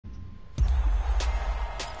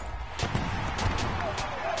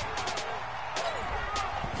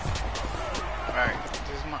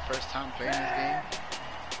first time playing this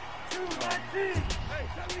game.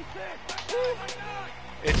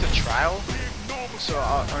 It's a trial, so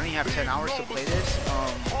I only have 10 hours to play this.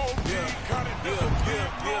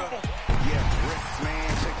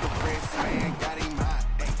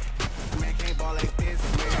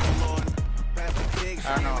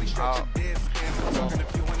 I don't know.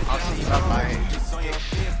 I'll see if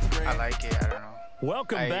I like it. I don't know.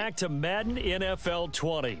 Welcome back to Madden NFL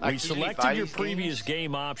 20. We selected your previous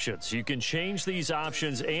game options. You can change these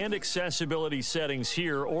options and accessibility settings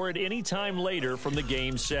here or at any time later from the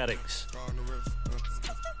game settings.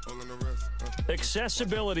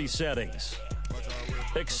 Accessibility settings.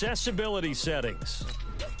 Accessibility settings.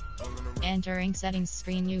 Entering settings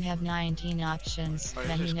screen, you have 19 options.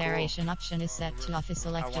 Menu narration option is set to off is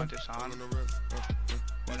selected. I want this on.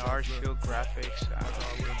 Large field graphics. I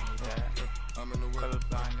don't really need that. Color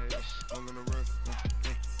blindness.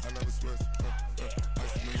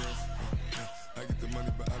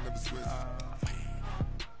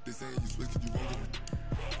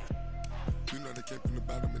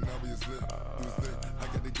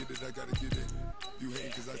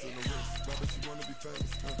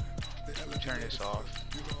 Turn this off.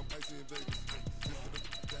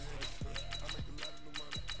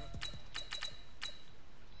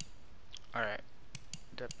 Alright.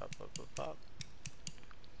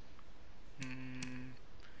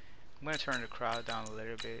 I'm gonna turn the crowd down a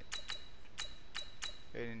little bit.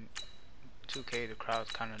 In 2K, the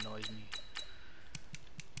crowd kind of annoys me.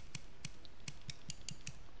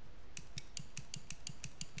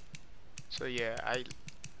 So yeah,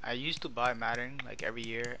 I used to buy Madden like every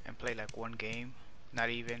year and play like one game, not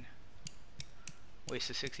even.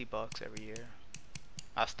 Wasted $60 every year.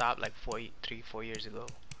 I stopped like 4 years ago.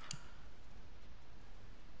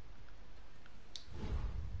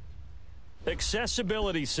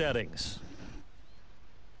 Accessibility settings.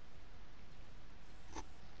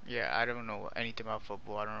 Yeah, I don't know anything about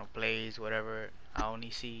football. I don't know plays, whatever. I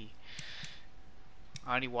only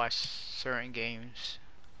watch certain games.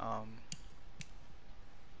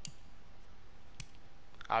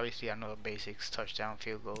 Obviously I know the basics: touchdown,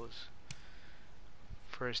 field goals,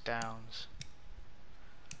 first downs.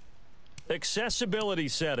 Accessibility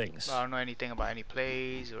settings. But I don't know anything about any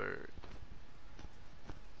plays or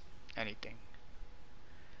anything.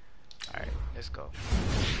 Alright, let's go.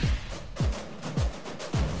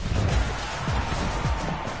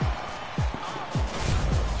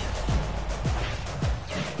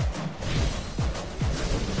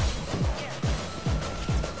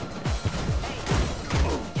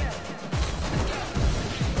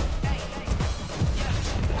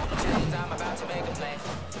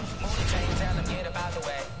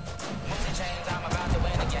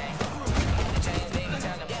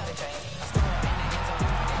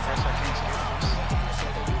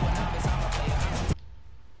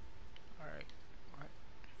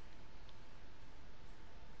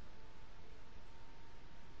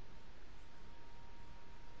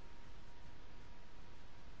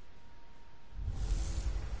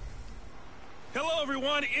 Hello,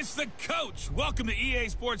 everyone. It's the coach. Welcome to EA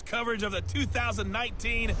Sports coverage of the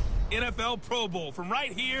 2019 NFL Pro Bowl from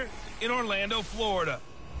right here in Orlando, Florida.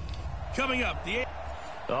 Coming up,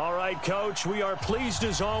 All right, Coach, we are pleased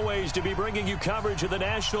as always to be bringing you coverage of the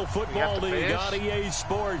National Football League on EA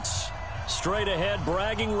Sports. Straight ahead,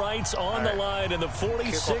 bragging rights on the line in the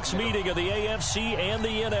 46th meeting of the AFC and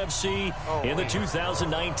the NFC in the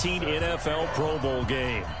 2019 NFL Pro Bowl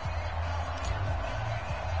game.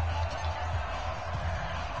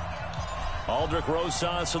 Aldrich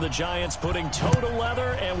Rosas of the Giants putting toe to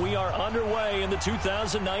leather, and we are underway in the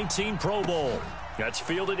 2019 Pro Bowl. That's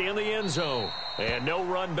fielded in the end zone. And no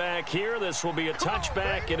run back here. This will be a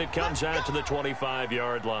touchback, and it comes out to the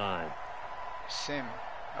 25-yard line. Sim,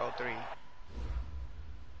 L3.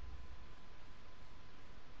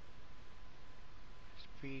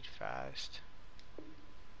 Speed fast.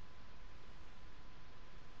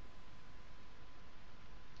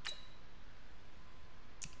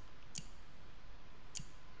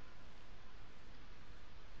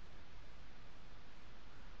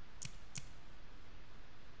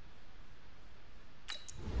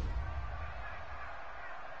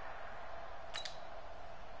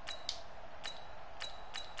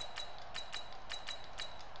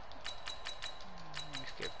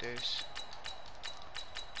 Skip this.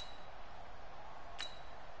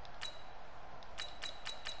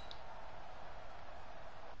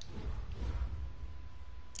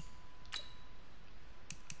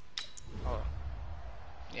 Oh,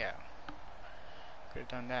 yeah. Could have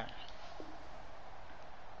done that.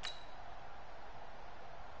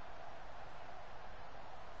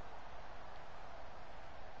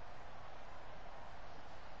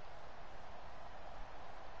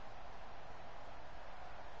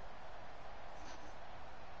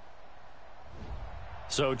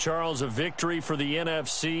 So, Charles, a victory for the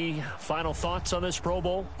NFC. Final thoughts on this Pro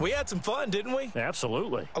Bowl? We had some fun, didn't we?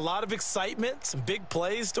 Absolutely. A lot of excitement, some big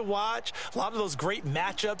plays to watch, a lot of those great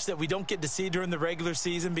matchups that we don't get to see during the regular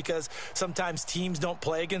season because sometimes teams don't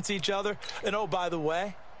play against each other. And, oh, by the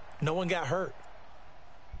way, no one got hurt.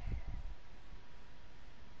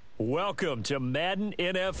 Welcome to Madden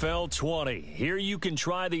NFL 20. Here you can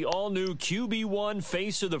try the all-new QB1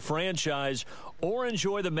 face of the franchise or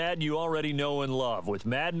enjoy the Madden you already know and love with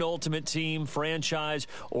Madden Ultimate Team, franchise,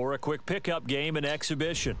 or a quick pickup game and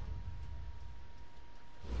exhibition.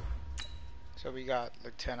 So we got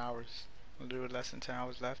like 10 hours, a little less than 10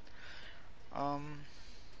 hours left.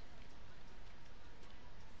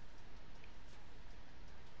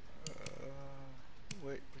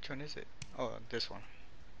 Wait, which one is it? Oh, this one.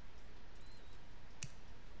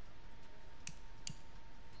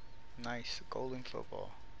 Nice, golden football.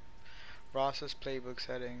 Ross's playbook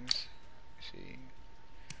settings. See.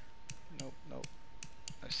 Nope.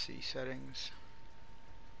 Let's see settings.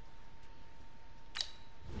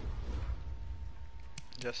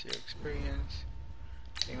 Just your experience.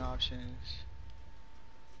 Game options.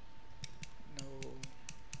 No.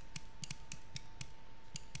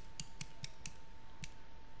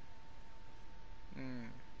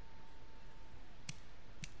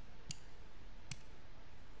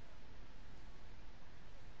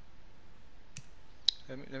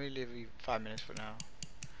 Let me leave you 5 minutes for now.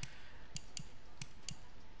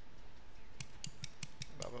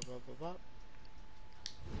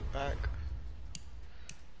 Back.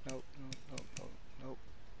 Nope.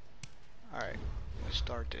 Alright, let's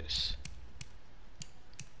start this.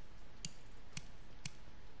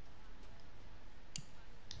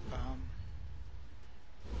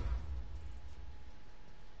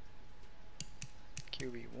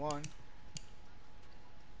 QB1.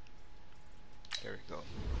 There we go.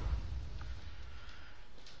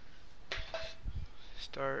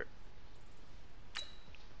 Start.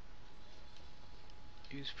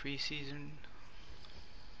 Use preseason.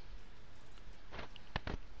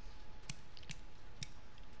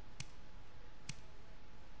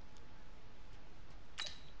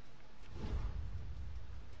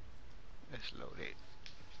 Let's load it.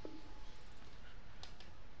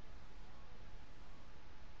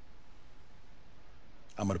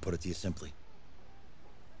 I'm going to put it to you simply.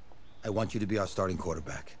 I want you to be our starting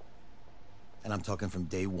quarterback. And I'm talking from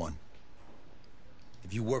day one.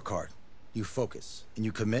 If you work hard, you focus, and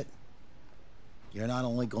you commit, you're not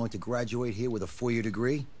only going to graduate here with a 4-year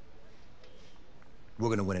degree, we're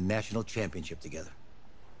going to win a national championship together.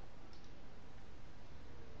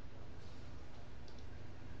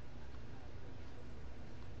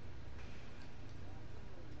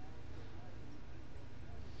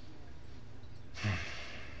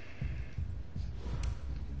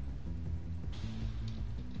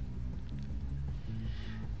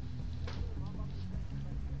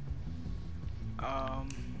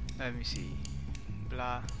 Let me see.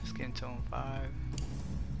 Blah, skin tone 5.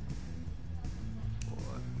 4.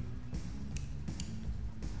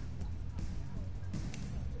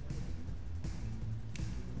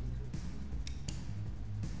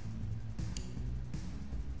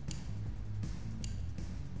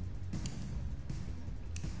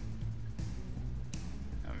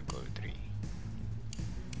 Let me go to 3.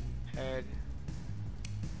 Head.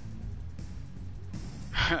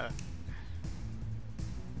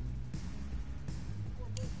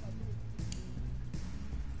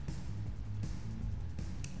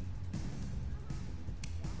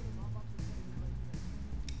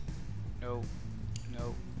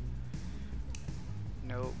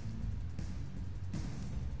 Nope.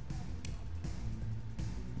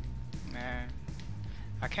 Man,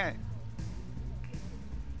 I can't.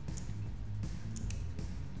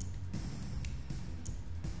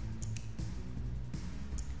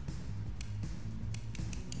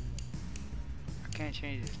 I can't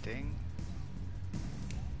change this thing.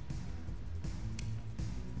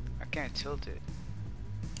 I can't tilt it.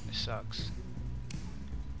 It sucks.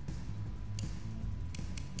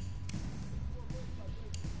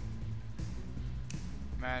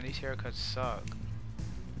 Man, these haircuts suck.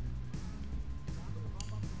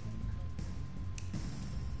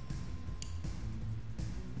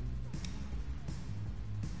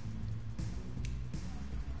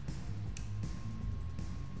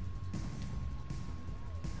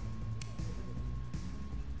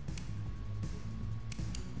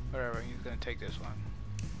 Whatever, he's gonna take this one.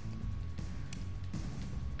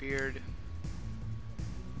 Beard.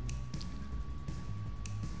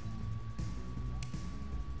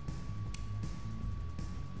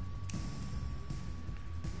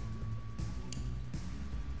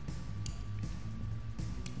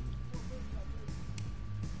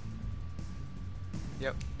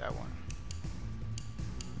 Yep, that one.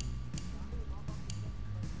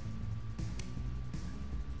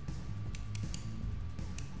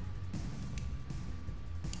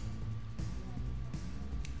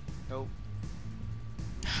 Nope.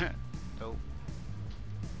 Nope.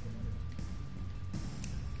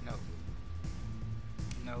 Nope.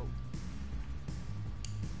 Nope.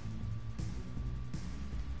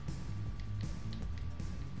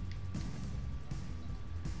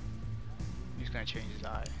 He's gonna change his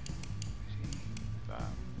eye. See? Up.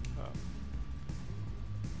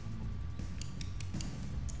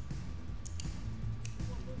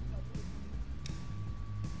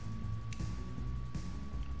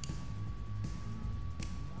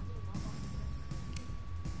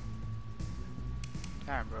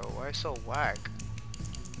 Damn, bro, why is so whack?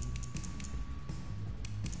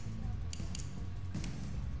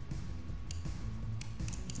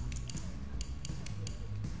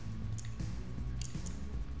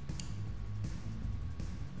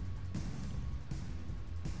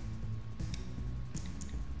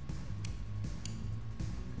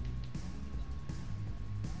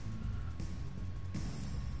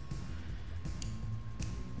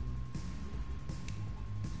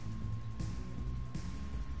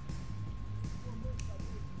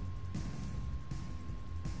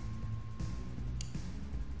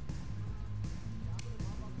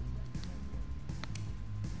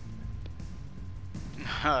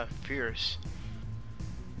 Fierce.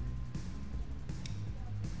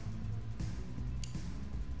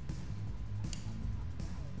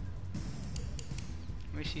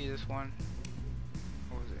 Let me see this one.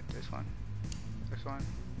 What was it? This one? This one?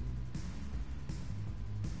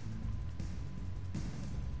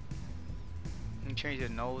 Let me change the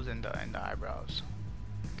nose and the eyebrows.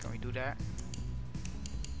 Can we do that?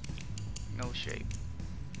 No shape.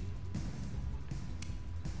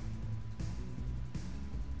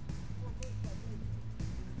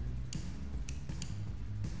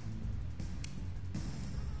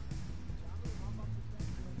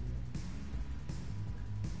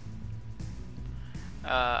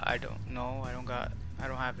 I don't know. I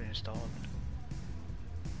don't have it installed.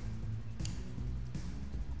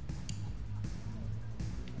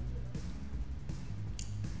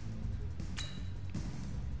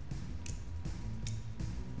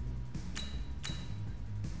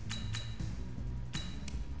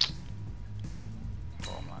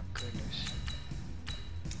 Oh my goodness.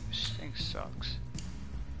 This thing sucks.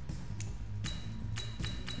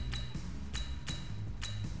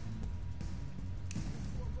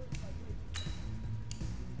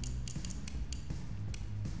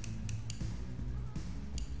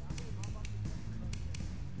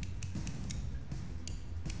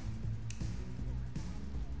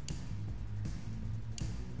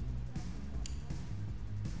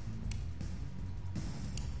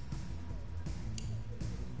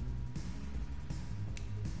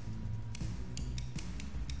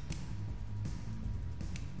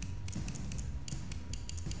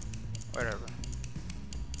 Whatever.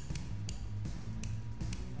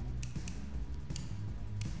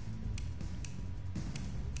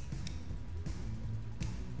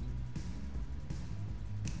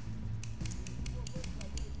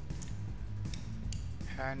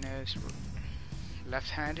 Handness,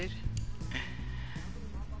 left-handed.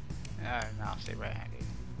 No, I'll say right-handed.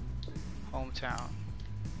 Hometown.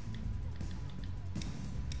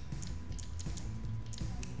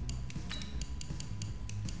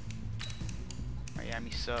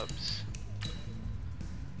 Miami subs.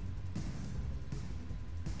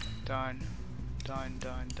 Done. Done.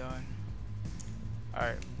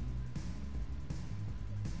 Alright.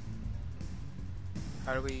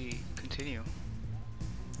 How do we continue?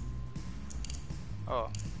 Oh.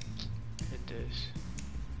 Hit this.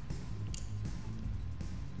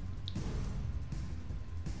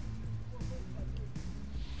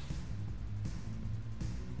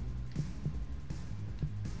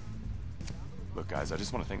 Look, guys, I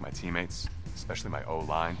just want to thank my teammates, especially my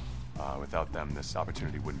O-line. Without them, this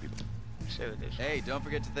opportunity wouldn't be... Hey, don't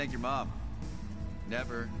forget to thank your mom.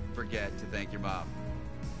 Never forget to thank your mom.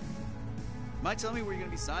 Mind telling me where you're going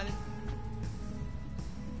to be signing?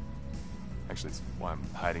 Actually, it's why I'm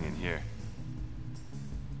hiding in here.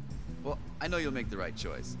 Well, I know you'll make the right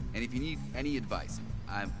choice. And if you need any advice,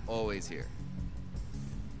 I'm always here.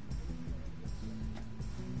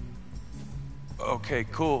 Okay,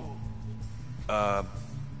 cool.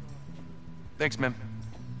 Thanks, man.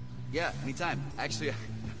 Yeah, anytime. Actually,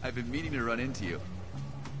 I've been meaning to run into you.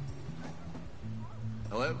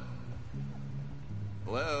 Hello?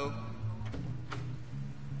 Hello?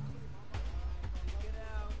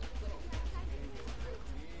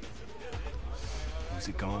 Who's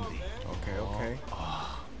it gonna be? Okay, okay.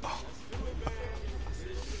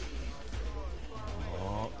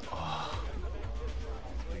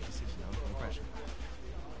 Big decision, no pressure.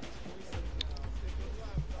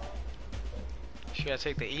 Should I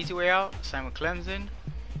take the easy way out? Simon Clemson?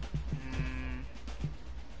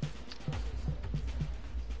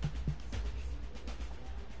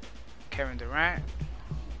 Kevin Durant?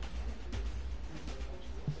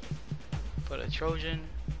 For the Trojan?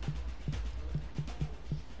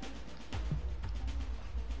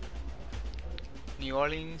 New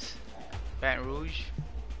Orleans? Baton Rouge?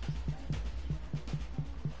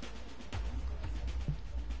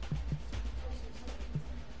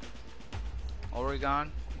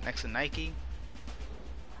 Oregon, next to Nike.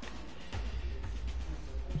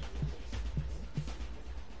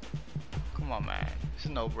 Come on, man. It's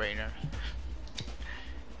a no-brainer.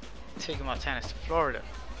 Taking my tennis to Florida.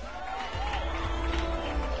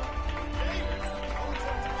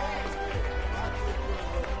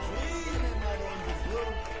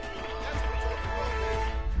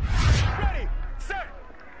 Ready, set,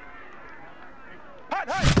 hot,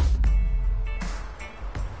 hot.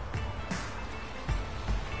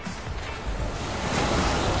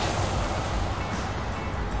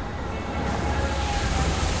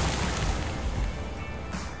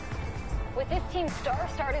 With this team's star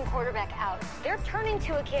starting quarterback out, they're turning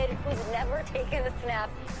to a kid who's never taken a snap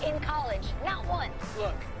in college, not once.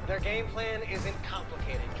 Look, their game plan isn't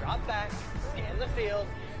complicated. Drop back, scan the field,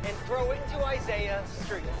 and throw it to Isaiah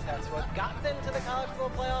Streets. That's what got them to the college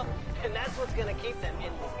football playoff, and that's what's going to keep them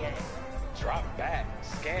in this game. Drop back,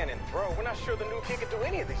 scan, and throw. We're not sure the new kid can do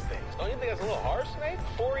any of these things. Don't you think that's a little harsh, Nate?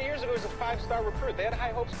 4 years ago, he was a 5-star recruit. They had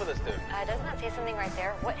high hopes for this dude. Doesn't that say something right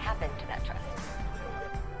there? What happened to that trust?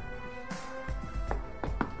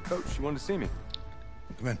 Coach, you wanted to see me.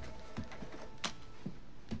 Come in.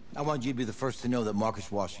 I want you to be the first to know that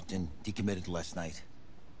Marcus Washington decommitted last night.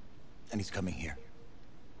 And he's coming here.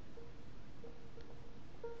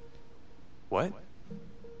 What?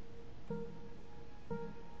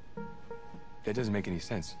 That doesn't make any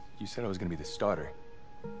sense. You said I was gonna be the starter.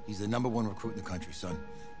 He's the #1 recruit in the country, son. And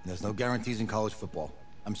there's no guarantees in college football.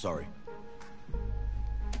 I'm sorry.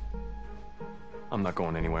 I'm not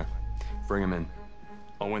going anywhere. Bring him in.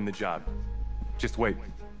 I'll win the job. Just wait.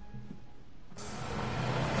 #1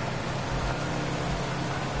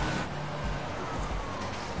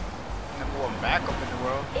 backup in the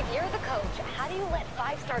world. If you're the coach, how do you let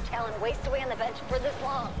 5-star talent waste away on the bench for this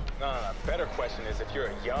long? No. Better question is, if you're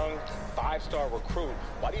a young 5-star recruit,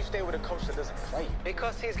 why do you stay with a coach that doesn't play?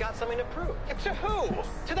 Because he's got something to prove. To who?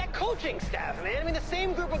 To that coaching staff, man. I mean, the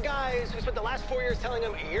same group of guys who spent the last 4 years telling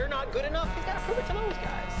him, you're not good enough. He's got to prove it to those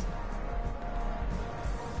guys.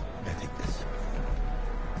 I take this.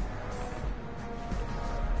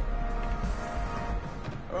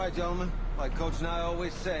 All right, gentlemen. Like Coach and I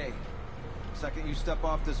always say, the second you step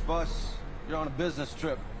off this bus, you're on a business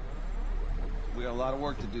trip. We got a lot of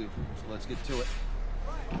work to do, so let's get to it.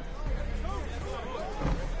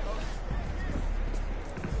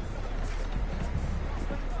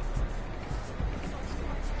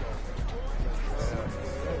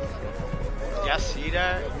 Y'all see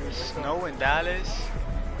that? Snow in Dallas.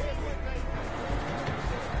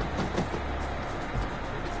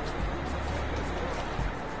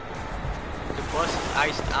 The bus is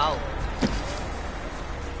iced out.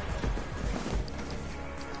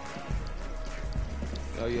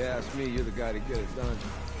 Oh, you ask me, you're the guy to get it done.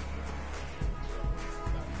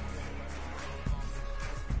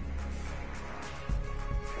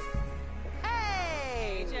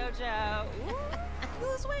 Hey, JoJo.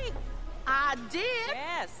 Lose weight. I did.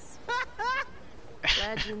 Yes.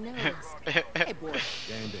 Glad you noticed. Hey, boy.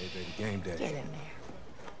 Game day, baby, game day. Get in there.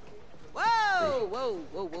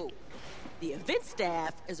 Whoa. The event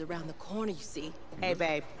staff is around the corner, you see. Hey,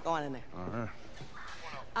 babe, go on in there.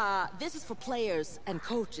 This is for players and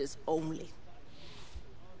coaches only.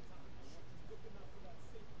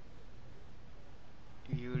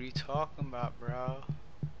 You what you talking about, bro?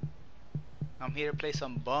 I'm here to play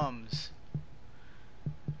some bums.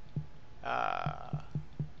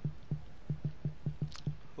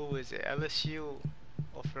 Who is it? LSU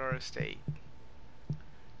or Florida State?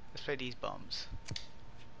 Let's play these bums.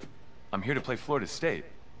 I'm here to play Florida State.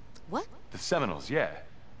 What? The Seminoles, yeah.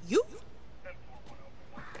 You?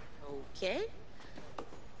 Okay.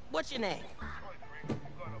 What's your name?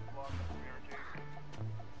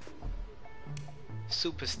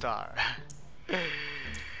 Superstar. Come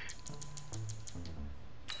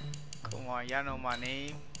on, y'all know my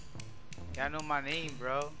name. Y'all know my name,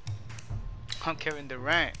 bro. I'm Kevin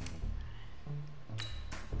Durant.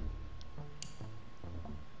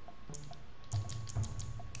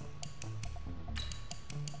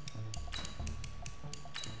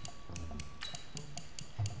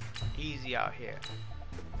 see out here?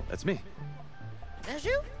 That's me. That's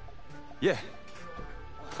you? Yeah,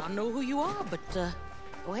 I don't know who you are, but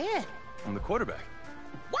go ahead. I'm the quarterback.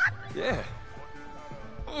 What? Yeah.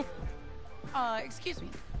 Excuse me.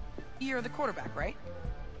 You're the quarterback, right?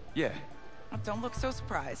 Yeah. Don't look so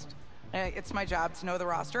surprised. It's my job to know the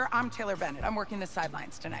roster. I'm Taylor Bennett. I'm working the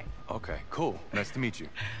sidelines tonight. Okay, cool. Nice to meet you.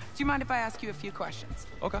 Do you mind if I ask you a few questions?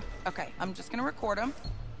 Okay. Okay, I'm just gonna record them.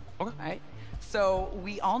 Okay. All right? So,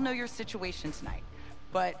 we all know your situation tonight,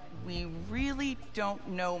 but we really don't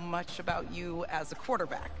know much about you as a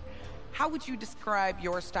quarterback. How would you describe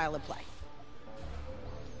your style of play?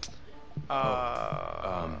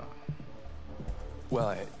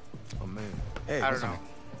 Well, oh man. Hey, I don't know.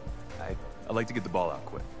 I like to get the ball out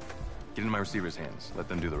quick. Get it in my receiver's hands. Let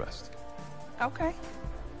them do the rest. Okay.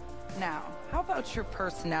 Now, how about your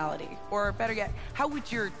personality? Or better yet, how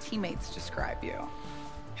would your teammates describe you?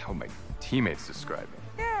 How would my teammates describe me?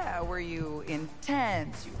 Yeah, were you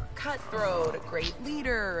intense? You were cutthroat, a great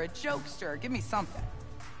leader, a jokester? Give me something.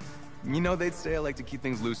 You know, they'd say I like to keep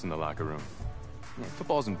things loose in the locker room. Yeah,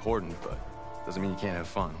 football's important, but doesn't mean you can't have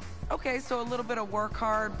fun. Okay, so a little bit of work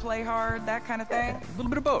hard, play hard, that kind of thing? Yeah, a little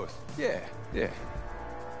bit of both. Yeah.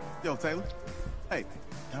 Yo, Taylor. Hey,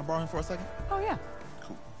 can I borrow him for a second? Oh, yeah.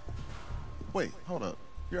 Cool. Wait, hold up.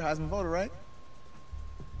 You're a Heisman voter, right?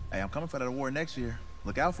 Hey, I'm coming for that award next year.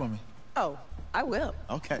 Look out for me. Oh, I will.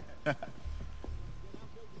 Okay. All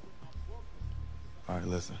right,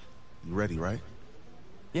 listen. You ready, right?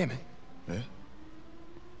 Yeah, man. Yeah?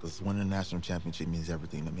 Because winning the national championship means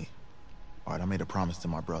everything to me. All right, I made a promise to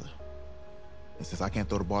my brother. And since I can't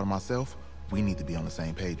throw the ball to myself, we need to be on the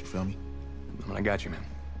same page, you feel me? I got you, man.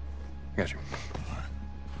 I got you. All right.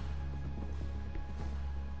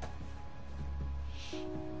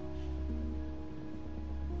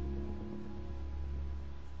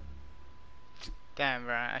 Damn,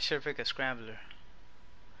 Brian. I should have picked a scrambler.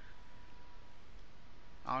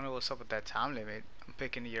 I don't know what's up with that time limit. I'm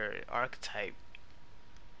picking your archetype.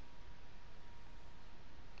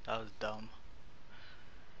 That was dumb.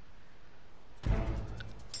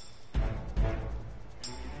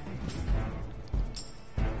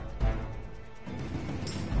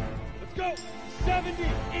 Let's go! 70,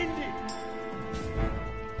 Indy!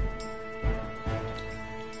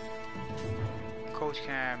 Coach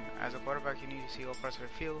Cam, as a quarterback, you need to see all parts of the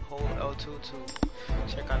field. Hold L2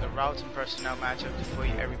 to check out the routes and personnel matchups before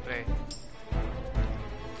every play.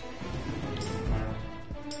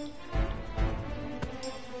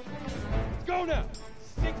 Let's go now!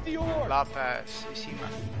 60 or Lob pass. You see my.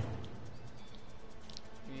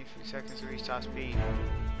 You need a few seconds to reach top speed.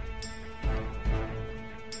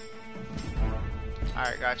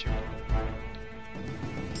 Alright, got you.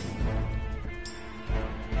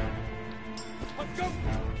 Let's go!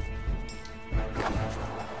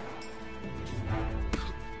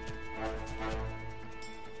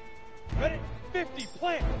 Ready? 50,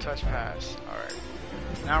 plant! Touch pass. Alright.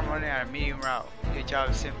 Now I'm running at a medium route. Your job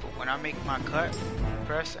is simple. When I make my cut,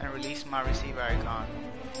 press and release my receiver icon.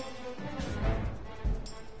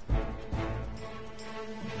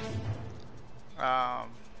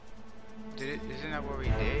 Isn't that what we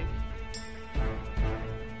did?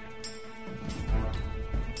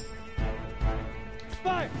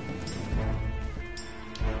 Fire!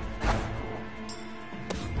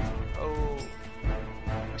 Oh,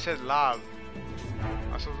 it says lob.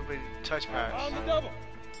 I'm supposed to be touch pass. On the double.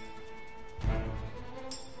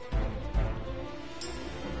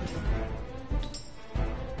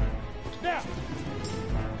 Now.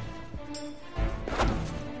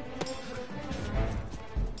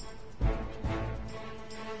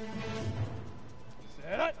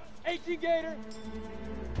 Set up. 18 Gator.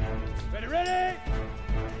 Ready, ready.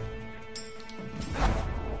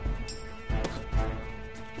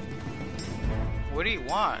 What do you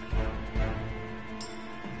want?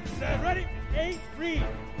 Set ready. 8 read.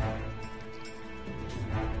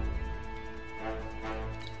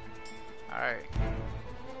 Alright.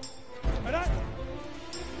 Right on.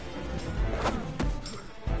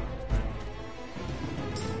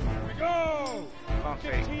 Here we go. Pump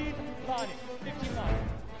fake. 15 lining. 15 lining.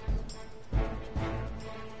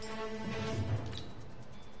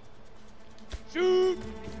 Shoot.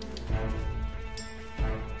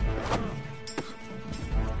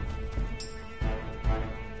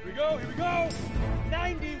 Here we go.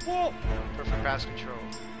 90 Wolf. Perfect pass control.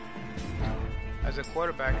 As a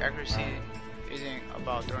quarterback, accuracy isn't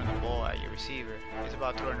about throwing the ball at your receiver. It's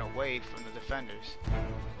about throwing away from the defenders.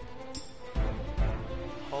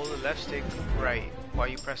 Hold the left stick right while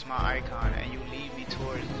you press my icon and you lead me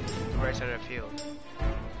towards the right side of the field.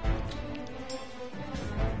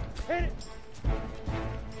 Hit it.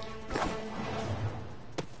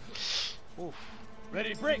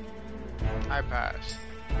 Ready to break. High pass.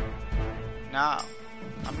 Now,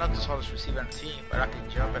 I'm not the tallest receiver on the team, but I can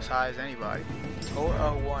jump as high as anybody. Hold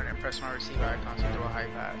L1 and press my receiver icon to throw a high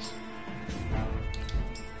pass.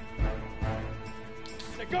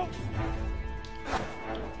 Let go.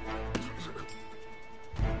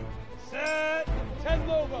 Set. 10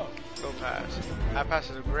 Lobo. Go pass. High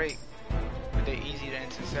passes are great, but they're easy to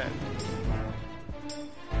intercept.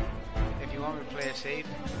 If you want me to play it safe,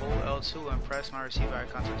 hold L2 and press my receiver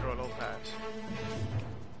icon to throw a low pass.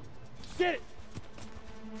 Get it.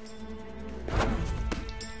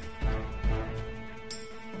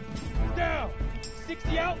 Down.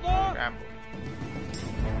 60 outlaw. Scramble.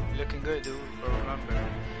 You're looking good, dude, but remember,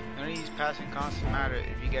 none of these passing concepts matter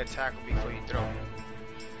if you get tackled before you throw.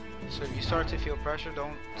 So if you start to feel pressure,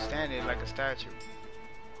 don't stand there like a statue.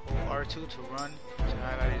 Hold R2 to run to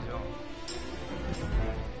highlight his zone.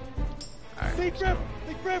 Alright. Big river.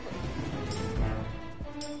 Big river.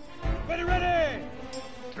 Ready, ready.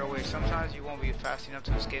 Throw away. Sometimes you won't be fast enough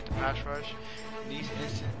to escape the pass rush.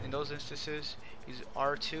 In those instances, use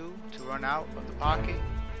R2 to run out of the pocket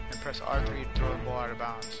and press R3 to throw the ball out of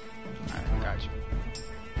bounds. Alright, got you.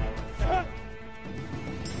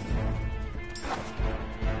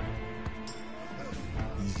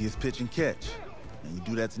 Easiest pitch and catch. And you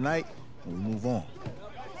do that tonight, and we move on.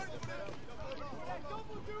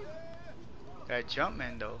 That jump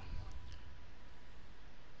man, though.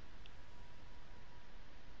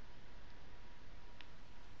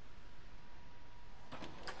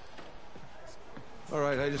 All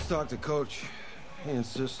right, I just talked to Coach. He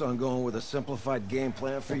insists on going with a simplified game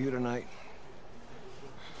plan for you tonight.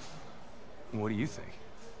 What do you think?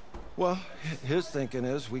 Well, his thinking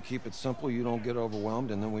is we keep it simple, you don't get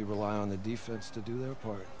overwhelmed, and then we rely on the defense to do their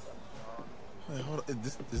part. Wait, hold on.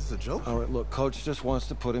 This is a joke? All right, look, Coach just wants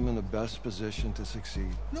to put him in the best position to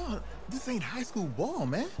succeed. No, this ain't high school ball,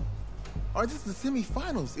 man. All right, this is the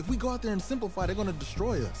semifinals. If we go out there and simplify, they're gonna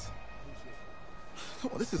destroy us.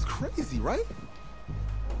 Come on, this is crazy, right?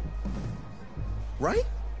 Right?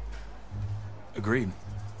 Agreed.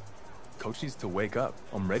 Coach needs to wake up.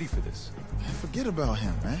 I'm ready for this. Forget about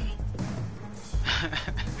him, man.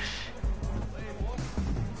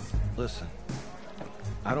 Listen,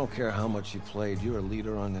 I don't care how much you played, you're a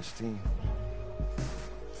leader on this team.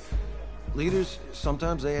 Leaders,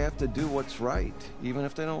 sometimes they have to do what's right, even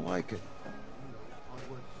if they don't like it.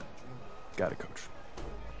 Got it, Coach.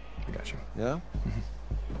 I got you. Yeah?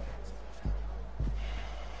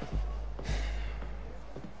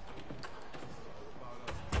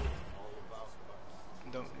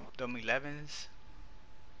 Them 11s,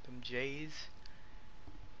 them J's.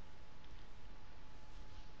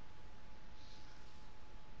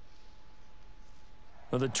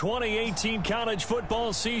 The 2018 college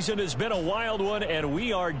football season has been a wild one, and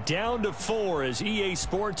we are down to 4 as EA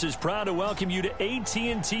Sports is proud to welcome you to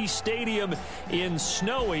AT&T Stadium in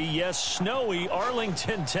snowy, yes, snowy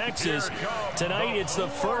Arlington, Texas. Tonight, it's the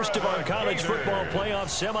first of our college football playoff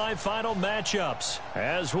semifinal matchups,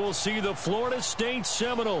 as we'll see the Florida State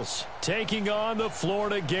Seminoles taking on the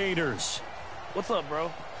Florida Gators. What's up,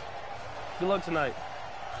 bro? Good luck tonight.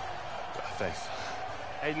 Thanks.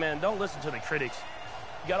 Hey, man, don't listen to the critics.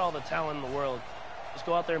 You got all the talent in the world. Just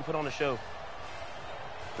go out there and put on a show.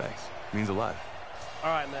 Thanks. Means a lot.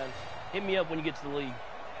 All right, man. Hit me up when you get to the league.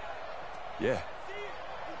 Yeah.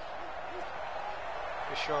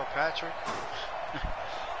 For sure, Patrick.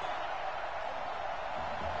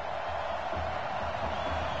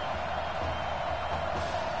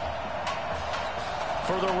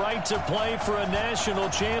 For the right to play for a national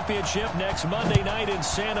championship next Monday night in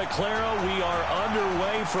Santa Clara, we are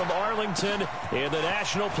underway from Arlington in the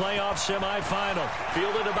national playoff semifinal.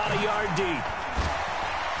 Fielded about a yard deep.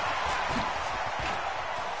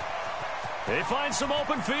 They find some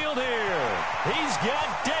open field here. He's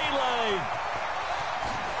got daylight.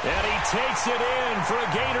 And he takes it in for a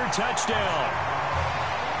Gator touchdown.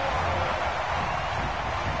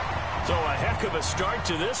 So a heck of a start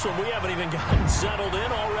to this one. We haven't even gotten settled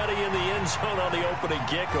in already in the end zone on the opening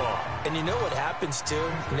kickoff. And you know what happens, too?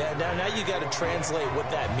 Now you got to translate what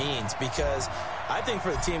that means, because I think for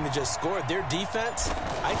the team that just scored, their defense,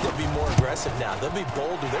 I think they'll be more aggressive now. They'll be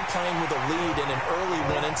bolder. They're playing with a lead and an early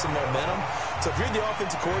one and some momentum. So if you're the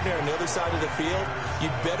offensive coordinator on the other side of the field,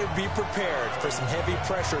 you'd better be prepared for some heavy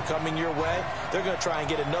pressure coming your way. They're going to try and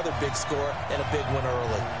get another big score and a big one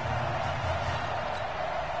early.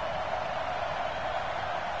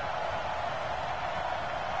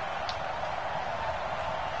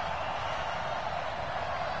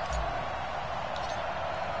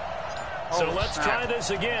 So let's try this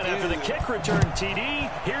again. After the kick return TD,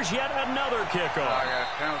 here's yet another kickoff. I got a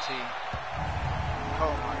penalty.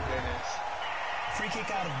 Oh my goodness. Free kick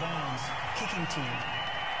out of bounds. Kicking team.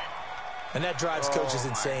 And that drives coaches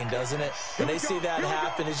insane, doesn't it? When they see that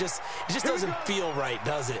happen, it just doesn't feel right,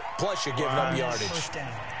 does it? Plus, you're giving up yardage.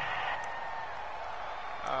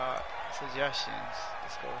 Suggestions.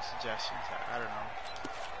 Let's go with suggestions. I don't know.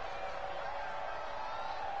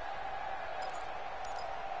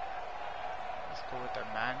 Let's go with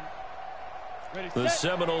that man. The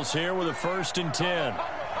Seminoles here with a 1st and 10.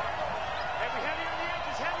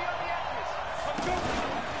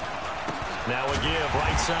 Now a give,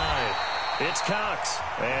 right side. It's Cox.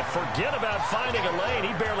 And forget about finding a lane.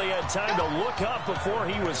 He barely had time to look up before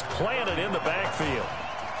he was planted in the backfield.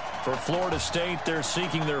 For Florida State, they're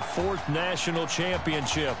seeking their 4th national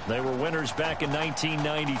championship. They were winners back in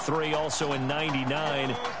 1993, also in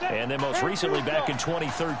 99, and then most recently back in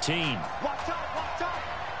 2013.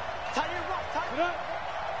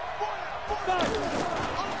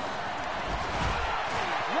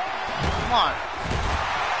 Come on.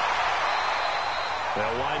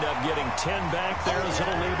 They'll wind up getting 10 back there as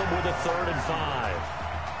it'll leave them with a 3rd and 5.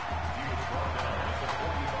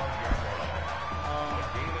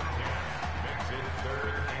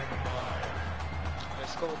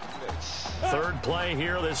 Let's go with the blitz. 3rd play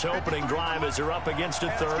here, this opening drive as they're up against a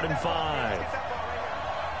 3rd and 5.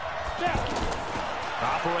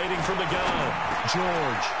 Operating from the gun,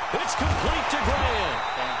 George. It's complete to Grant.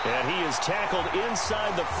 And he is tackled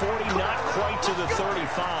inside the 40, not quite to the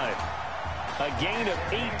 35. A gain of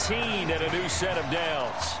 18 and a new set of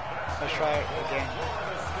downs. Let's try it again.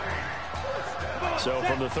 So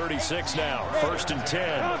from the 36 now, 1st and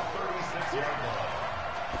 10.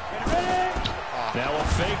 Now a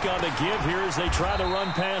fake on the give here as they try the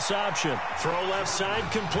run-pass option. Throw left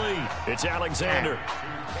side complete. It's Alexander.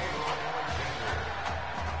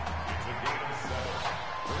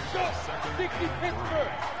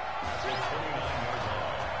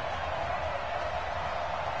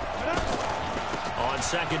 On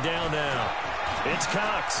 2nd down now, it's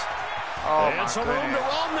Cox. And some room to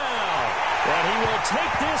run now. And he will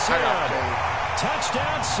take this in.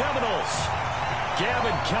 Touchdown Seminoles.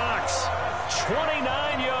 Gavin Cox,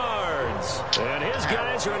 29 yards. And his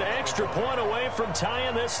guys are an extra point away from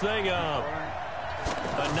tying this thing up.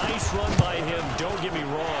 A nice run by him, don't get me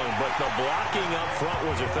wrong, but the blocking up front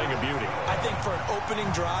was a thing of beauty. I think for an opening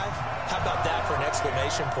drive, how about that for an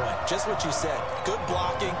exclamation point? Just what you said. Good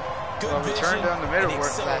blocking, good vision, down the middle and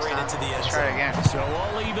accelerated to the end zone. Try it again. So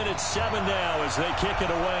all even at 7 now as they kick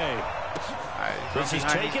it away. This is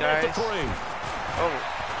taken at the 3.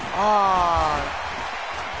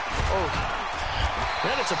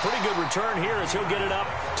 And it's a pretty good return here as he'll get it up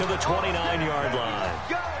to the 29-yard line.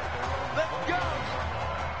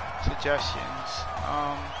 Suggestions.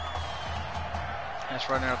 Let's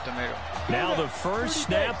run it up the middle. Now the first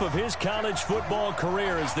snap of his college football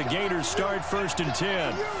career as the Gators start 1st and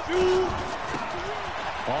 10.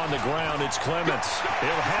 On the ground, it's Clements.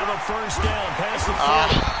 He'll have a 1st down past the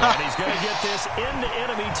 40. And he's going to get this into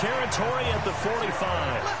enemy territory at the 45.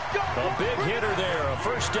 A big hitter there. A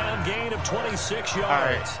 1st down gain of 26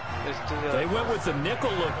 yards. They went with the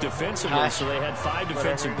nickel look defensively, so they had 5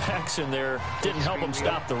 defensive backs in there. Didn't help them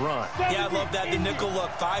stop the run. Yeah, I love that. The nickel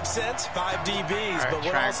look. 5 cents, 5 DBs. But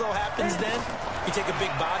what also happens then, you take a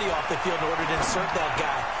big body off the field in order to insert that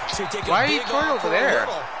guy. So you take a big arm for a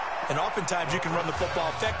little. And oftentimes you can run the football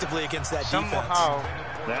effectively against that defense.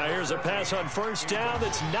 Now here's a pass on 1st down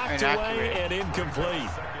that's knocked away and incomplete.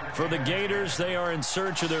 For the Gators, they are in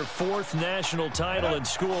search of their 4th national title in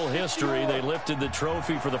school history. They lifted the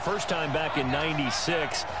trophy for the first time back in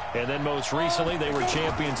 '96, and then most recently they were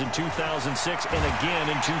champions in 2006 and again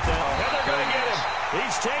in 2000. And they're going to get him.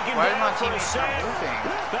 He's taken down for a sack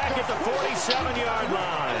back at the 47-yard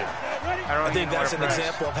line. I think that's an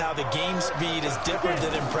example of how the game speed is different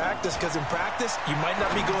than in practice, because in practice, you might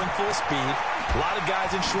not be going full speed. A lot of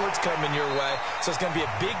guys in shorts coming your way, so it's going to be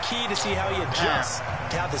a big key to see how he adjusts,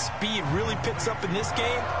 to how the speed really picks up in this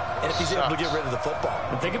game, and if he's able to get rid of the football.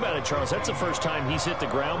 And think about it, Charles. That's the first time he's hit the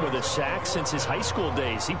ground with a sack since his high school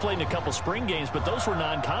days. He played in a couple spring games, but those were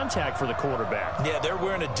non-contact for the quarterback. Yeah, they're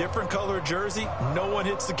wearing a different color jersey. No one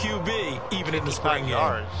hits the QB, even in the spring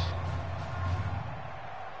game.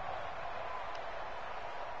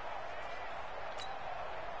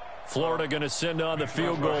 Florida going to send on the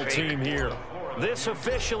field goal team here. This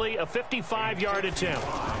officially a 55-yard attempt.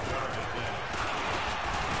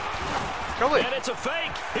 And it's a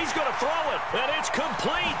fake. He's going to throw it. And it's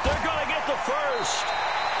complete. They're going to get the 1st.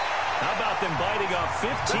 How about them biting off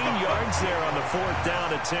 15 yards there on the 4th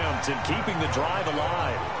down attempt and keeping the drive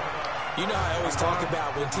alive? You know I always talk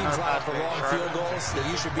about when teams line up for long field goals, that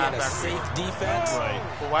you should be in a safe defense. Right.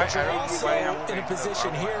 But you're also in a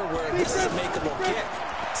position here where this is a makeable kick.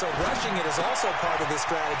 So rushing it is also part of this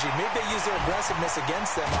strategy. Maybe they use their aggressiveness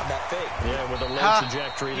against them on that fake. Yeah, with a low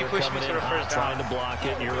trajectory, they're coming in hot, trying to block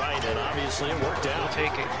it. And you're right, and obviously it worked out.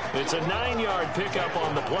 Take it. It's a 9-yard pickup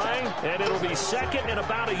on the play, and it'll be second and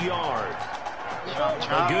about a yard.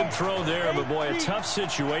 A good throw there, but boy, a tough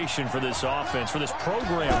situation for this offense, for this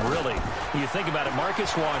program, really. When you think about it,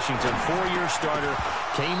 Marcus Washington, 4-year starter,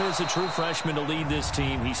 came as a true freshman to lead this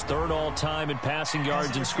team. He's third all-time in passing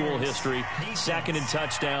yards in school history, second in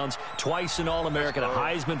touchdowns, twice an All-American, a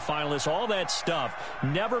Heisman finalist, all that stuff.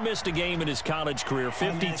 Never missed a game in his college career,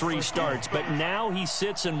 53 starts, but now he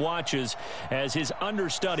sits and watches as his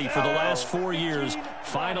understudy for the last 4 years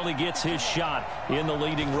finally gets his shot in the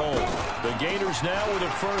leading role. The Gators now with a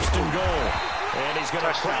first and goal. And he's going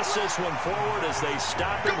to press this one forward as they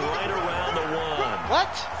stop him right around the 1. What?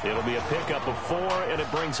 It'll be a pickup of 4, and it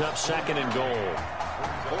brings up second and goal.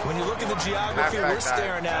 When you look at the geography we're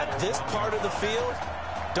staring at, this part of the field,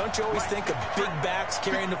 don't you always think of big backs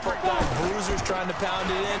carrying the football, bruisers trying to pound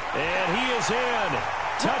it in? And he is in.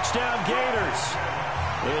 Touchdown Gators.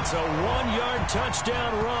 It's a 1-yard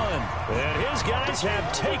touchdown run. And his guys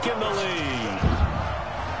have taken the lead.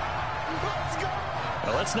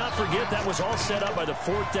 Now, let's not forget that was all set up by the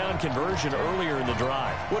 4th down conversion earlier in the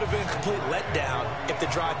drive. Would have been a complete letdown if the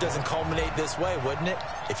drive doesn't culminate this way, wouldn't it?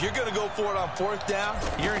 If you're going to go for it on 4th down,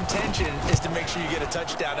 your intention is to make sure you get a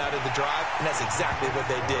touchdown out of the drive, and that's exactly what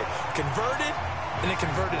they did. Converted, and it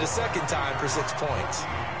converted a second time for 6 points.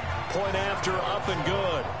 Point after, up and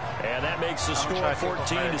good. And that makes the score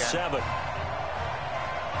 14-7.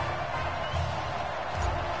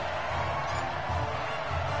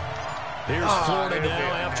 Here's Florida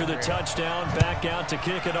now after the touchdown, back out to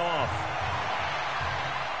kick it off.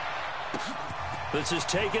 This is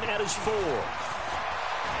taken at his 4. Come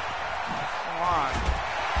on.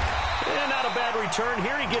 And not a bad return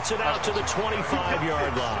here. He gets it out to the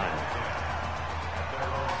 25-yard line.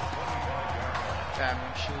 Damn,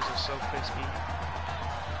 them shoes are so crispy.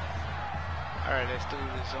 All right, let's do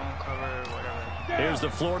the zone cover or whatever. Here's the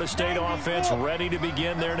Florida State offense ready to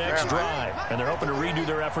begin their next drive. And they're hoping to redo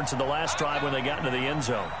their efforts in the last drive when they got into the end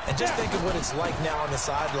zone. And just think of what it's like now on the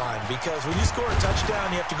sideline, because when you score a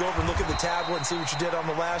touchdown, you have to go over and look at the tablet and see what you did on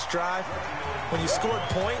the last drive. When you scored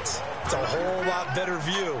points, it's a whole lot better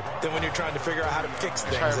view than when you're trying to figure out how to fix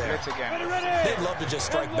things there. They'd love to just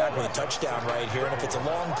strike back with a touchdown right here, and if it's a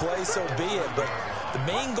long play, so be it. But the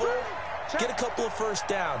main goal, get a couple of first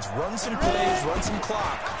downs, run some plays, run some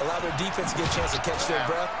clock, allow their defense to get a chance to catch their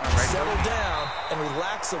breath, settle down, and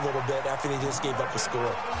relax a little bit after they just gave up a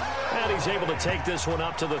score. And he's able to take this one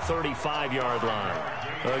up to the 35-yard line.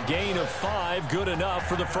 A gain of 5, good enough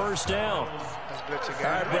for the first down. All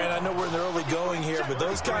right, Brad, I know we're in the early going here, but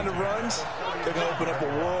those kind of runs, they're going to open up a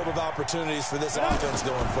world of opportunities for this offense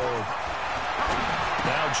going forward.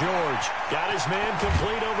 Now George got his man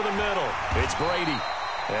complete over the middle. It's Brady.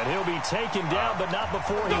 And he'll be taken down, but not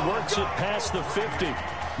before he works it past the 50.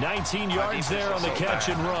 19 yards there on the catch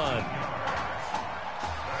and run.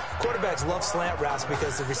 Quarterbacks love slant routes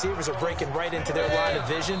because the receivers are breaking right into their line of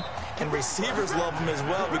vision, and receivers love them as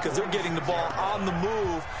well because they're getting the ball on the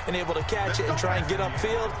move and able to catch it and try and get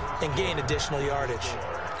upfield and gain additional yardage.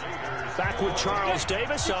 Back with Charles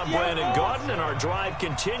Davis, I'm Brandon Gaudin, and our drive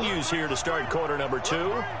continues here to start quarter number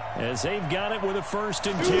 2 as they've got it with a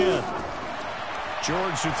 1st and 10.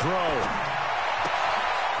 George to throw.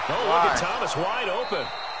 Oh, look at Thomas wide open.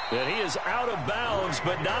 And he is out of bounds,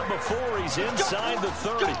 but not before he's inside the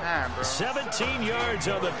 30. 17 yards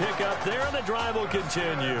on the pickup there, and the drive will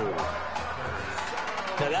continue.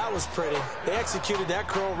 Now that was pretty. They executed that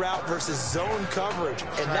curl route versus zone coverage,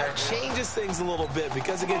 and that changes things a little bit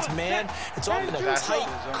because against man, it's often a tight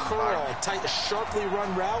curl, tight, sharply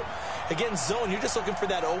run route. Against zone, you're just looking for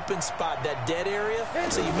that open spot, that dead area,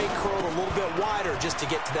 so you may curl a little bit wider just to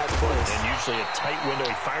get to that place. And usually a tight window.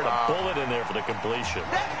 He fired a bullet in there for the completion.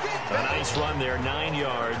 A nice run there, 9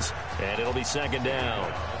 yards, and it'll be 2nd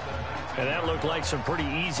down. And that looked like some pretty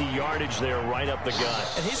easy yardage there right up the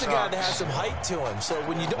gut. And he's a guy that has some height to him. So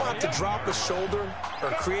when you don't have to drop a shoulder or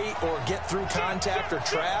create or get through contact or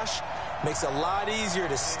trash, makes it a lot easier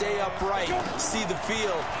to stay upright, see the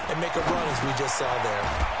field, and make a run as we just saw there.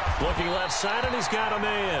 Looking left side, and he's got a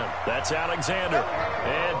man. That's Alexander.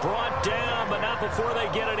 And brought down, but not before they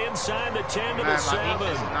get it inside the 10 to the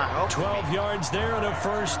 7. 12 yards there and a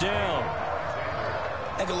 1st down.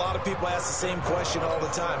 I think a lot of people ask the same question all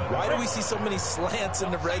the time. Why do we see so many slants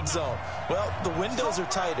in the red zone? Well, the windows are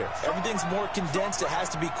tighter. Everything's more condensed. It has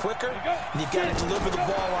to be quicker, and you've got to deliver the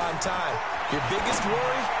ball on time. Your biggest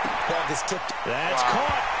worry, ball gets tipped. That's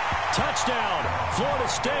caught. Touchdown, Florida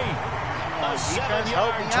State. A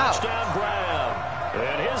 7-yard touchdown grab.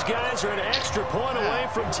 And his guys are an extra point away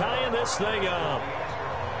from tying this thing up.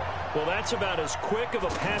 Well, that's about as quick of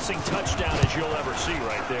a passing touchdown as you'll ever see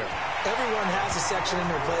right there. Everyone has a section in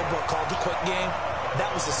their playbook called the quick game. That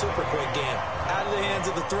was a super quick game. Out of the hands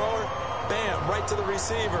of the thrower, bam, right to the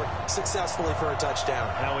receiver, successfully for a touchdown.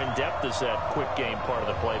 How in-depth is that quick game part of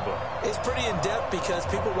the playbook? It's pretty in-depth because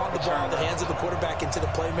people want the ball in the hands of the quarterback into the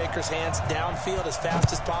playmaker's hands downfield as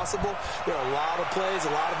fast as possible. There are a lot of plays,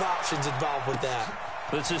 a lot of options involved with that.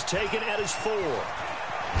 This is taken at his 4.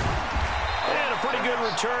 And a pretty good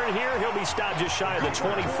return here. He'll be stopped just shy of the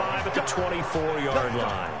 25 at the 24-yard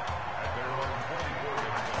line.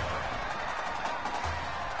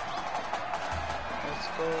 Let's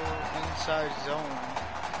go inside zone.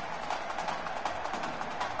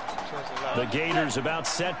 The Gators about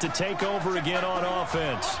set to take over again on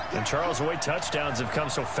offense. And Charles, the way touchdowns have come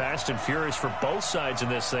so fast and furious for both sides in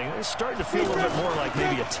this thing, it's starting to feel a little bit more like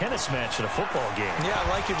maybe a tennis match in a football game. Yeah, I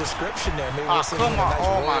like your description there. Maybe we're sitting in a nice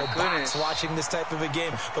royal box watching this type of a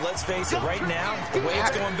game. But let's face it, right now, the way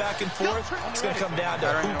it's going back and forth, it's going to come down to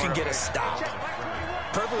who can get a stop.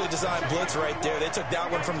 Perfectly designed blitz right there. They took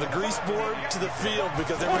that one from the grease board to the field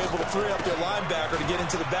because they were able to free up their linebacker to get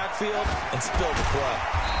into the backfield and spill the play.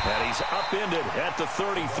 And he's upended at the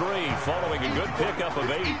 33 following a good pickup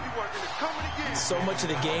of 8. So much of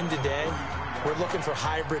the game today, we're looking for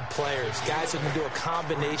hybrid players, guys who can do a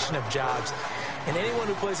combination of jobs. And anyone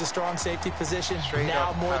who plays a strong safety position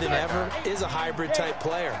now more than ever is a hybrid type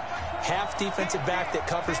player. Half defensive back that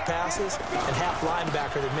covers passes and half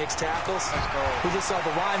linebacker that makes tackles. We just saw the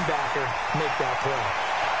linebacker make that play.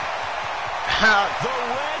 The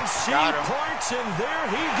Red Sea parts, and there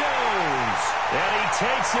he goes. And he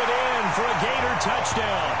takes it in for a Gator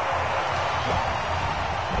touchdown.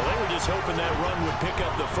 Well, they were just hoping that run would pick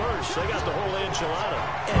up the first. They got the whole enchilada.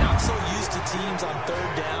 And I'm so used to teams on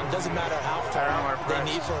third down, doesn't matter how far they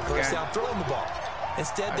need for a first down, throwing the ball.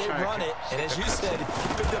 Instead, they run it, and as you said,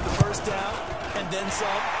 picked up the first down, and then some,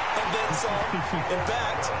 and then some. In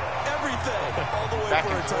fact, everything, all the way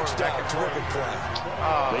for a touchdown. Terrific play.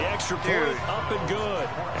 The extra point up and good.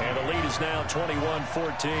 And the lead is now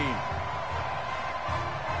 21-14.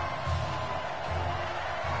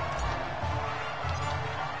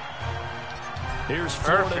 Here's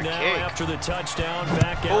Florida now after the touchdown,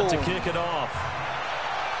 back out to kick it off.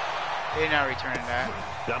 They're not returning that.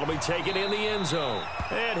 That'll be taken in the end zone.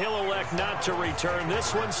 And he'll elect not to return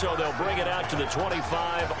this one, so they'll bring it out to the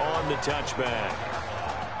 25 on the touchback.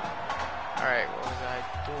 All right, what was I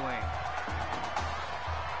doing?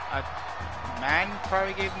 Madden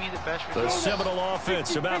probably gave me the best results. The Seminole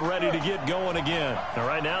offense about ready to get going again. Now,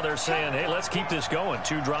 right now they're saying, hey, let's keep this going.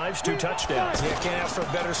 2 drives, 2 touchdowns. Yeah, can't ask for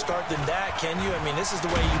a better start than that, can you? I mean, this is the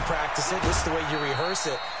way you practice it. This is the way you rehearse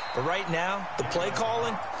it. But right now, the play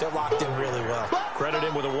calling, they're locked in really well. Credit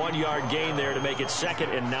him with a 1-yard gain there to make it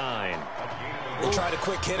 2nd and 9. They tried a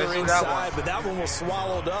quick hitter inside, but that one was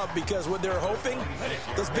swallowed up because what they're hoping,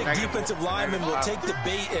 those big defensive linemen will take the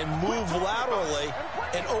bait and move laterally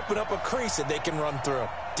and open up a crease that they can run through.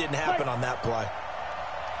 Didn't happen on that play.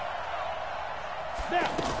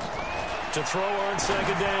 To throw on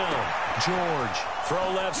 2nd down. George.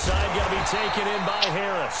 Throw left side, got to be taken in by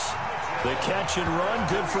Harris. The catch and run,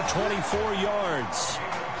 good for 24 yards.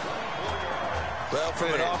 Well,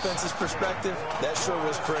 from an offense's perspective, that sure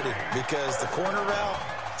was pretty because the corner route,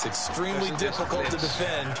 it's extremely difficult to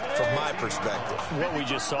defend from my perspective. What we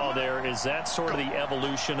just saw there, is that sort of the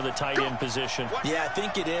evolution of the tight end position? Yeah, I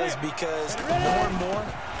think it is because more and more,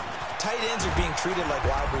 tight ends are being treated like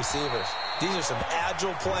wide receivers. These are some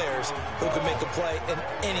agile players who can make a play in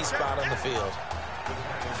any spot on the field.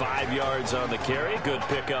 5 yards on the carry. Good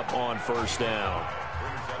pickup on 1st down.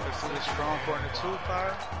 Strong corner 2,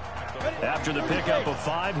 power. After the pickup of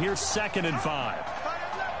 5, here's 2nd and 5.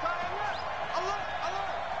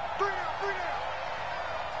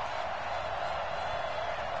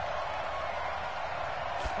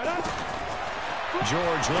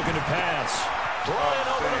 George looking to pass. Brought in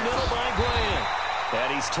over the middle by Grant.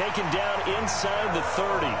 And he's taken down inside the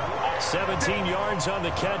 30. 17 yards on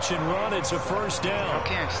the catch and run. It's a 1st down. I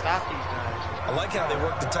can't stop these guys. I like how they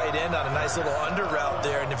work the tight end on a nice little under route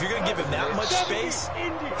there. And if you're going to give him that much space,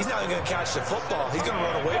 he's not even going to catch the football. He's going to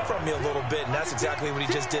run away from you a little bit, and that's exactly what he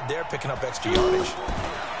just did there, picking up extra yardage.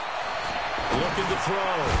 Looking to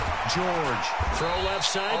throw. George. Throw left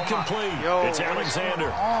side complete. It's Alexander.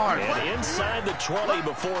 And inside the 20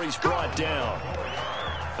 before he's brought down.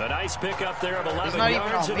 A nice pickup there of 11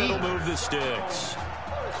 yards, and it'll move the sticks.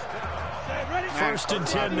 First and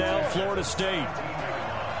 10 now, Florida State.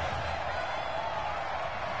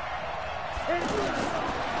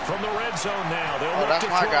 From the red zone now, they'll look to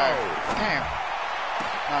throw. Damn.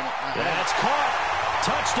 That's caught.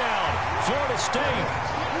 Touchdown, Florida State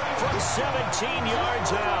from 17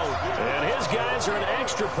 yards out. And his guys are an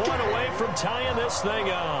extra point away from tying this thing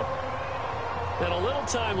up. And a little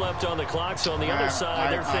time left on the clock, so on the other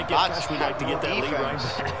side, they're thinking, gosh, we'd like to get that lead right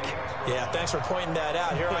back. Yeah, thanks for pointing that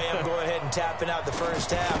out. Here I am going ahead and tapping out the first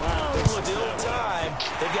half. There's still time.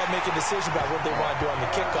 They've got to make a decision about what they want to do on the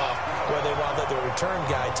kickoff, whether they want to let their return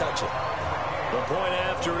guy touch it. The point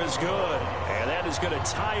after is good, and that is going to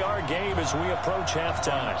tie our game as we approach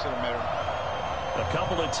halftime. A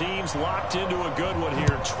couple of teams locked into a good one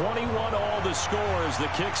here. 21 all the score as the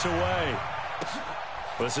kick's away.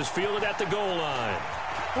 This is fielded at the goal line.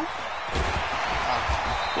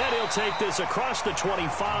 And he'll take this across the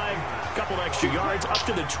 25, a couple extra yards up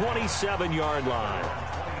to the 27-yard line.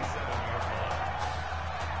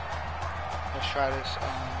 Let's try this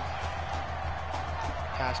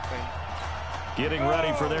pass play. Getting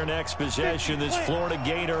ready for their next possession, this Florida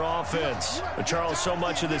Gator offense. But Charles, so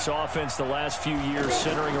much of this offense the last few years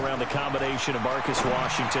centering around the combination of Marcus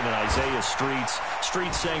Washington and Isaiah Streets.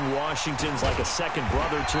 Streets saying Washington's like a second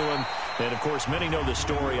brother to him. And, of course, many know the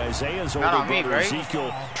story. Isaiah's older brother,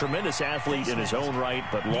 Ezekiel, tremendous athlete in his own right,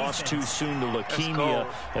 but lost too soon to leukemia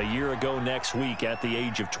a year ago next week at the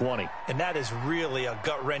age of 20. And that is really a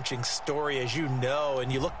gut-wrenching story, as you know.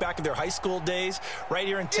 And you look back at their high school days right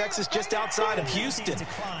here in Texas, just outside of Houston.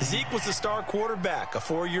 Zeke was the star quarterback, a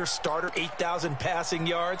 4-year starter, 8,000 passing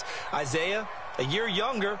yards. Isaiah, a year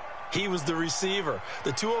younger, he was the receiver.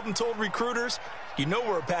 The two of them told recruiters, you know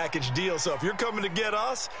we're a package deal, so if you're coming to get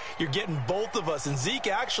us, you're getting both of us. And Zeke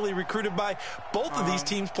actually recruited by both of these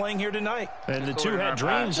teams playing here tonight. And the two had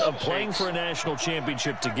dreams of playing for a national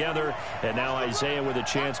championship together, and now Isaiah with a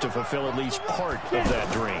chance to fulfill at least part of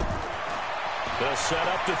that dream. They'll set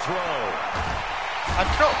up to throw. In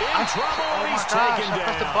trouble, he's taken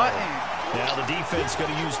down. The button. Now the defense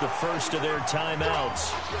going to use the first of their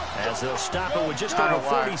timeouts as they'll stop it with just over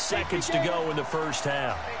 40 seconds to go in the first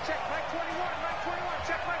half.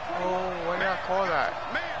 Oh, what did I call that?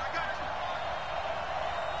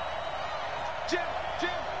 Jim,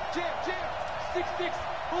 6'6",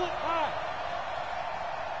 pull it high.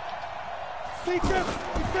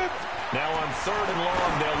 Now on 3rd and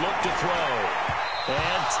long, they'll look to throw.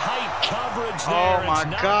 And tight coverage there. Oh my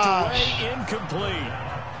gosh. Away, incomplete.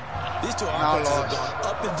 These two offenses have gone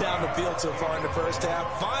up and down the field so far in the first half.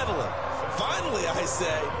 Finally, I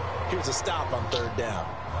say, here's a stop on 3rd down.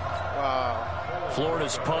 Wow.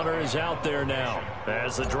 Florida's punter is out there now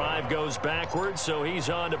as the drive goes backwards, so he's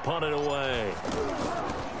on to punt it away.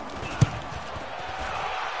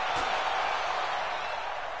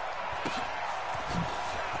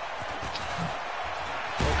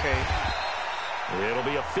 Okay. It'll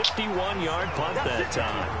be a 51-yard punt that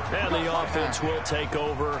time. And the offense will take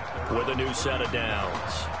over with a new set of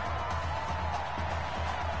downs.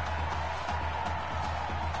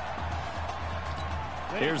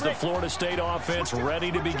 Here's the Florida State offense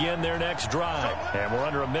ready to begin their next drive. And we're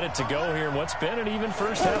under a minute to go here in what's been an even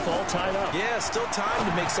first half, all tied up. Yeah, still time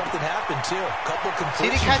to make something happen, too. A couple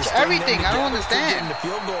completions. See, they catch everything. I don't understand. In the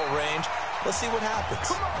field goal range. Let's see what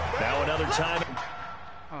happens. Now another time.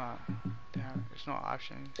 Damn, there's no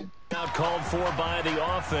options. Out called for by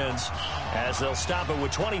the offense as they'll stop it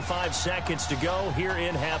with 25 seconds to go here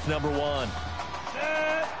in half number 1.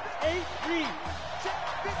 8-3.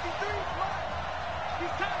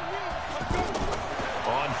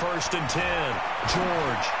 On 1st and 10,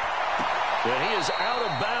 George. And he is out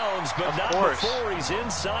of bounds, but not before he's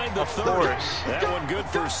inside the 30. That one good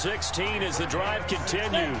for 16 as the drive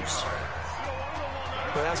continues.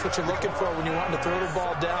 But that's what you're looking for when you want to throw the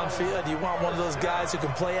ball downfield. You want one of those guys who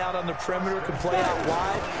can play out on the perimeter, can play out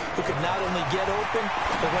wide, who can not only get open,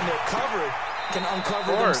 but when they're covered, can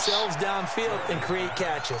uncover themselves downfield and create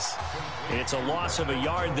catches. It's a loss of a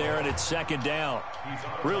yard there, and it's 2nd down.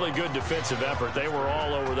 Really good defensive effort. They were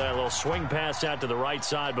all over that little swing pass out to the right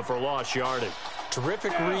side before lost yardage.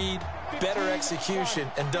 Terrific read, better execution,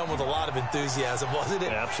 and done with a lot of enthusiasm, wasn't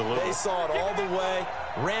it? Absolutely. They saw it all the way,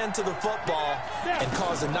 ran to the football, and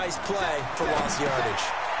caused a nice play for lost yardage.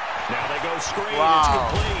 Now they go screen. Wow. It's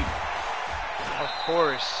complete. Of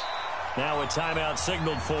course. Now a timeout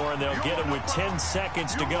signaled for, and they'll get it with 10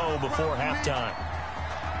 seconds to go before halftime.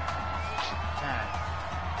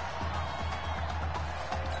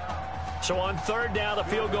 So on third down, the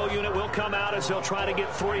field goal unit will come out as they'll try to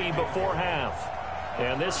get 3 before half.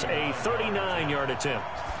 And this a 39-yard attempt.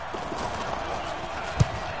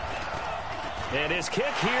 And his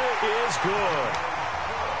kick here is good.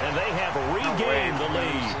 And they have regained the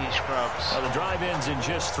lead. The drive ends in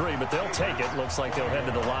just 3, but they'll take it. Looks like they'll head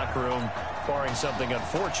to the locker room, barring something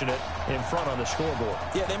unfortunate, in front on the scoreboard.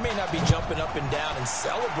 Yeah, they may not be jumping up and down and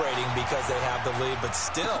celebrating because they have the lead, but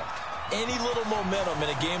still, any little momentum in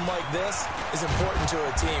a game like this is important to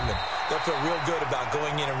a team, and they'll feel real good about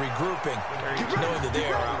going in and regrouping, knowing that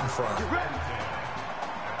they are out in front.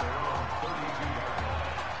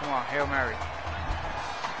 Come on, Hail Mary.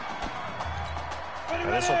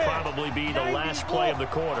 And this will probably be the last play of the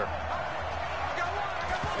quarter.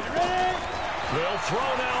 They'll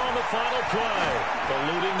throw now on the final play,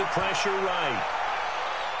 eluding the pressure right.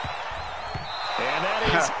 And that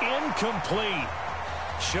is incomplete.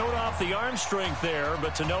 Showed off the arm strength there,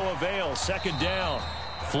 but to no avail. Second down.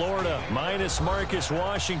 Florida minus Marcus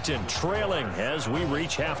Washington, trailing as we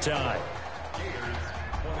reach halftime.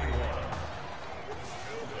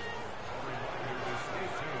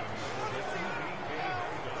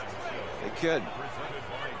 Kid,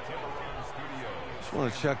 just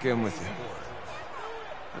want to check in with you.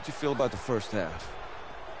 How'd you feel about the first half?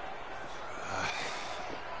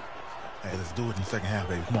 Hey, let's do it in the second half,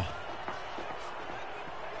 baby. Come on.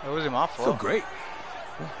 It wasn't my fault. I feel great.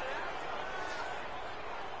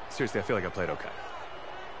 Seriously, I feel like I played okay.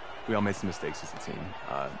 We all made some mistakes as a team.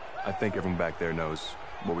 I think everyone back there knows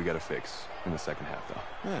what we got to fix in the second half,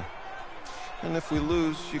 though. Yeah. And if we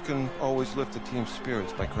lose, you can always lift the team's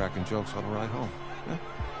spirits by cracking jokes on the ride home. Yeah?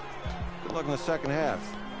 Good luck in the second half.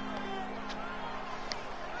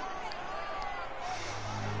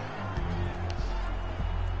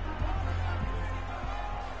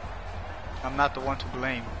 I'm not the one to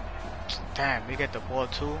blame. Damn, they get the ball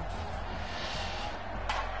too.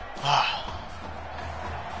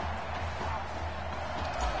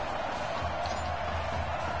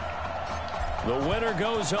 The winner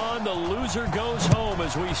goes on, the loser goes home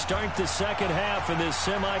as we start the second half in this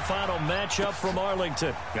semifinal matchup from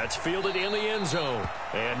Arlington. That's fielded in the end zone.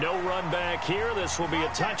 And no run back here. This will be a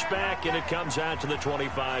touchback, and it comes out to the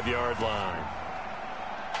 25-yard line.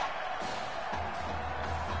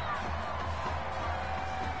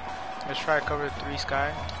 Let's try to cover 3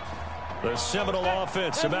 Sky. The Seminole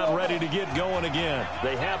offense about ready to get going again.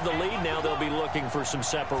 They have the lead now. They'll be looking for some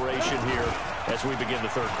separation here as we begin the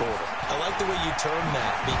third quarter. I like the way you term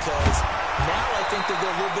that because now I think they go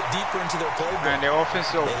a little bit deeper into their playbook. Man, their offense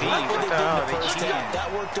is OP. Like what they did in the first cheating. half.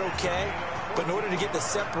 That worked okay. But in order to get the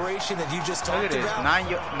separation that you just talked about,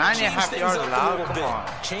 9.5 yards allowed. Come on.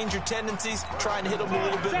 Change your tendencies, try and hit them a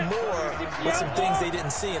little bit more with some things they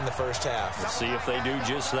didn't see in the first half. Let's see if they do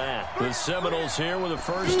just that. The Seminoles here with a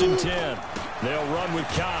 1st and 10. They'll run with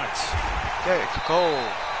Cox. Let's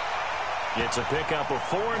go. It's a pickup of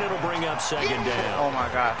 4, and it'll bring up second down. Oh, my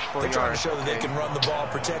gosh. 4 They're yards. trying to show that they can run the ball,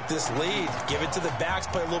 protect this lead. Give it to the backs,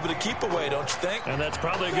 play a little bit of keep away, don't you think? And that's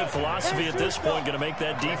probably a good philosophy at this point, going to make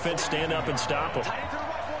that defense stand up and stop them.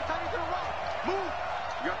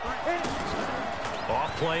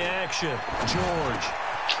 Off play action. George.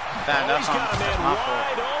 He's got a man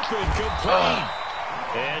wide open, complete.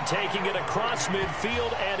 And taking it across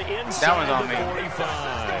midfield and inside the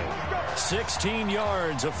 45. 16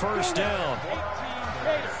 yards, a first down.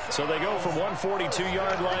 So they go from one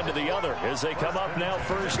 42-yard line to the other as they come up now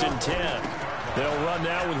 1st and 10. They'll run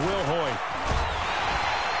now with Will Hoyt.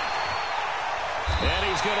 And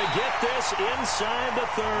he's going to get this inside the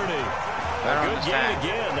 30. A good gain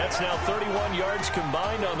again. That's now 31 yards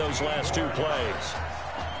combined on those last 2 plays.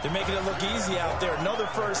 They're making it look easy out there. Another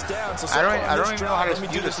first down. So I don't even know how to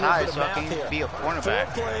do the size so I can be a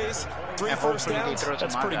cornerback. 4 plays, 3 and first downs.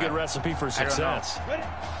 That's a pretty good recipe for success.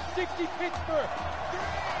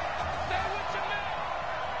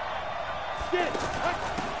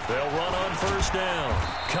 They'll run on 1st down.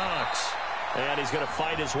 Cox. And he's going to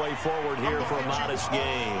fight his way forward here for a modest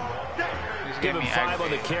gain. Give him 5 on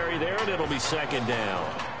the carry there, and it'll be 2nd down.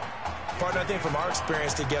 Partner, I think from our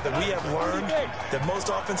experience together, we have learned that most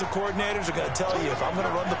offensive coordinators are going to tell you, if I'm going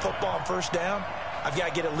to run the football on 1st down, I've got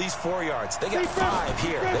to get at least 4 yards. They got 5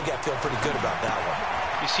 here. They've got to feel pretty good about that one.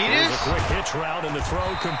 You see this? There's a quick hitch route and the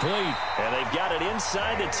throw complete. And they've got it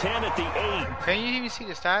inside the 10 at the 8. Can you even see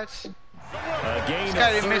the stats? A gain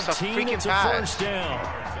of 13, it's a 1st down.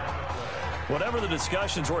 Whatever the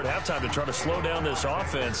discussions were at halftime to try to slow down this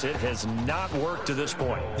offense, it has not worked to this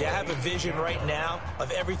point. Yeah, I have a vision right now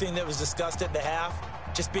of everything that was discussed at the half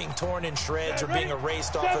just being torn in shreds or being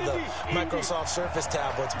erased off of the Microsoft Surface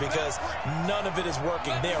tablets because none of it is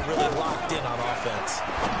working. They are really locked in on offense.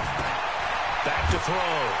 Back to throw.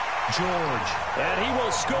 George. And he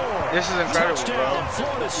will score. This is incredible, touchdown, bro.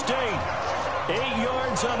 Florida State. 8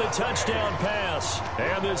 yards on the touchdown pass.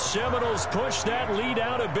 And the Seminoles push that lead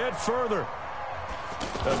out a bit further.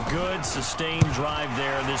 A good, sustained drive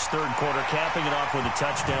there in this third quarter, capping it off with a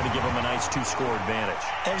touchdown to give them a nice 2-score advantage.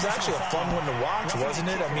 It was actually a fun one to watch, wasn't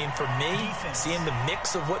it? I mean, for me, seeing the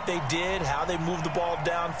mix of what they did, how they moved the ball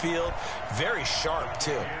downfield, very sharp,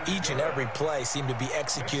 too. Each and every play seemed to be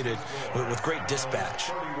executed with great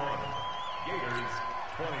dispatch.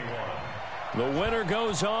 The winner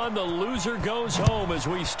goes on, the loser goes home as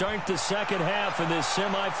we start the second half in this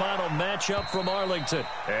semifinal matchup from Arlington.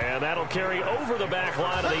 And that'll carry over the back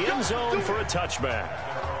line of the end zone for a touchback.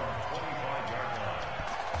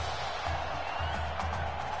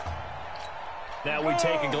 Now we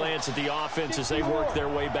take a glance at the offense as they work their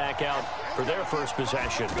way back out for their first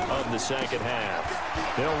possession of the second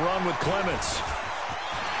half. They'll run with Clements.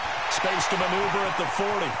 Space to maneuver at the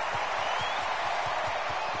 40.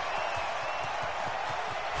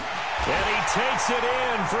 And he takes it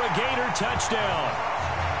in for a Gator touchdown.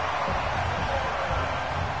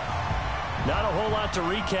 Not a whole lot to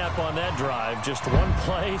recap on that drive. Just one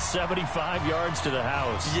play, 75 yards to the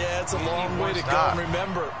house. Yeah, it's a long way to go. And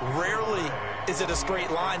remember, rarely is it a straight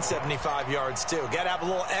line 75 yards, too. Got to have a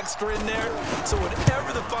little extra in there. So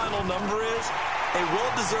whatever the final number is, a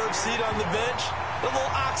well-deserved seat on the bench, a little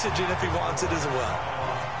oxygen if he wants it as well.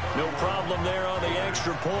 No problem there on the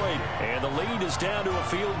extra point. And the lead is down to a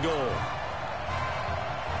field goal.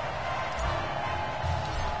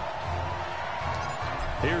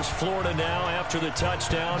 Here's Florida now after the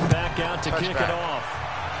touchdown. Back out to kick it off.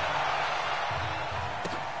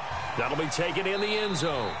 That'll be taken in the end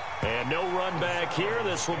zone. And no run back here.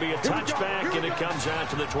 This will be a touchback, and it comes out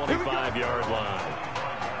to the 25-yard line.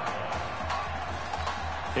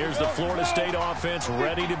 Here's the Florida State offense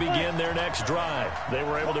ready to begin their next drive. They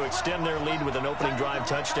were able to extend their lead with an opening drive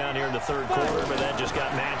touchdown here in the third quarter, but that just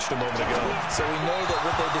got matched a moment ago. So we know that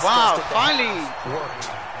what they discussed at the finally worked.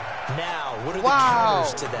 Now, what are the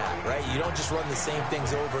counters to that, right? You don't just run the same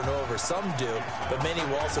things over and over. Some do, but many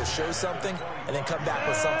will also show something and then come back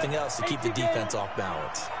with something else to keep the defense off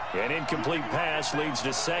balance. An incomplete pass leads to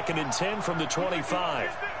 2nd and 10 from the 25.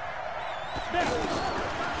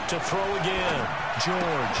 To throw again.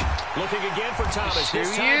 George looking again for Thomas.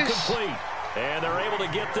 This time complete. And they're able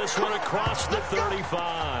to get this one across the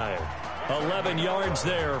 35. 11 yards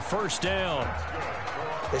there. First down.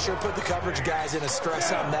 They sure put the coverage guys in a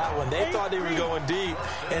stress on that one. They thought they were going deep.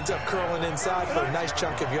 Ends up curling inside for a nice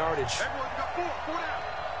chunk of yardage.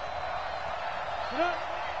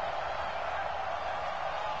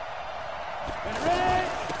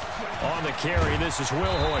 On the carry, this is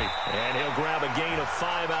Wilhoit. And he'll grab a gain of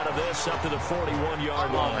 5 out of this up to the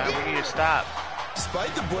 41-yard line. We need to stop.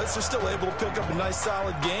 Despite the blitz, they're still able to pick up a nice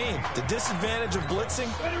solid gain. The disadvantage of blitzing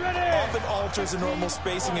often alters the normal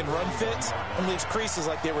spacing and run fits and leaves creases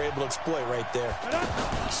like they were able to exploit right there.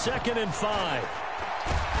 2nd and 5.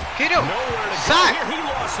 Get him. Nowhere to go here. He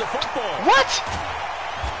lost the football. What?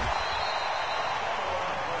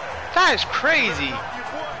 That is crazy.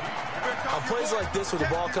 On plays like this where the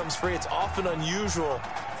ball comes free, it's often unusual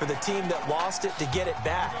for the team that lost it to get it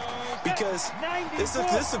back. Because this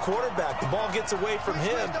is the quarterback. The ball gets away from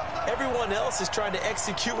him. Everyone else is trying to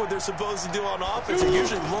execute what they're supposed to do on offense. They're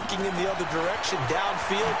usually looking in the other direction,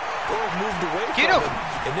 downfield, or moved away from him.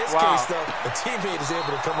 In this case, though, a teammate is able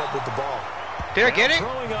to come up with the ball. Did I get it?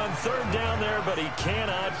 Throwing on 3rd down there, but he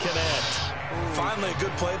cannot connect. Finally, a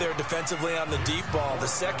good play there defensively on the deep ball. The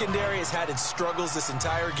secondary has had its struggles this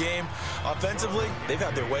entire game. Offensively, they've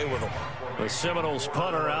had their way with them. The Seminoles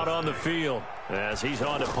punter out on the field as he's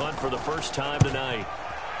on to punt for the first time tonight.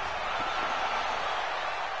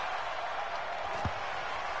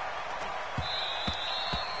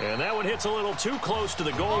 And that one hits a little too close to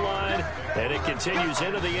the goal line, and it continues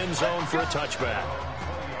into the end zone for a touchback.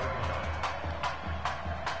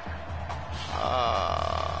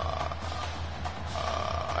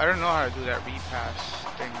 I don't know how to do that repass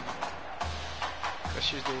thing. Let's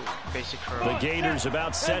just do basic curl. The Gators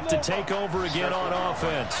about set to take over again on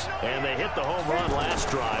offense. And they hit the home run last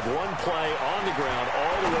drive. One play on the ground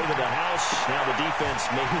all the way to the house. Now the defense,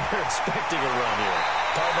 maybe they're expecting a run here.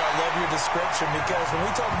 Partner, I love your description because when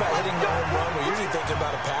we talk about hitting the home run, we're usually thinking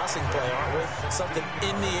about a passing play, aren't we? Something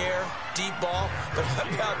in the air, deep ball. But how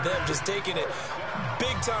about them just taking it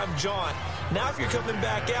big-time jaunt? Now if you're coming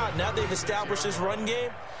back out, now they've established this run game,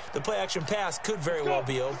 the play-action pass could very well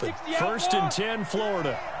be open. 1st and 10,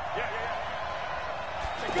 Florida.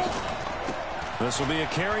 This will be a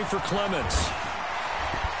carry for Clements.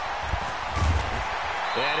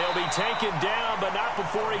 And he'll be taken down, but not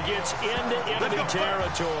before he gets into enemy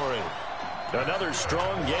territory. Another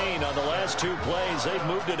strong gain on the last 2 plays. They've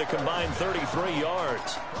moved it a combined 33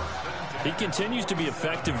 yards. He continues to be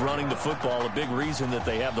effective running the football, a big reason that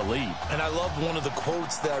they have the lead. And I love one of the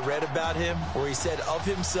quotes that I read about him where he said of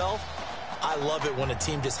himself, I love it when a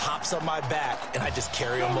team just hops on my back and I just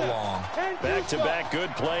carry them along. Back-to-back good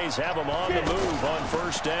plays have them on the move on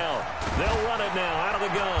first down. They'll run it now out of the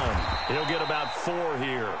gun. He'll get about 4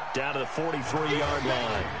 here, down to the 43-yard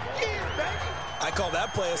line. I call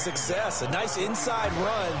that play a success. A nice inside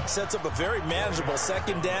run sets up a very manageable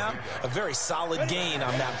second down, a very solid gain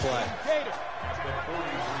on that play.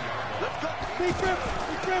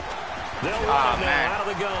 They'll run it now out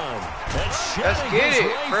of the gun. Let's get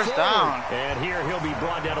it. First down. And here he'll be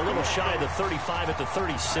brought down a little shy of the 35 at the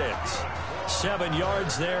 36. 7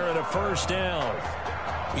 yards there and a first down.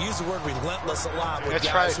 We use the word relentless a lot with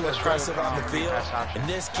guys who are aggressive on the field. In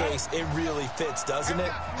this case, it really fits, doesn't it?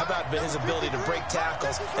 How about his ability to break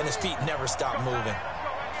tackles and his feet never stop moving?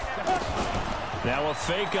 Now a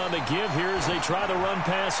fake on the give here as they try the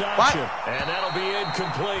run-pass option. And that'll be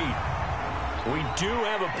incomplete. We do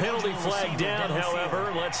have a penalty flag down,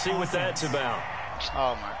 however. Let's see what that's about.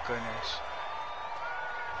 Oh, my goodness.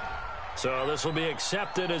 So this will be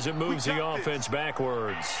accepted as it moves the offense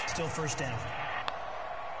backwards. Still first down.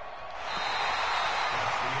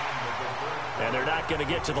 And they're not going to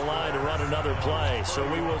get to the line to run another play. So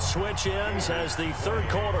we will switch ends as the third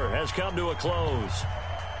quarter has come to a close.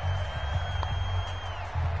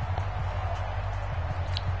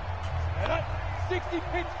 And 60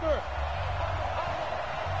 Pittsburgh.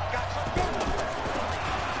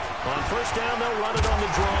 On first down, they'll run it on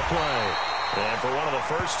the draw play. And for one of the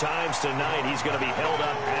first times tonight, he's going to be held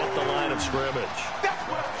up at the line of scrimmage.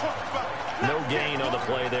 No gain on the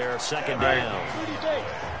play there. Second down.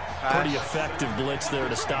 Pretty effective blitz there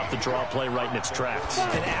to stop the draw play right in its tracks.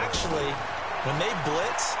 And actually, when they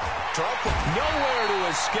blitz, draw play. Nowhere to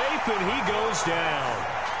escape, and he goes down.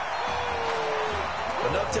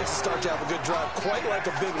 Enough takes to start to have a good drive, quite like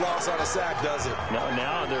a big loss on a sack, does it? No,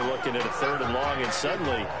 now they're looking at a 3rd and long, and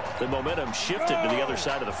suddenly the momentum shifted to the other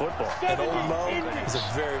side of the football. And old Mo is a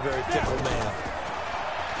very, very fickle man.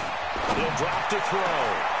 He'll drop to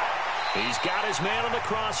throw. He's got his man on the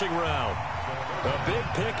crossing route. A big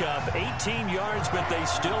pickup, 18 yards, but they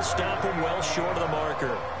still stop him well short of the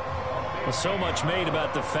marker. Well, so much made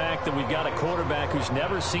about the fact that we've got a quarterback who's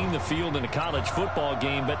never seen the field in a college football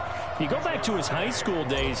game, but you go back to his high school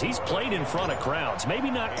days, he's played in front of crowds.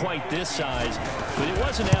 Maybe not quite this size, but it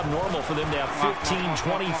wasn't abnormal for them to have 15,000,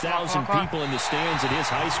 20,000 people in the stands at his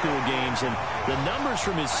high school games, and the numbers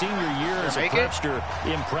from his senior year as a prepster,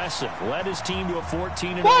 impressive. Led his team to a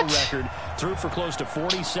 14-0 record, threw for close to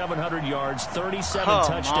 4,700 yards, 37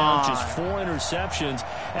 touchdowns, just 4 interceptions,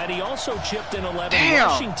 and he also chipped in 11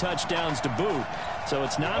 rushing touchdowns to boot. So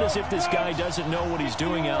it's not as if this guy doesn't know what he's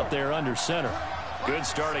doing out there under center. Good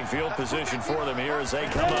starting field position for them here as they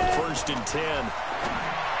come up 1st and 10.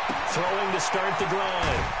 Throwing to start the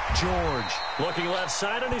drive. George looking left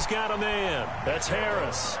side, and he's got a man. That's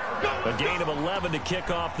Harris. A gain of 11 to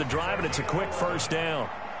kick off the drive, and it's a quick first down.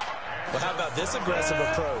 Well, how about this aggressive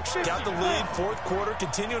approach? Got the lead, 4th quarter,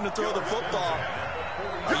 continuing to throw the football.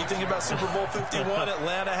 Are you thinking about Super Bowl 51?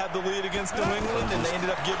 Atlanta had the lead against New England, and they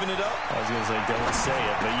ended up giving it up? I was going to say, don't say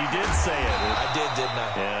it, but you did say it. I did, didn't I?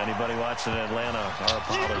 Yeah, anybody watching Atlanta, our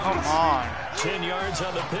apologies. Come on. 10 yards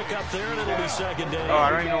on the pickup there, and it'll be second down. Oh,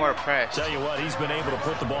 I don't even know where to press. Tell you what, he's been able to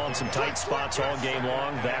put the ball in some tight spots all game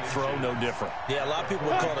long. That throw, no different. Yeah, a lot of people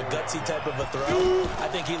would call it a gutsy type of a throw. I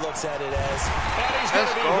think he looks at it as... And he's going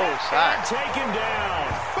to be taken down.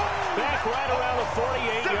 Back right around the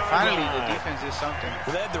 48-yard line. Finally, the defense is something.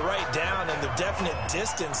 They had the right down and the definite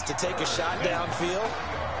distance to take a shot downfield,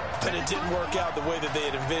 but it didn't work out the way that they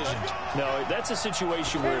had envisioned. No, that's a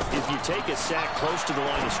situation where if you take a sack close to the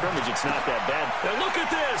line of scrimmage, it's not that bad. Now look at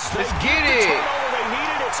this. Let's get it. Turnover they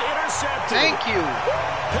needed. It's intercepted. Thank you.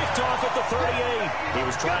 Picked off at the 38. He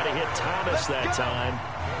was trying to hit Thomas that time.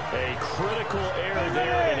 A critical error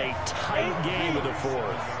there in a tight game of the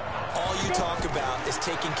 4th. All you talk about is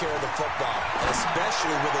taking care of the football, and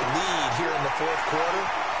especially with a lead here in the 4th quarter.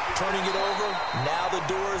 Turning it over, now the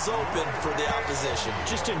door is open for the opposition.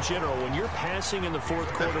 Just in general, when you're passing in the 4th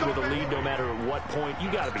quarter with a lead, no matter at what point, you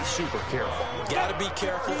got to be super careful. Got to be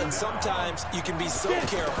careful, and sometimes you can be so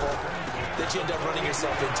careful that you end up running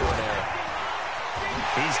yourself into an error.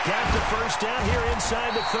 He's got the first down here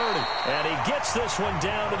inside the 30, and he gets this one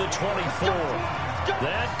down to the 24.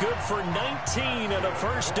 That good for 19 and a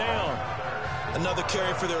first down. Another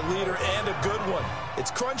carry for their leader and a good one. It's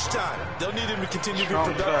crunch time. They'll need him to continue to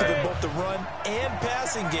be productive in both the run and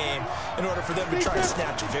passing game in order for them to try and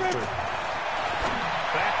snatch a victory.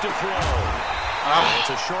 Back to throw. It's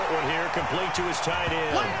a short one here, complete to his tight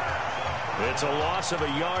end. It's a loss of a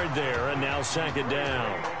yard there, and now second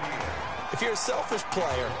down. If you're a selfish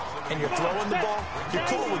player and you're throwing the ball, you're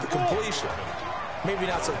cool with the completion. Maybe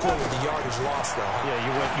not so cool with the yardage loss, though. Yeah,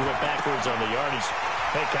 you went backwards on the yardage.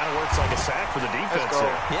 Hey, kind of works like a sack for the defense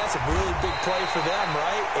there. Yeah, it's a really big play for them,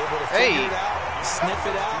 right? Able to figure it out, sniff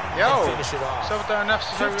it out, and finish it off.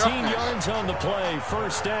 15 yards on the play,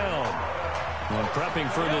 first down. When prepping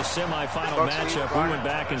for this semifinal matchup, we went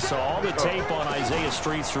back and saw all the tape on Isaiah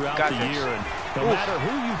Streets throughout the year. And no matter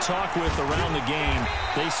who you talk with around the game,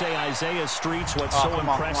 they say Isaiah Streets, what's so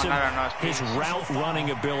impressive, his route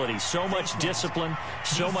running ability. So much discipline,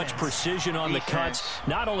 so much precision on the cuts.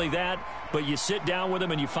 Not only that, but you sit down with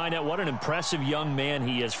him and you find out what an impressive young man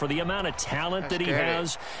he is. For the amount of talent that he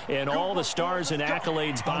has and all the stars and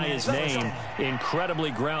accolades by his name,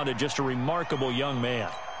 incredibly grounded, just a remarkable young man.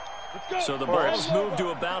 So the ball's moved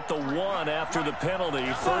to about the 1 after the penalty,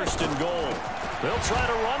 first and goal. They'll try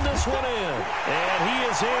to run this one in, and he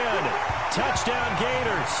is in. Touchdown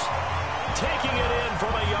Gators, taking it in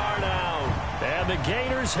from a yard out. And the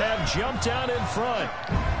Gators have jumped out in front.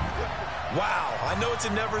 Wow, I know it's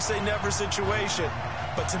a never-say-never situation,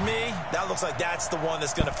 but to me, that looks like that's the one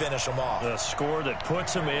that's going to finish them off. The score that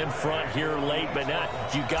puts them in front here late, but not.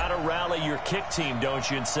 You got to rally your kick team, don't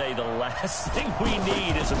you, and say the last thing we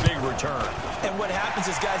need is a big return. And what happens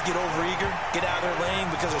is guys get overeager, get out of their lane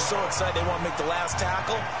because they're so excited they want to make the last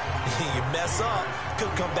tackle. You mess up,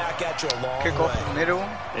 could come back at you a long way. Off the middle.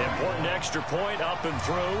 Important extra point up and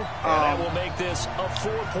through, and that will make this a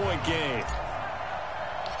 4-point game.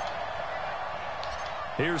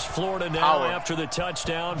 Here's Florida now after the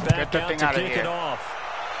touchdown, back out to kick it off.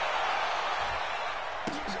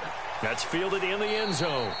 That's fielded in the end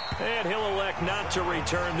zone. And he'll elect not to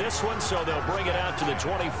return this one, so they'll bring it out to the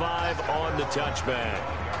 25 on the touchback.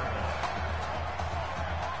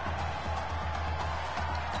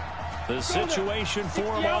 The situation for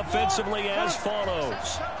him offensively as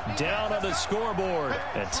follows. Down on the scoreboard.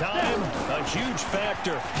 At time, a huge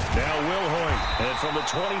factor. Now Wilhoit. And from the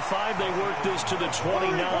 25, they work this to the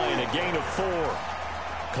 29, a gain of 4.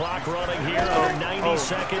 Clock running here under 90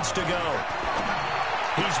 seconds to go.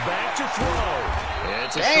 He's back to throw.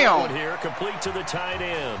 It's a short one here, complete to the tight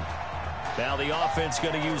end. Now the offense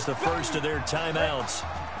going to use the first of their timeouts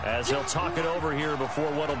as they'll talk it over here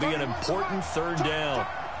before what will be an important third down.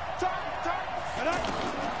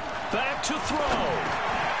 Back to throw.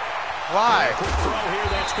 Why? Quick throw here,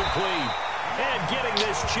 that's complete. And getting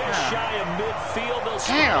this just shy of midfield, they'll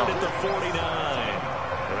start at the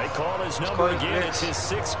 49. They call his number again. It's his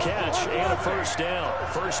 6th catch and a first down.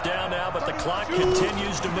 First down now, but the clock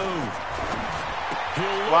continues to move.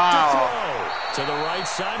 He'll look to throw to the right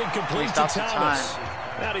side and complete to Thomas.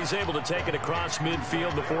 And he's able to take it across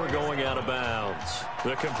midfield before going out of bounds.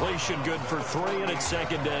 The completion good for 3, and it's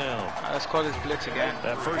second down. Let's call this blitz again.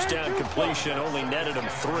 That first down completion only netted him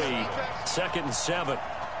 3. 2nd and 7.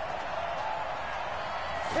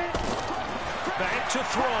 Back to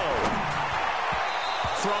throw.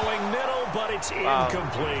 Throwing middle, but it's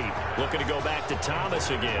incomplete. Looking to go back to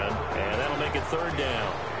Thomas again, and that'll make it third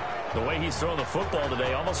down. The way he's throwing the football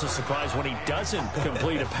today, almost a surprise when he doesn't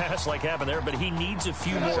complete a pass like happened there, but he needs a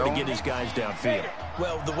few more to get his guys downfield.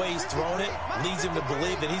 Well, the way he's thrown it leads him to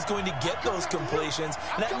believe that he's going to get those completions,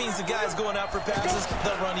 and that means the guys going out for passes,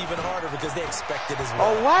 they'll run even harder because they expect it as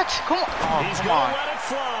well. Oh, what? Come on. He's going to let it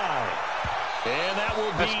fly. And that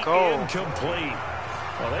will be incomplete.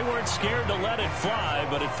 Well, they weren't scared to let it fly,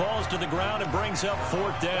 but it falls to the ground and brings up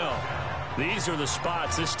 4th down. These are the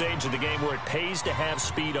spots, this stage of the game, where it pays to have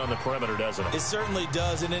speed on the perimeter, doesn't it? It certainly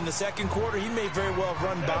does, and in the second quarter, he may very well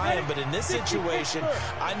run by him, but in this situation,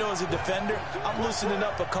 I know as a defender, I'm loosening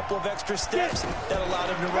up a couple of extra steps that allowed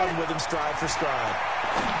him to run with him stride for stride.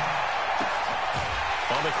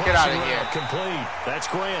 On the crossing route, complete. That's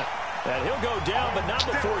Grant. And he'll go down, but not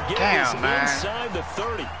before getting inside the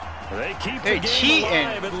 30. They keep the game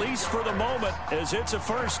alive, at least for the moment, as it's a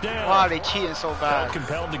first down. Wow, they cheating so bad. Felt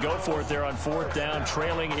compelled to go for it there on 4th down,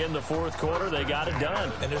 trailing in the 4th quarter. They got it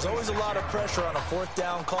done. And there's always a lot of pressure on a 4th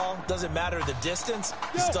down call. Doesn't matter the distance.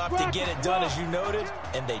 You still have to get it done, as you noted,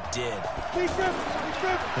 and they did.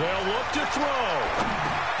 They'll look to throw.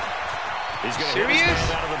 He's going to hit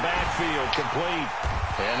this out of the backfield, complete.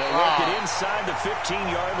 And they'll work it inside the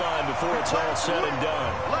 15-yard line before it's all said and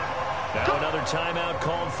done. Now another timeout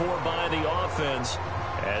called for by the offense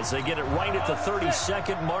As they get it right at the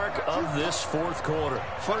 32nd mark of this fourth quarter.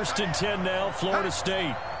 1st and 10 now, Florida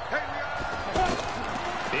State.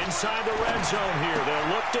 Inside the red zone here. They'll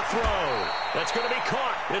look to throw. That's going to be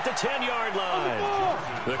caught at the 10-yard line.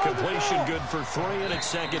 The completion good for 3, and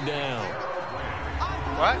it's 2nd down.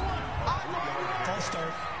 What? False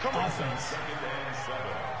start. Offense.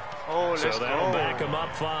 Oh, let's go. So that'll go. back them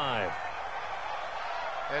up 5.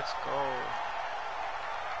 Let's go.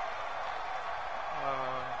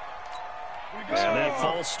 And that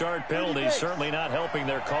false start penalty certainly not helping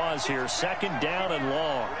their cause here. 2nd down and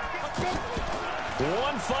long.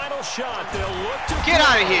 One final shot. They'll look to get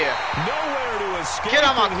out of here. Nowhere to escape. Get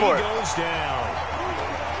on my court. He goes down.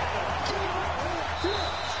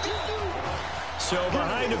 So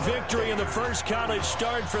behind a victory in the first college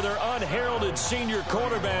start for their unheralded senior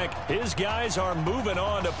quarterback, his guys are moving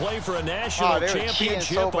on to play for a national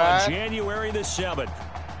championship on January the 7th.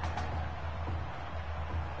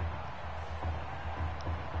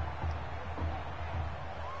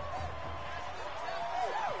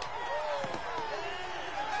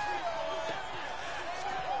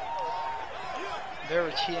 They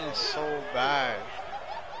were cheating so bad.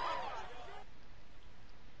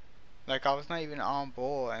 Like, I was not even on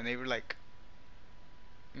ball, and they were like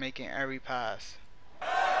making every pass.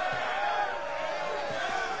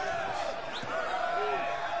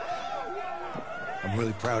 I'm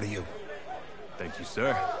really proud of you. Thank you,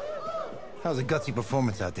 sir. How's a gutsy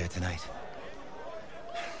performance out there tonight?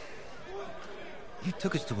 You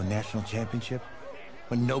took us to a national championship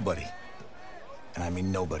when nobody, and I mean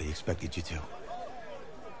nobody, expected you to.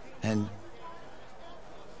 And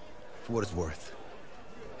for what it's worth,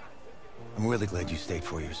 I'm really glad you stayed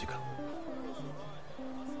 4 years ago.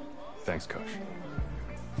 Thanks, Coach.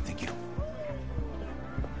 Thank you.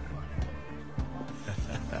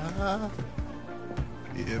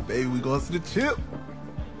 Yeah, baby, we going to the chip.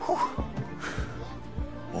 Whew.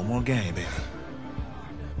 One more game, baby.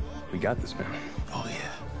 We got this, man. Oh,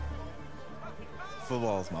 yeah.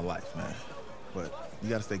 Football is my life, man. But you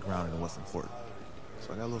got to stay grounded in what's important.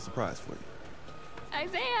 So I got a little surprise for you.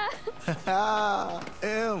 Isaiah!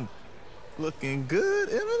 Em, looking good,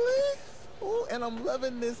 Emily. Oh, and I'm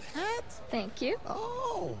loving this hat. Thank you.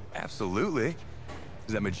 Oh. Absolutely.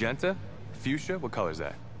 Is that magenta? Fuchsia? What color is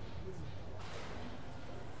that?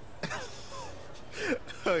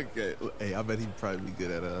 Okay. Hey, I bet he'd probably be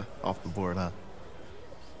good at off the board, huh?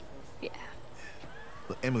 Yeah.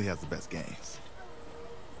 Look, Emily has the best games.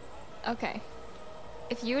 Okay.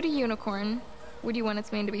 If you had a unicorn, would you want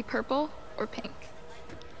its mane to be purple or pink?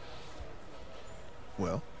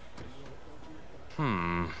 Well.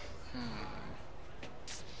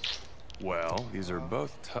 Well, these are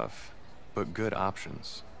both tough, but good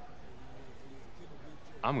options.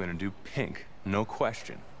 I'm gonna do pink, no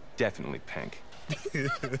question. Definitely pink.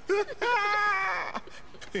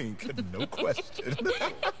 Pink, no question.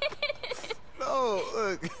 No,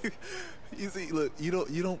 look. You see, look, you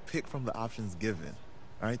don't pick from the options given.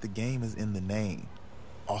 All right, the game is in the name.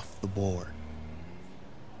 Off the board.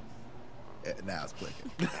 Now it's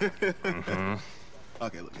clicking.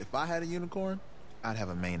 Okay, look, if I had a unicorn, I'd have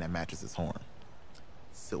a mane that matches his horn.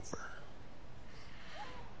 Silver.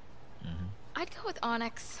 I'd go with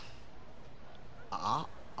onyx.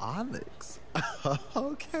 Onyx?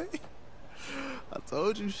 Okay. I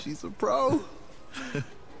told you, she's a pro.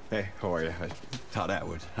 Hey, how are you? Todd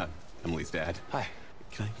Atwood. I'm Emily's dad. Hi.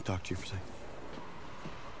 Can I talk to you for a second?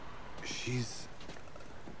 She's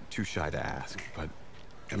too shy to ask, but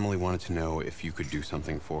Emily wanted to know if you could do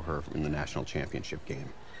something for her in the national championship game.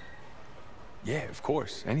 Yeah, of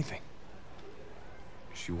course. Anything.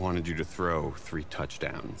 She wanted you to throw 3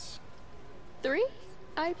 touchdowns. 3?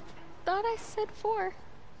 I thought I said 4.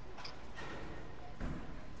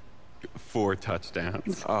 4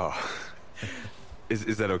 touchdowns. Oh.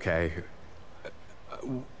 Is that okay?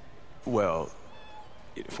 Well,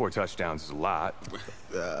 4 touchdowns is a lot.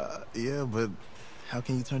 Yeah, but how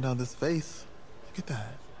can you turn down this face? Look at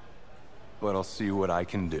that. But I'll see what I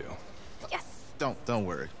can do. Yes. Don't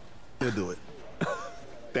worry. He'll do it.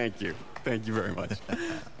 Thank you. Thank you very much.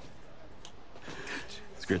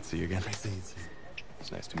 It's great to see you again.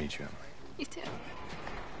 It's nice to meet you, Emily. You too.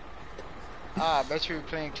 I bet you were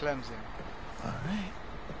playing Clemson. All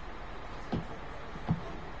right.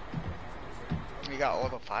 We got all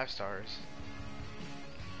the 5 stars.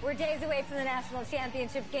 We're days away from the national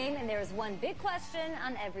championship game, and there is one big question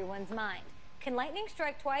on everyone's mind. Can lightning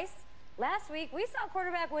strike twice? Last week, we saw a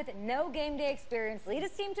quarterback with no game day experience lead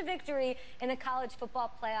his team to victory in the college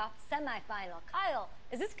football playoff semifinal. Kyle,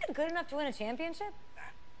 is this kid good enough to win a championship?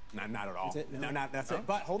 Not at all. That's it? No, that's it.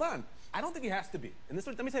 But hold on. I don't think he has to be. And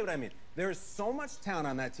let me tell you what I mean. There is so much talent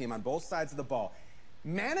on that team on both sides of the ball.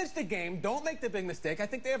 Manage the game. Don't make the big mistake. I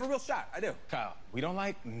think they have a real shot. I do. Kyle, we don't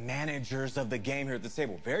like managers of the game here at the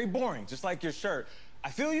table. Very boring, just like your shirt. I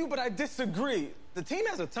feel you, but I disagree. The team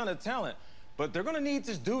has a ton of talent, but they're going to need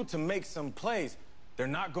this dude to make some plays. They're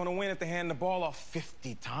not going to win if they hand the ball off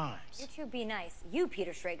 50 times. You two be nice. You,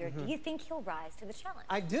 Peter Schrager, do you think he'll rise to the challenge?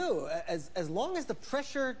 I do, as long as the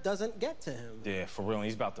pressure doesn't get to him. Yeah, for real.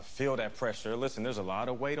 He's about to feel that pressure. Listen, there's a lot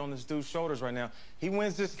of weight on this dude's shoulders right now. He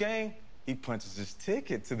wins this game, he punches his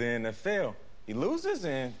ticket to the NFL. He loses,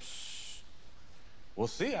 and we'll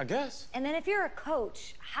see, I guess. And then if you're a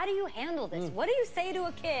coach, how do you handle this? What do you say to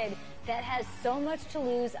a kid that has so much to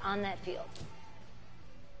lose on that field?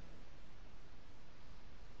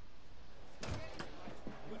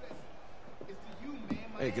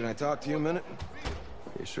 Hey, can I talk to you a minute?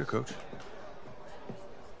 Yeah, sure, Coach.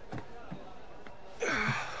 You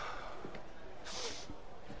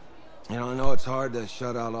know, I know it's hard to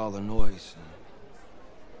shut out all the noise.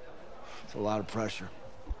 It's a lot of pressure.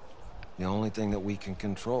 The only thing that we can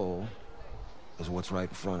control is what's right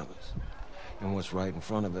in front of us. And what's right in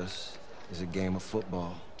front of us is a game of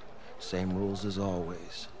football. Same rules as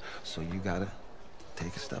always. So you gotta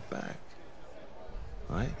take a step back.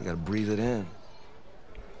 All right? You gotta breathe it in.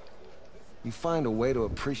 You find a way to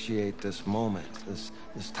appreciate this moment, this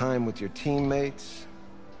time with your teammates,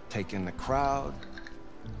 take in the crowd.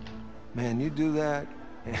 Man, you do that,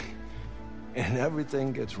 and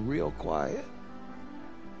everything gets real quiet.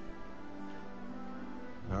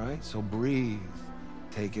 All right, so breathe,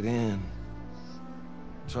 take it in.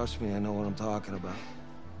 Trust me, I know what I'm talking about.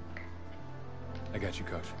 I got you,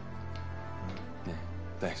 Coach. Yeah,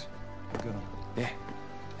 thanks. Good. Yeah.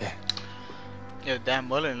 Yeah, Dan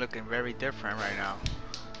Mullen looking very different right now.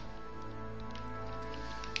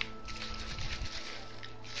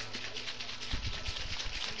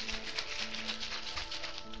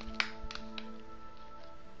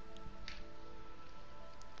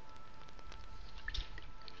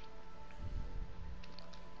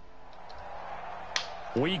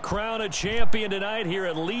 We crown a champion tonight here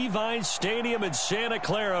at Levi's Stadium in Santa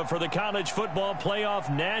Clara for the College Football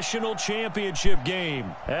Playoff National Championship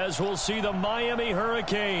game, as we'll see the Miami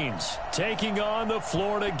Hurricanes taking on the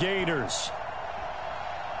Florida Gators.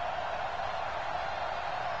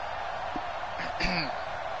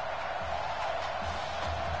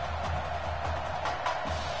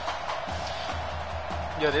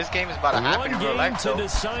 Yo, this game is about to happen in real life, to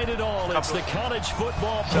decide it all. It's the College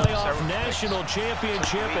Football Playoff National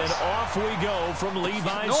Championship, and off we go from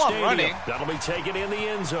Levi's Stadium. That'll be taken in the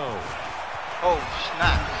end zone. Oh,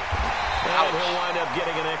 snap. And he'll wind up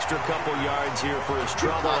getting an extra couple yards here for his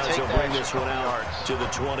trouble as he'll bring this one out to the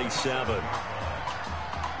 27.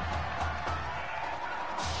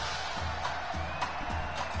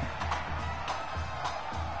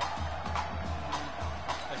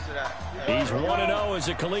 He's 1-0 as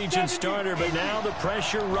a collegiate starter, but now the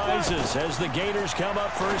pressure rises as the Gators come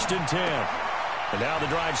up 1st and 10. And now the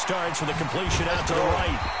drive starts with a completion out to the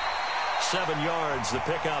right. 7 yards, the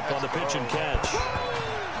pickup on the pitch and catch.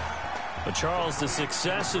 But Charles, the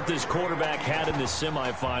success that this quarterback had in this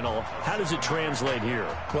semifinal, how does it translate here?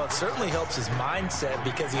 Well, it certainly helps his mindset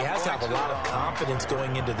because he has to have a lot of confidence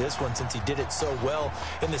going into this one since he did it so well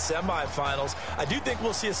in the semifinals. I do think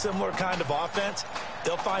we'll see a similar kind of offense.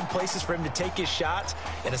 They'll find places for him to take his shots,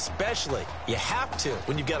 and especially, you have to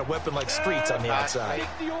when you've got a weapon like Streets on the outside.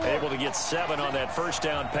 Able to get 7 on that first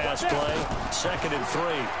down pass play. 2nd and 3.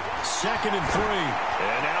 2nd and 3.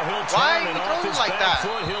 And now he'll turn and off his back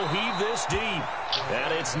foot. He'll heave this deep.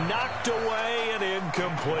 And it's knocked away and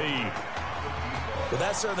incomplete. Well,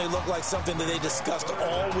 that certainly looked like something that they discussed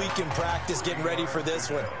all week in practice getting ready for this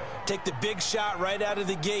one. Take the big shot right out of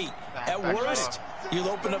the gate. At worst, you'll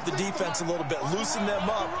open up the defense a little bit, loosen them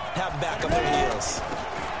up, have back up their heels.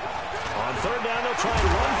 On 3rd down, they'll try and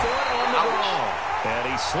run for it on the ball. And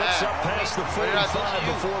he slips up past the 45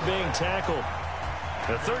 before being tackled.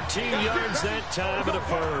 The 13 yards that time at a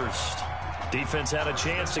first. Defense had a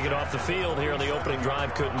chance to get off the field here on the opening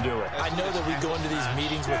drive, couldn't do it. I know that we go into these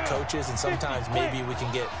meetings with coaches, and sometimes maybe we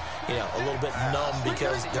can get, a little bit numb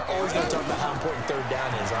because they're always going to talk about how important 3rd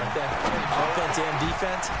down is, aren't they? Offense and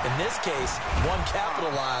defense. In this case, one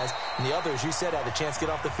capitalized, and the other, as you said, had a chance to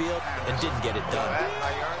get off the field and didn't get it done.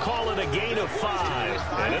 Call it a gain of 5,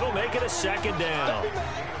 and it'll make it a 2nd down.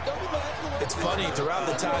 It's funny, throughout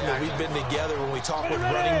the time that we've been together, when we talk with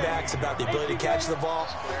running backs about the ability to catch the ball,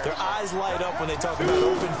 their eyes light up when they talk about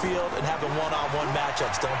open field and having one-on-one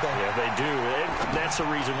matchups, don't they? Yeah, they do. And that's the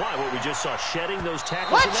reason why. What we just saw, shedding those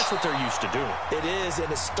tackles, and that's what they're used to doing. It is,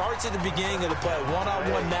 and it starts at the beginning of the play,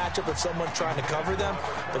 one-on-one matchup if someone's trying to cover them,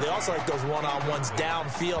 but they also like those one-on-ones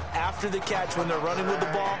downfield after the catch when they're running with the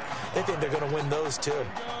ball. They think they're going to win those, too.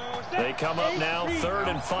 They come up now 3rd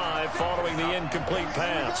and 5 following the incomplete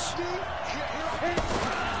pass.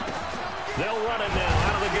 They'll run it now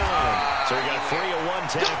out of the gun. So he got free of one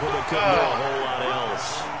tackle, but couldn't do a whole lot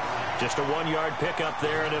else. Just a 1-yard pickup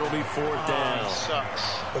there, and it'll be 4th down.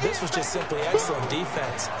 But this was just simply excellent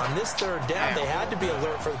defense. On this 3rd down, they had to be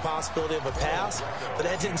alert for the possibility of a pass, but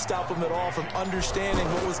that didn't stop them at all from understanding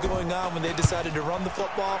what was going on when they decided to run the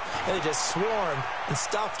football, and they just swarmed and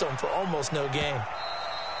stuffed them for almost no gain.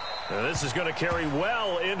 Now this is going to carry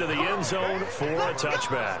well into the end zone for a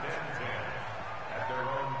touchback.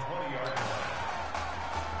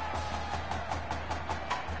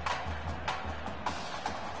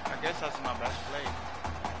 I guess that's my best play.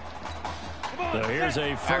 Now here's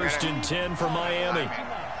a 1st and 10 for Miami.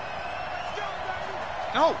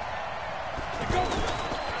 No.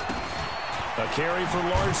 A carry for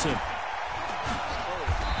Larson.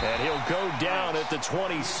 And he'll go down at the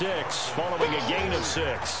 26, following a gain of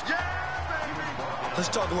 6. Let's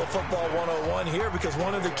talk a little football 101 here, because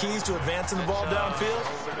one of the keys to advancing the ball downfield,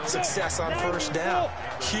 success on 1st down.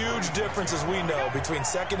 Huge difference, as we know, between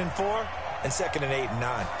 2nd and 4 and 2nd and 8 and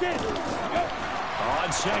 9. On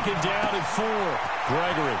 2nd down and 4,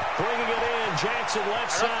 Gregory bringing it in. Jackson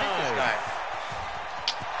left side.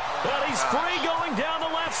 But he's free going down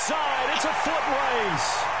the left side. It's a foot race.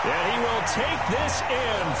 And he will take this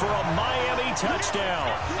in for a Miami touchdown.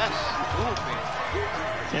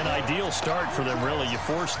 An ideal start for them, really. You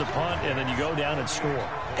force the punt, and then you go down and score.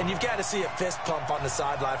 And you've got to see a fist pump on the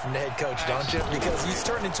sideline from the head coach, don't you? Because he's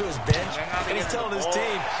turned into his bench, and he's telling his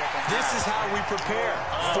team, this is how we prepare.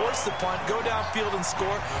 Force the punt, go downfield and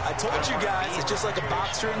score. I told you guys, it's just like a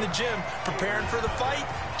boxer in the gym preparing for the fight.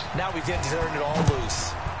 Now we get to turn it all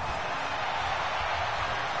loose.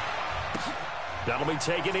 That'll be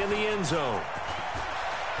taken in the end zone.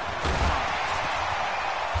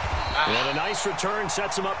 And a nice return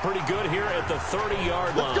sets him up pretty good here at the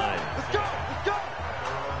 30-yard line. Let's go! Let's go!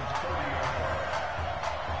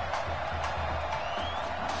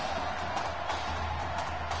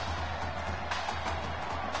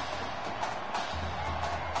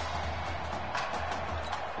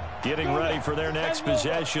 Getting ready for their next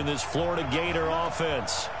possession, this Florida Gator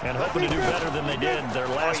offense. And hoping to do better than they did their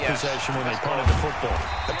last possession when they punted the football.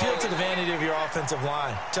 Appeal to the vanity of your offensive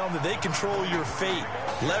line. Tell them that they control your fate.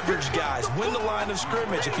 Leverage guys. Win the line of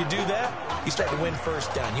scrimmage. If you do that, you start to win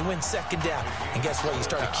 1st down. You win 2nd down. And guess what? You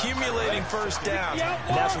start accumulating 1st downs.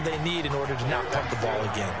 And that's what they need in order to not pump the ball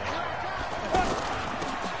again.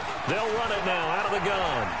 They'll run it now out of the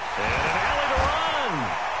gun. And an alley to run.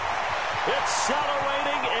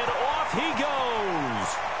 Accelerating, and off he goes.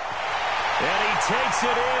 And he takes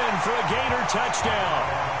it in for a Gator touchdown.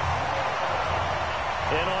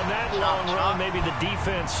 And on that long run, maybe the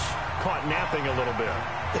defense caught napping a little bit.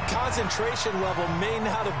 The concentration level may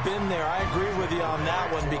not have been there. I agree with you on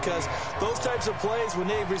that one, because those types of plays, when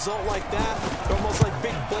they result like that, they're almost like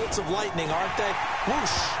big bolts of lightning, aren't they?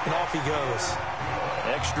 Whoosh, and off he goes.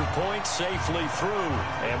 Extra point safely through,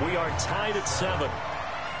 and we are tied at 7.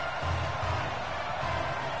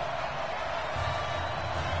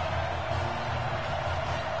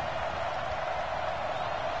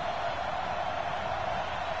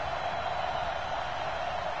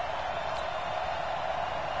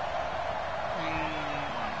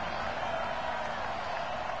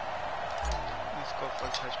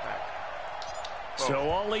 So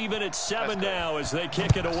all even at 7 now as they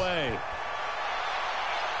kick it away.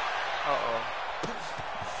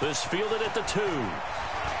 This fielded at the 2.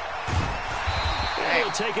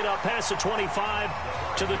 He'll take it up past the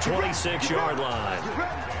 25 to the 26-yard line.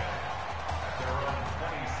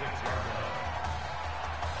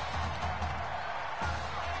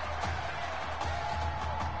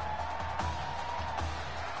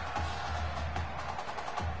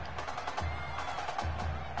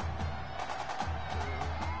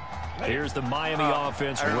 Here's the Miami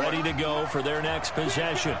offense ready to go for their next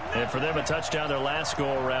possession. And for them, a touchdown their last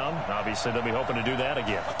go-around. Obviously, they'll be hoping to do that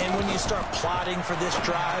again. And when you start plotting for this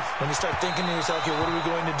drive, when you start thinking to yourself, okay, what are we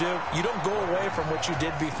going to do? You don't go away from what you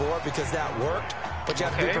did before because that worked. But you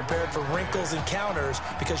have to be prepared for wrinkles and counters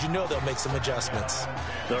because you know they'll make some adjustments.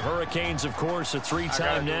 The Hurricanes, of course, a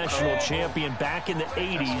three-time national champion back in the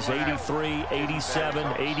 80s, 83,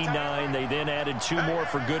 87, 89. They then added 2 more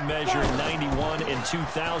for good measure in 91 and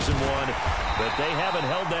 2001. But they haven't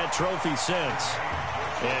held that trophy since.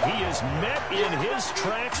 And he is met in his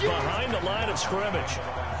tracks behind the line of scrimmage.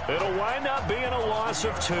 It'll wind up being a loss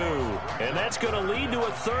of 2. And that's going to lead to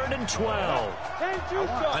a 3rd and 12.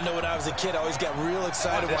 I know when I was a kid, I always got real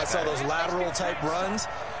excited when I saw those lateral-type runs.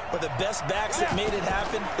 But the best backs that made it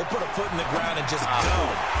happen, they put a foot in the ground and just go.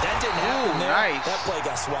 That didn't happen there. Nice. That play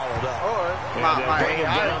got swallowed up. And they'll bring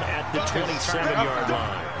him down at the 27-yard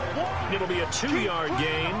line. It'll be a 2-yard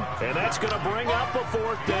gain, and that's going to bring up a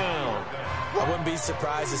 4th down. I wouldn't be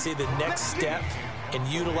surprised to see the next step in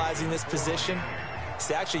utilizing this position is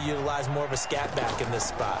to actually utilize more of a scat back in this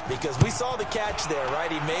spot, because we saw the catch there,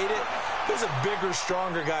 right? He made it. There's a bigger,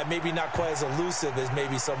 stronger guy, maybe not quite as elusive as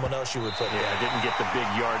maybe someone else you would put in. Yeah, didn't get the big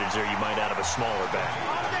yardage there you might out of a smaller back.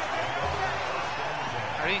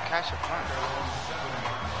 How do you catch a punt?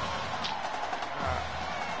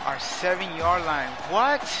 Our 7-yard line.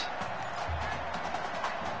 What?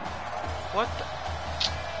 What the?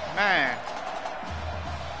 Man.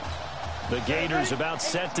 The Gators about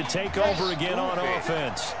set to take over again on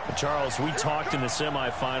offense. Charles, we talked in the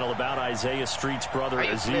semifinal about Isaiah Street's brother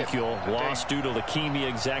Ezekiel, lost due to leukemia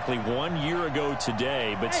exactly 1 year ago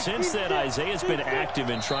today. But since then, Isaiah's been active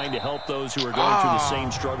in trying to help those who are going through the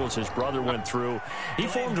same struggles his brother went through. He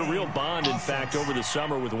formed a real bond, in fact, over the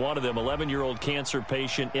summer with one of them, 11-year-old cancer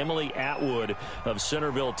patient Emily Atwood of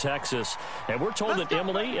Centerville, Texas. And we're told that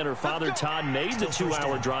Emily and her father Todd made the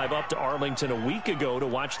 2-hour drive up to Arlington a week ago to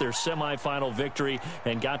watch their semifinal victory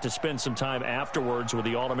and got to spend some time afterwards with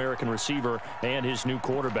the All-American receiver and his new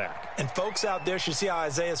quarterback. And folks out there should see how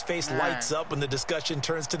Isaiah's face lights up when the discussion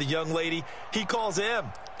turns to the young lady he calls him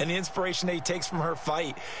and the inspiration that he takes from her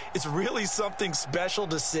fight. It's really something special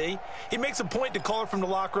to see. He makes a point to call her from the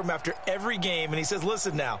locker room after every game, and he says,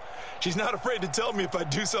 listen now, she's not afraid to tell me if I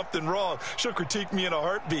do something wrong. She'll critique me in a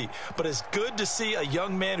heartbeat. But it's good to see a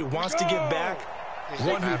young man who wants to give back,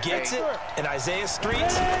 one who gets it, and Isaiah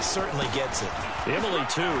Streets certainly gets it. Emily,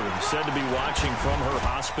 too, said to be watching from her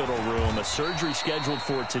hospital room. A surgery scheduled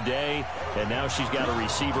for today, and now she's got a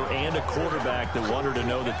receiver and a quarterback that want her to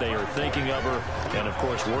know that they are thinking of her, and, of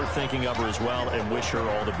course, we're thinking of her as well and wish her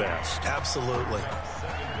all the best. Absolutely.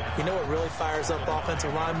 You know what really fires up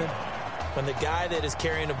offensive linemen? When the guy that is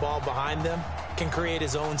carrying the ball behind them can create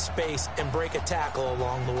his own space and break a tackle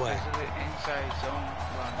along the way. Inside zone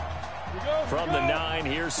run. From the 9,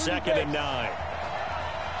 here's 2nd and 9.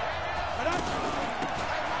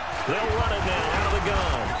 They'll run it now out of the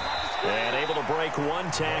gun. And able to break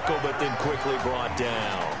one tackle, but then quickly brought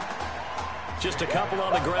down. Just a couple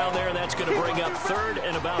on the ground there, and that's going to bring up 3rd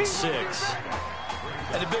and about 6.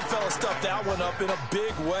 And the big fella stuffed that one up in a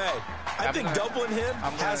big way. I think doubling him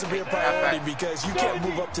has to be a priority because you can't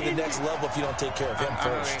move up to the next level if you don't take care of him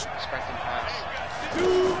first.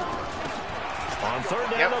 On 3rd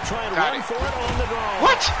down, they'll try and run for it on the draw.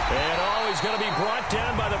 What? And he's going to be brought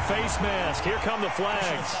down by the face mask. Here come the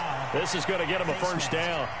flags. This is going to get him a first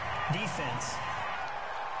down. Defense.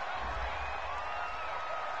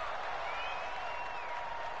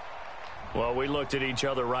 Well, we looked at each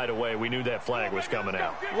other right away. We knew that flag was coming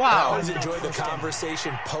out. Wow. I always enjoy the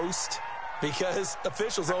conversation post because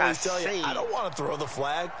officials always tell you, I don't want to throw the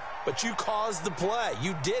flag, but you caused the play.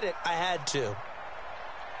 You did it. I had to.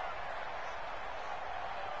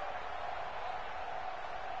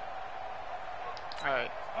 All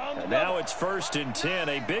right. And now it's 1st and 10.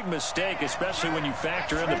 A big mistake, especially when you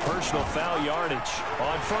factor in the personal foul yardage.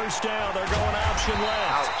 On 1st down, they're going option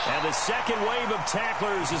left. And the second wave of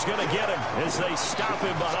tacklers is going to get him as they stop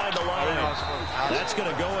him behind the line. That's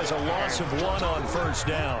going to go as a loss of 1 on 1st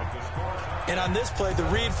down. And on this play, the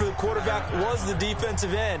read for the quarterback was the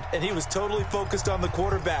defensive end, and he was totally focused on the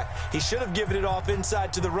quarterback. He should have given it off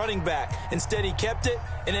inside to the running back. Instead, he kept it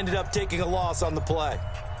and ended up taking a loss on the play.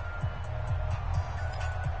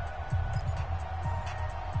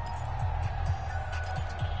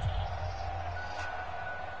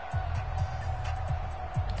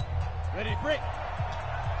 Ready, break.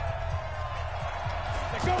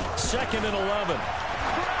 2nd and 11.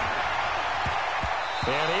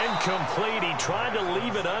 And incomplete. He tried to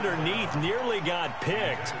leave it underneath. Nearly got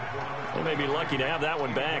picked. They may be lucky to have that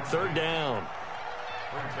one back. 3rd down.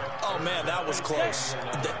 Oh, man, that was close.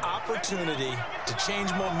 The opportunity to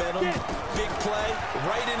change momentum, big play,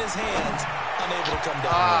 right in his hands, unable to come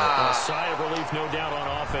down with it. A sigh of relief, no doubt, on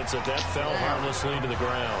offense if that fell harmlessly to the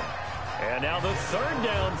ground. And now the 3rd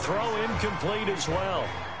down throw incomplete as well.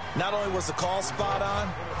 Not only was the call spot on,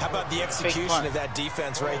 how about the execution of that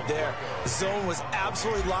defense right there? The zone was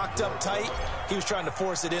absolutely locked up tight. He was trying to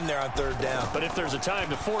force it in there on third down. But if there's a time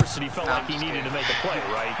to force it, he felt like he needed to make a play,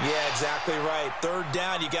 right? Yeah, exactly right. Third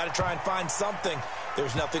down, you got to try and find something.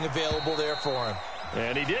 There's nothing available there for him.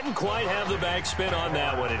 And he didn't quite have the backspin on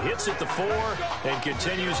that one. It hits at the 4 and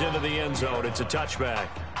continues into the end zone. It's a touchback.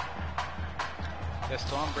 That's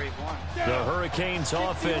Tom Brave one. The Hurricanes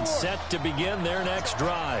offense set to begin their next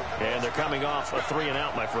drive. And they're coming off a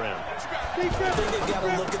 3-and-out, my friend. I think they've got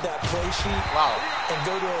to look at that play sheet and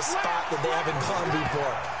go to a spot that they haven't gone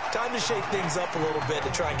before. Time to shake things up a little bit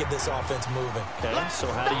to try and get this offense moving. Okay, so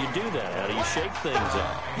how do you do that? How do you shake things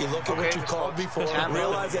up? You look at what you called before,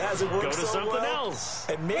 realize it hasn't worked so well. Go to something else.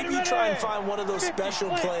 And maybe try and find one of those special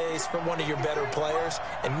plays from one of your better players,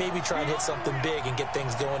 and maybe try and hit something big and get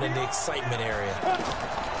things going in the excitement area.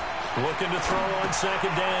 Looking to throw on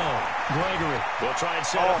second down. Gregory will try and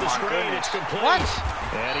set up the screen. It's complete. What?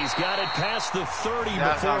 And he's got it past the 30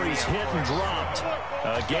 before he's hit and dropped.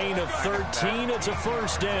 A gain of 13. It's a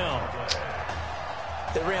first down.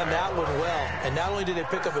 They ran that one well. And not only did they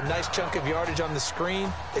pick up a nice chunk of yardage on the screen,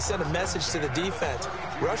 they sent a message to the defense.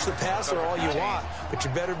 Rush the passer all you want, but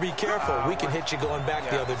you better be careful. We can hit you going back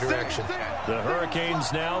the other direction. The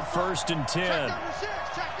Hurricanes now 1st and 10.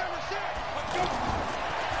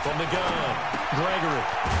 From the gun, Gregory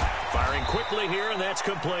firing quickly here, and that's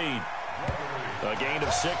complete. A gain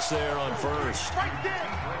of 6 there on first.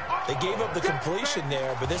 They gave up the completion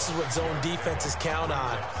there, but this is what zone defenses count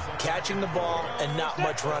on. Catching the ball and not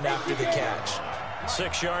much run after the catch.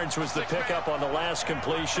 6 yards was the pickup on the last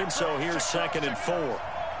completion, so here's 2nd and 4.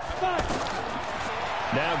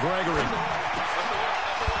 Now Gregory.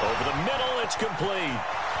 Over the middle, it's complete.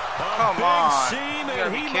 Come on. Seam,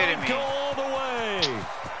 and he might go all the way.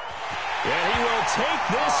 And he will take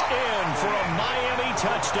this in for a Miami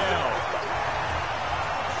touchdown.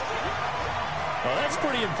 Well, that's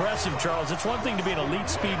pretty impressive, Charles. It's one thing to be an elite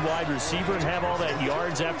speed wide receiver and have all that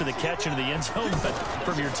yards after the catch into the end zone, but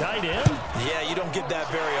from your tight end? Yeah, you don't get that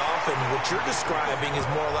very often. What you're describing is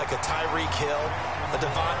more like a Tyreek Hill, a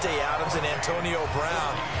Devontae Adams, and Antonio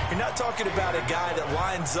Brown. You're not talking about a guy that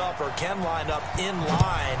lines up or can line up in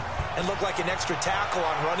line and look like an extra tackle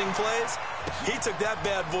on running plays. He took that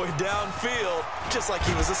bad boy downfield just like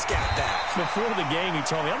he was a scat back. Before the game, he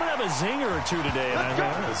told me, I'm going to have a zinger or two today. And I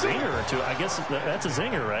thought, a zinger or two? I guess that's a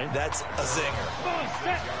zinger, right? That's a zinger.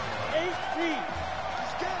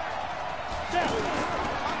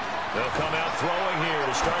 They'll come out throwing here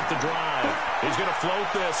to start the drive. He's going to float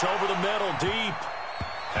this over the middle deep.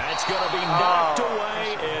 That's going to be knocked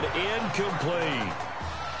away and incomplete.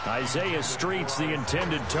 Isaiah Street's the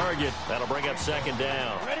intended target. That'll bring up 2nd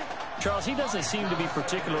down. Charles, he doesn't seem to be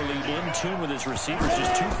particularly in tune with his receivers,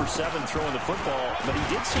 just 2 for 7 throwing the football, but he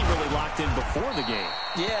did seem really locked in before the game.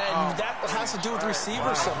 Yeah, and that has to do with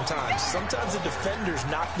receivers sometimes. Sometimes the defenders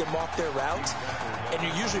knock them off their routes, and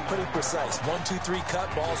you're usually pretty precise. 1, 2, 3 cut,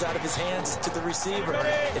 ball's out of his hands to the receiver.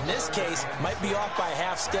 In this case, might be off by a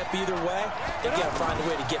half step either way. They got to find a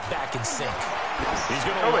way to get back in sync. He's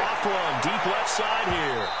going to loft one deep left side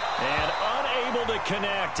here, and unable to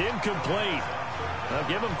connect, incomplete. Now,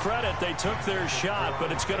 give them credit. They took their shot,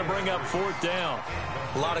 but it's going to bring up 4th down.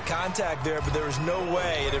 A lot of contact there, but there was no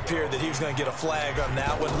way it appeared that he was going to get a flag on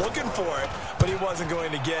that one. Looking for it, but he wasn't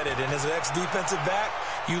going to get it. And as an ex-defensive back,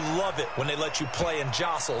 you love it when they let you play and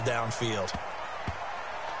jostle downfield.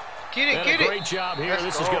 Get it. Great job here.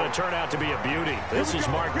 This is going to turn out to be a beauty. This is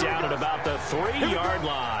marked down at about the 3-yard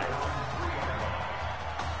line.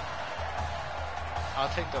 I'll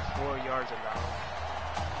take the 4 yards allowed.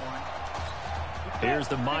 Here's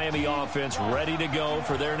the Miami offense ready to go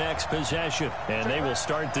for their next possession. And they will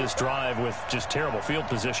start this drive with just terrible field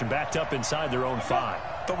position, backed up inside their own 5.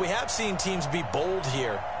 But we have seen teams be bold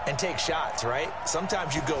here and take shots, right?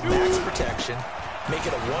 Sometimes you go max protection, make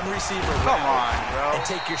it a 1-receiver route, and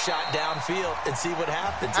take your shot downfield and see what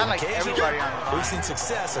happens. And occasionally, we've seen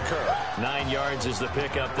success occur. 9 yards is the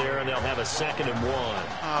pickup there, and they'll have a 2nd and 1.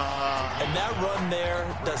 And that run there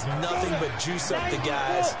does nothing but juice up the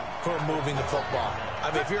guys who are moving the football.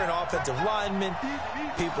 I mean, if you're an offensive lineman,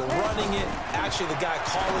 people running it, actually the guy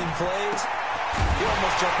calling plays, you're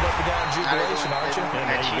almost jumping up and down in jubilation, aren't you? And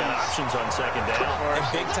then you got options on 2nd down. And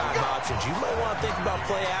big-time options. You might want to think about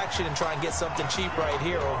play action and try and get something cheap right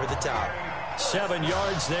here over the top. 7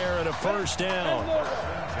 yards there and a 1st down.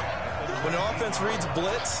 When an offense reads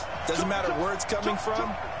blitz, doesn't matter where it's coming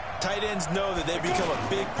from, tight ends know that they become a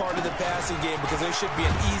big part of the passing game because they should be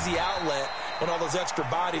an easy outlet when all those extra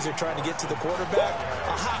bodies are trying to get to the quarterback.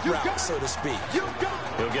 A hot route, so to speak.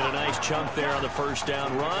 He'll get a nice chunk there on the 1st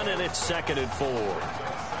down run, and it's 2nd and 4.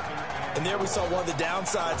 And there we saw one of the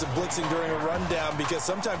downsides of blitzing during a rundown, because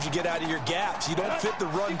sometimes you get out of your gaps. You don't fit the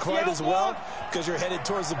run quite as well because you're headed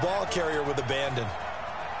towards the ball carrier with abandon.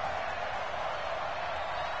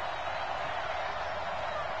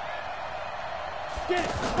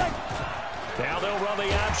 Now they'll run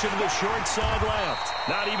the option to the short side left.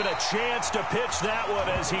 Not even a chance to pitch that one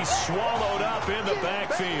as he's swallowed up in the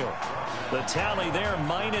backfield. The tally there,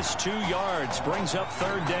 -2 yards, brings up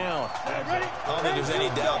 3rd down. I don't think there's any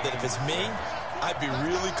doubt that if it's me, I'd be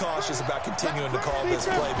really cautious about continuing to call this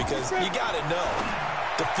play, because you got to know,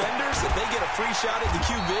 defenders, if they get a free shot at the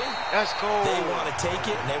QB, let's go. They want to take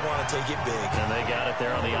it, and they want to take it big. And they got it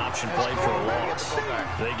there on the option play for a loss.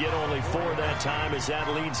 They get only 4 that time as that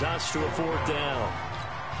leads us to a 4th down.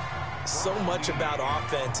 So much about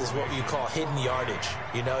offense is what you call hidden yardage.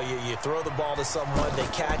 You know, you throw the ball to someone, they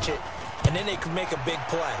catch it, and then they can make a big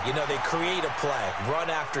play. You know, they create a play, run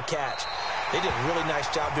after catch. They did a really nice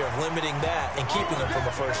job here of limiting that and keeping him from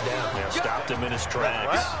a 1st down. Yeah, stopped him in his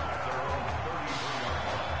tracks.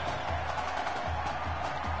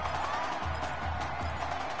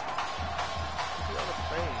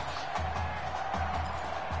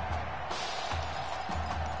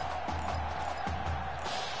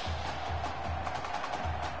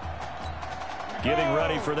 Getting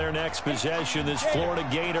ready for their next possession, this Florida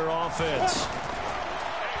Gator offense.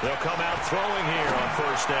 They'll come out throwing here on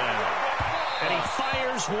 1st down. And he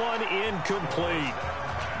fires one incomplete.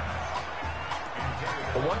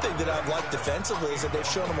 But one thing that I've liked defensively is that they've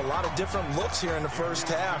shown them a lot of different looks here in the 1st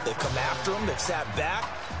half. They've come after them. They've sat back.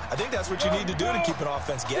 I think that's what you need to do to keep an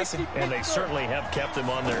offense guessing. And they certainly have kept them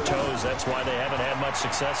on their toes. That's why they haven't had much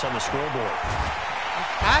success on the scoreboard.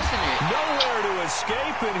 Passing it. Nowhere to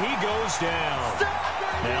escape, and he goes down.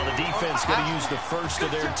 Now the defense going to use the first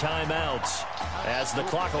of their timeouts as the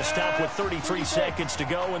clock will stop with 33 seconds to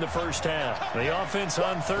go in the 1st half. The offense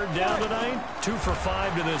on 3rd down tonight, 2 for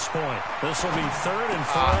 5 to this point. This will be 3rd and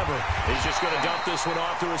forever. He's just going to dump this one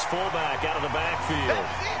off to his fullback out of the backfield.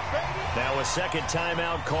 Now a 2nd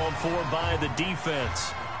timeout called for by the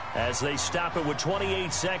defense as they stop it with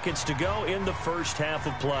 28 seconds to go in the 1st half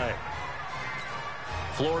of play.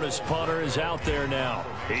 Florida's punter is out there now.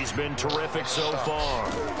 He's been terrific so far.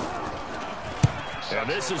 And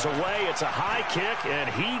this is away. It's a high kick, and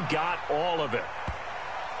he got all of it.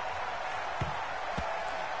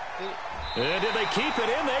 And did they keep it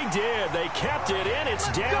in? They did. They kept it in. It's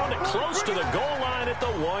down close to the goal line at the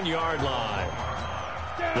 1-yard line.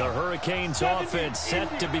 The Hurricanes offense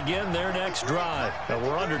set to begin their next drive. Now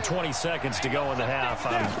we're under 20 seconds to go in the half.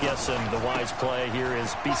 I'm guessing the wise play here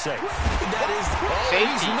is be safe. That is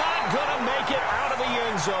He's not going to make it out of the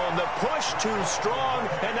end zone. The push too strong,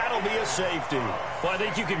 and that'll be a safety. Well, I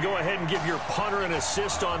think you can go ahead and give your punter an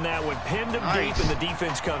assist on that one. Pinned him deep, and the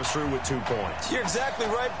defense comes through with 2 points. You're exactly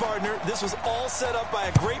right, partner. This was all set up by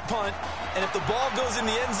a great punt, and if the ball goes in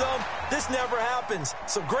the end zone, this never happens.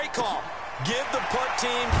 So great call. Give the punt team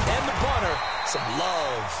and the punter some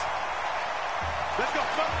love. Let's go,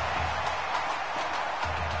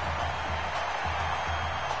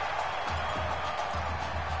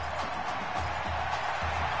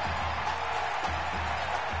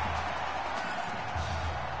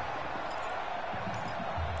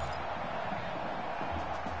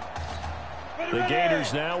 The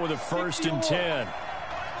Gators now with a 1st and 10.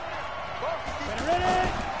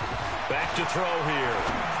 Back to throw here.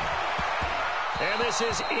 And this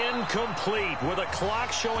is incomplete with a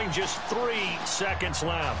clock showing just 3 seconds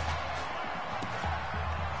left.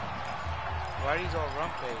 Why are these all run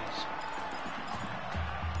plays?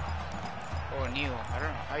 Or kneel. I don't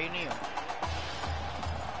know. How you kneel?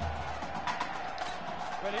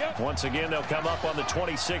 Once again, they'll come up on the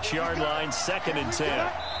 26-yard line, 2nd and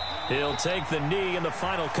 10. He'll take the knee, and the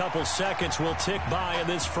final couple seconds will tick by in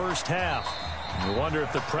this 1st half. You wonder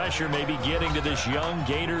if the pressure may be getting to this young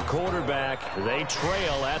Gator quarterback. They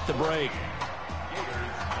trail at the break.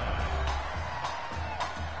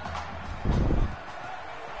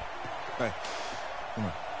 Hey, come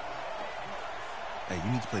on. Hey,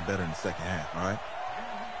 you need to play better in the 2nd half, all right?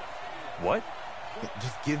 What?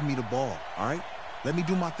 Just give me the ball, all right? Let me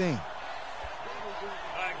do my thing.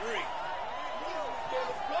 I agree.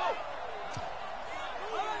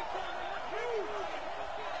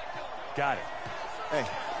 Got it. Hey,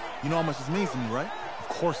 you know how much this means to me, right? Of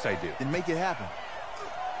course I do. Then make it happen.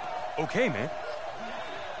 Okay, man.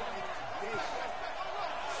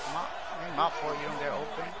 My fault you don't get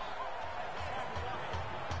open.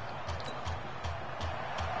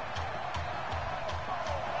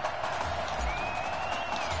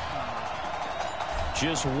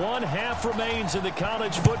 Just one half remains in the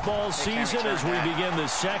college football season as we begin the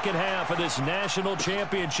second half of this national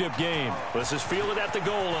championship game. This is fielded at the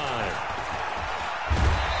goal line.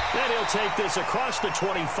 And he'll take this across the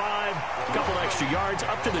 25, a couple extra yards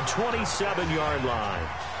up to the 27-yard line.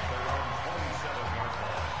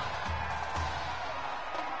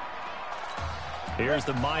 Here's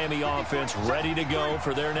the Miami offense ready to go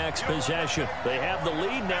for their next possession. They have the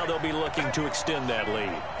lead. Now they'll be looking to extend that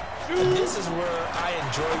lead. And this is where I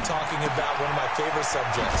enjoy talking about one of my favorite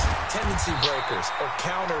subjects, tendency breakers, or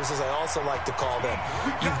counters as I also like to call them.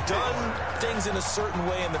 You've done things in a certain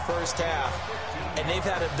way in the first half, and they've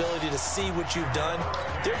had the ability to see what you've done.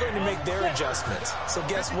 They're going to make their adjustments. So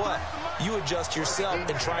guess what? You adjust yourself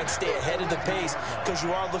and try and stay ahead of the pace because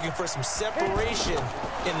you are looking for some separation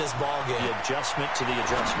in this ball game. The adjustment to the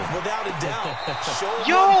adjustment. Without a doubt.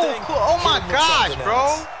 Yo, oh my gosh,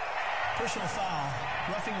 bro. Personal foul,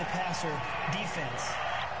 roughing the passer, defense.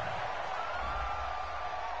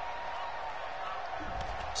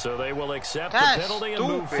 So they will accept the penalty and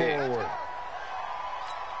move forward.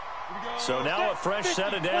 So now a fresh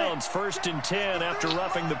set of downs, 1st and 10 after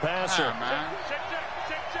roughing the passer.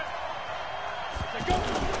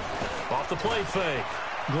 Off the play fake.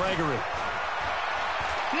 Gregory.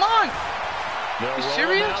 Come on. You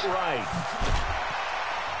serious? Right.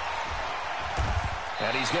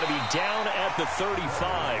 And he's going to be down at the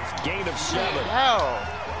 35. Gain of 7.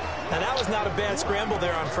 Now that was not a bad scramble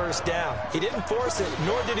there on 1st down. He didn't force it,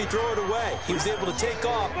 nor did he throw it away. He was able to take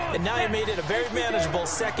off, and now he made it a very manageable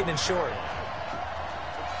 2nd and short.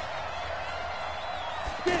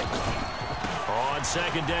 On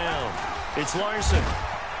 2nd down, it's Larson.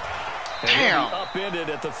 And upended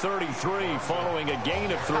at the 33 following a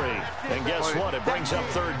gain of 3. And guess what? It brings up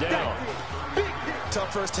 3rd down.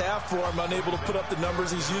 Tough first half for him, unable to put up the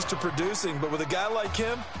numbers he's used to producing. But with a guy like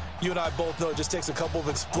him, you and I both know it just takes a couple of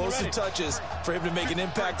explosive touches for him to make an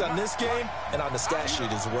impact on this game and on the stat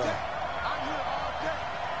sheet as well.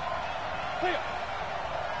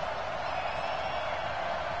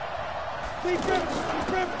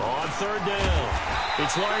 On 3rd down,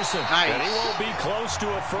 it's Larson. And he won't be close to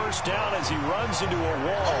a 1st down as he runs into a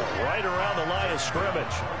wall right around the line of scrimmage.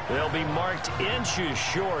 They'll be marked inches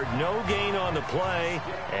short. No gain on the play,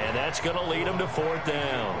 and that's going to lead him to 4th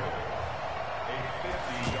down.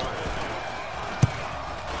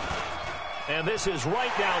 And this is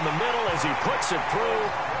right down the middle as he puts it through,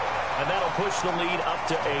 and that'll push the lead up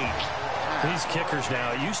to 8. These kickers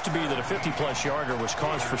now, it used to be that a 50-plus yarder was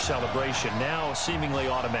cause for celebration. Now, seemingly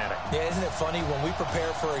automatic. Yeah, isn't it funny? When we prepare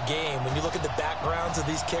for a game, when you look at the backgrounds of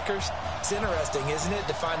these kickers, it's interesting, isn't it,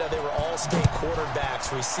 to find out they were all-state quarterbacks,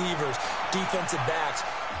 receivers, defensive backs,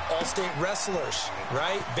 all-state wrestlers,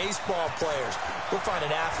 right? Baseball players. We're finding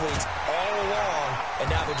athletes all along, and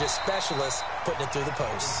now they're just specialists putting it through the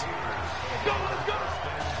posts.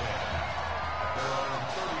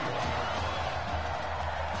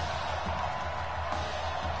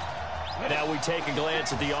 Now we take a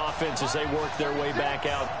glance at the offense as they work their way back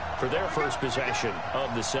out for their first possession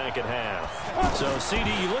of the second half. So, CD,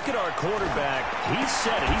 you look at our quarterback. He's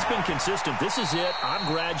said it. He's been consistent. This is it. I'm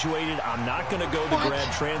graduated. I'm not going to go the grad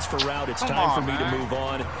transfer route. It's time for me to move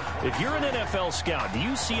on. If you're an NFL scout, do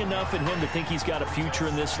you see enough in him to think he's got a future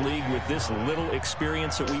in this league with this little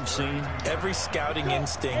experience that we've seen? Every scouting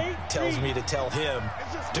instinct tells me to tell him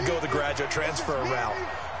to go the graduate transfer route.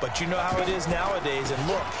 But you know how it is nowadays. And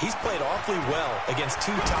look, he's played awfully well against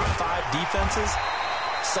 2 top 5 defenses.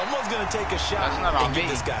 Someone's going to take a shot and give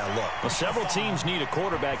this guy a look. Well, several teams need a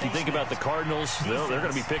quarterback. You think about the Cardinals, they're going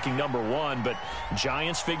to be picking #1, but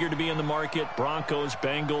Giants figure to be in the market, Broncos,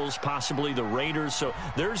 Bengals, possibly the Raiders. So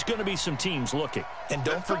there's going to be some teams looking. And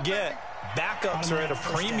don't forget, backups are at a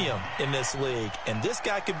premium in this league, and this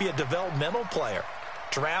guy could be a developmental player.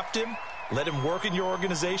 Draft him, let him work in your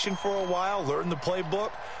organization for a while, learn the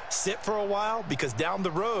playbook, sit for a while, because down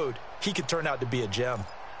the road, he could turn out to be a gem.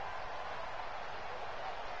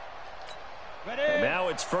 And now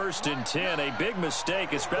it's 1st and 10. A big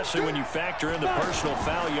mistake, especially when you factor in the personal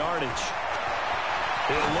foul yardage.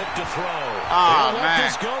 He'll look to throw. He'll let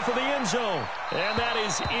this go for the end zone. And that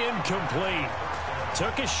is incomplete.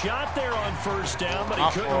 Took a shot there on 1st down, but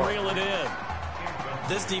he couldn't reel it in.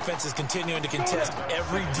 This defense is continuing to contest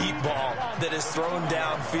every deep ball that is thrown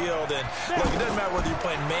downfield. And look, it doesn't matter whether you're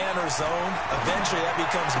playing man or zone. Eventually, that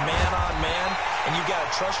becomes man on man, and you got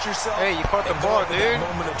to trust yourself. Hey, you caught the ball, dude. That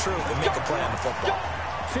moment of truth and make a play on the football.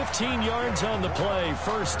 15 yards on the play,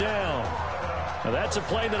 1st down. Now that's a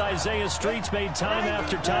play that Isaiah Streets made time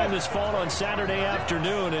after time this fall on Saturday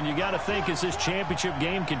afternoon, and you got to think as this championship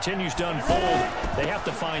game continues to unfold, they have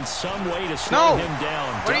to find some way to slow him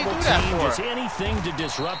down. What do you do that for? Just anything to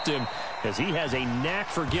disrupt him, as he has a knack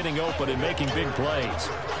for getting open and making big plays.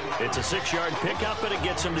 It's a 6-yard pickup, and it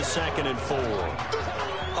gets him to 2nd and 4.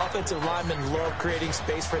 Offensive linemen love creating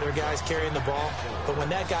space for their guys carrying the ball, but when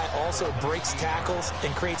that guy also breaks tackles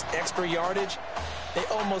and creates extra yardage, they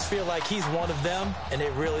almost feel like he's one of them, and they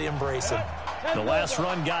really embrace him. The last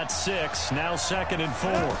run got 6, now 2nd and 4.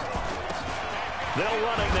 They'll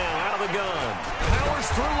run it now out of the gun. Powers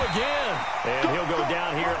through again. And he'll go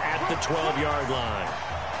down here at the 12-yard line.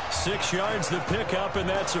 6 yards the pickup, and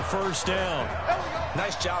that's a 1st down.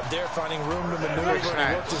 Nice job there finding room to maneuver, and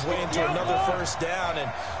he worked his way into another 1st down. And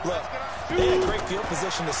look, they had great field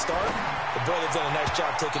position to start, but boy, they've done a nice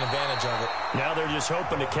job taking advantage of it. Now they're just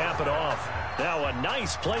hoping to cap it off. Now a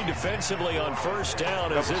nice play defensively on 1st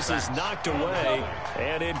down as this is knocked away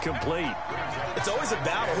and incomplete. It's always a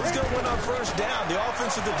battle. Who's going to win on 1st down, the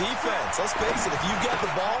offense or the defense? Let's face it, if you've got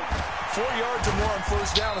the ball, 4 yards or more on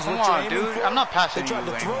 1st down is what you're aiming for. I'm not passing. They tried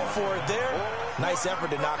to throw for it there. Nice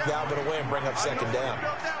effort to knock the Albert away and bring up 2nd down.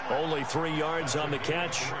 Only 3 yards on the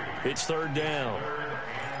catch. It's 3rd down.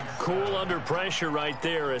 Cool under pressure right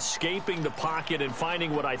there, escaping the pocket and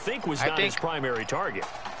finding what I think was not his primary target.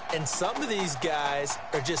 And some of these guys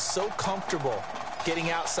are just so comfortable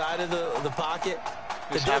getting outside of the pocket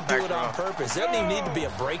that they'll do it on purpose. There doesn't even need to be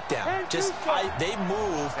a breakdown. Just they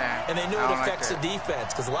move, and they know it affects the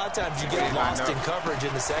defense, because a lot of times you get lost in coverage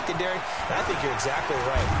in the secondary, and I think you're exactly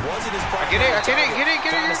right. Wasn't his primary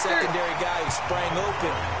target. Found a secondary guy who sprang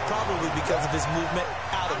open, probably because of his movement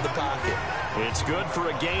out of the pocket. It's good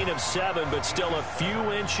for a gain of 7, but still a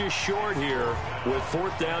few inches short here with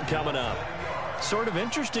 4th down coming up. Sort of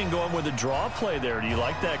interesting going with a draw play there. Do you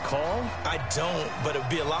like that call? I don't, but it would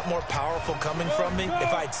be a lot more powerful coming from me if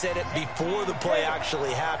I'd said it before the play actually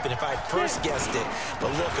happened, if I first guessed it.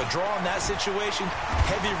 But look, a draw in that situation,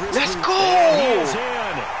 heavy risk. Let's go! And he is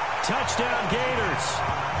in. Touchdown Gators.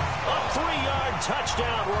 A 3-yard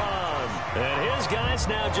touchdown run. And his guys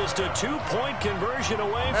now just a 2-point conversion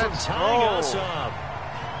away from tying us up.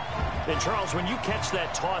 And, Charles, when you catch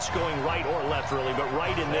that toss going right or left, really, but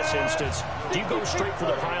right in this instance, do you go straight for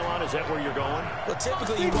the pylon? Is that where you're going? Well,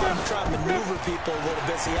 typically you want to try to maneuver people a little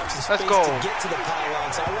bit so you have some space to get to the pylon.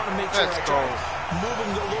 So I want to make sure I try to move them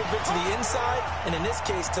a little bit to the inside, and in this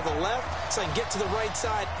case to the left, so I can get to the right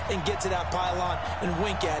side and get to that pylon and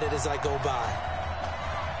wink at it as I go by.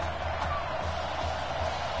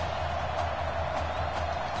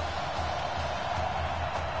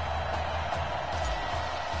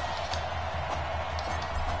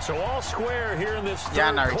 So all square here in this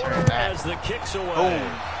third quarter as the kicks away.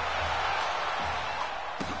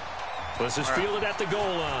 This is fielded at the goal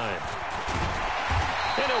line.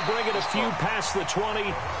 And he'll bring it a few past the 20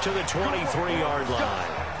 to the 23-yard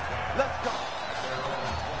line. Let's go.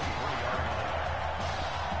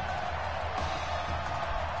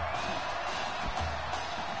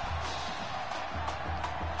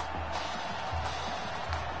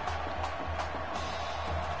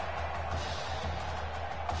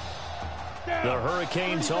 The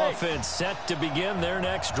Hurricanes offense set to begin their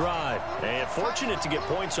next drive. And fortunate to get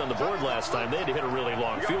points on the board last time. They had to hit a really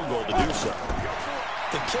long field goal to do so.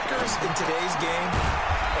 The kickers in today's game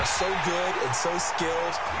are so good and so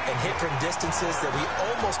skilled and hit from distances that we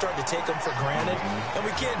almost start to take them for granted. And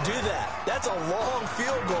we can't do that. That's a long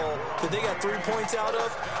field goal that they got 3 points out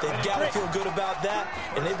of. They've got to feel good about that.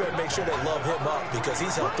 And they better make sure they love him up because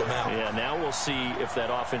he's helped them out. Yeah, now we'll see if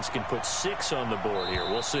that offense can put 6 on the board here.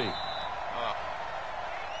 We'll see.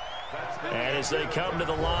 And as they come to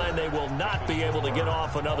the line, they will not be able to get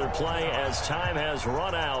off another play as time has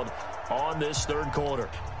run out on this third quarter.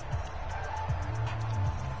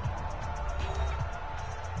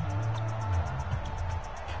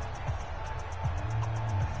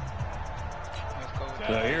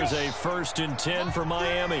 So here's a 1st and 10 for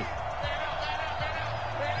Miami.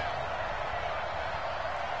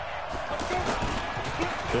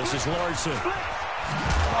 This is Larson.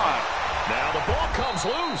 Now the ball comes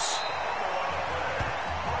loose.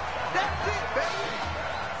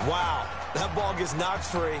 Wow, that ball gets knocked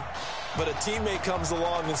free, but a teammate comes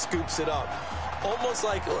along and scoops it up. It's almost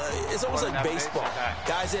like baseball.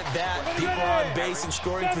 Guys at bat, people are on base in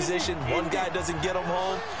scoring position. One guy doesn't get him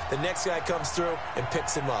home. The next guy comes through and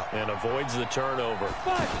picks him up. And avoids the turnover.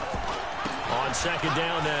 On second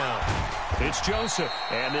down now, it's Joseph.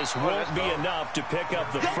 And this won't be enough to pick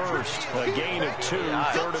up the first. A gain of 2,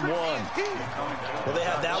 3rd and 1. Well, they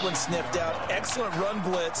had that one sniffed out. Excellent run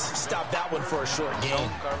blitz. Stop that one for a short gain.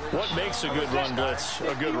 What makes a good run blitz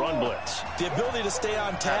a good run blitz? The ability to stay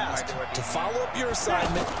on task, to follow up your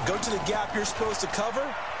assignment, go to the gap you're supposed to cover,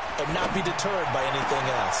 and not be deterred by anything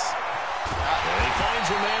else. And he finds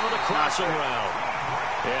a man with a crossing route.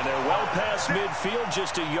 And they're well past midfield,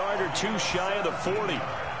 just a yard or 2 shy of the 40.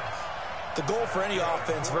 The goal for any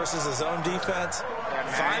offense versus his own defense,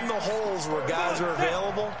 find the holes where guys are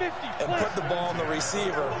available and put the ball in the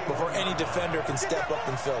receiver before any defender can step up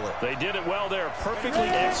and fill it. They did it well there. Perfectly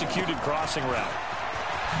executed crossing route.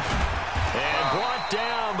 And brought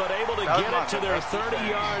down, but able to get it to their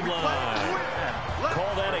 30-yard line.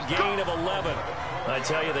 Call that a gain of 11. I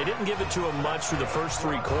tell you, they didn't give it to him much through the first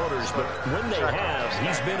 3 quarters, but when they have,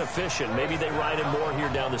 he's been efficient. Maybe they ride him more here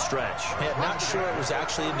down the stretch. Yeah, not sure it was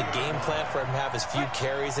actually in the game plan for him to have as few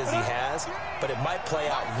carries as he has, but it might play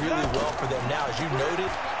out really well for them now. As you noted,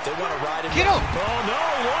 they want to ride him. Get him! Oh, no,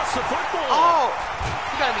 he lost the football. Oh,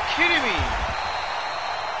 you gotta be kidding me.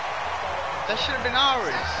 That should have been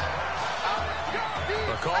ours.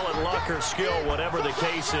 Call it luck or skill, whatever the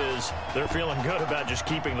case is, they're feeling good about just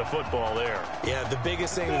keeping the football there. Yeah, the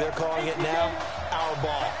biggest thing that they're calling it now, our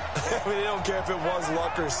ball. I mean, they don't care if it was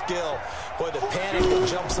luck or skill. Boy, the panic that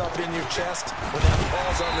jumps up in your chest when that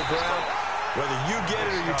ball's on the ground, whether you get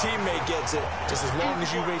it or your teammate gets it, just as long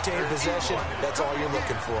as you retain possession, that's all you're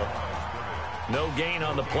looking for. No gain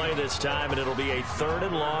on the play this time, and it'll be a 3rd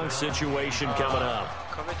and long situation coming up.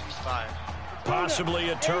 Coverage is 5. Possibly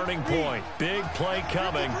a turning point. Big play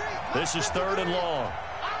coming. This is 3rd and long.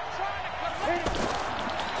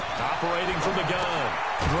 Operating from the gun.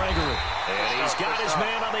 Gregory. And he's got his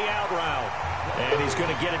man on the out route. And he's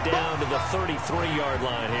going to get it down to the 33-yard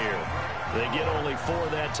line here. They get only 4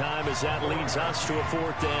 that time as that leads us to a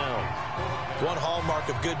 4th down. One hallmark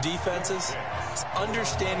of good defenses is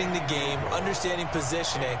understanding the game, understanding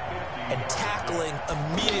positioning, and tackling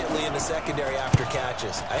immediately in the secondary after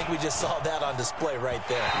catches. I think we just saw that on display right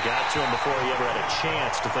there. Got to him before he ever had a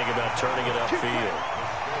chance to think about turning it upfield.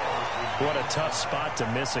 What a tough spot to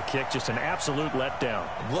miss a kick. Just an absolute letdown.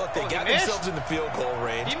 Look, they got themselves in the field goal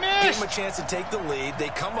range. Gave them a chance to take the lead. They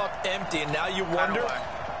come up empty, and now you wonder,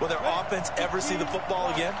 will their offense ever see the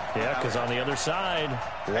football again? Yeah, because on the other side,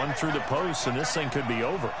 one through the post, and this thing could be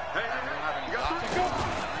over.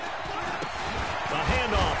 A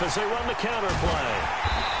handoff as they run the counter play.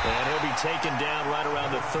 And he'll be taken down right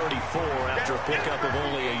around the 34 after a pickup of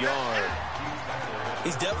only a yard.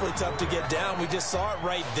 He's definitely tough to get down. We just saw it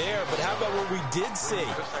right there. But how about what we did see?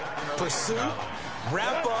 Pursuit,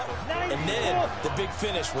 wrap up, and then the big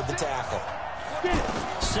finish with the tackle.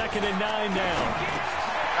 2nd and 9 now.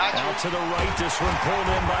 Out to the right, this one pulled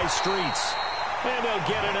in by Streets. And they'll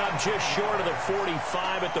get it up just short of the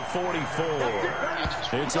 45 at the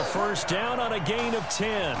 44. It's a 1st down on a gain of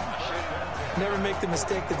 10. Never make the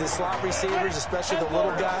mistake that the slot receivers, especially the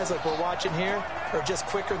little guys like we're watching here, are just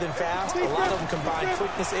quicker than fast. A lot of them combine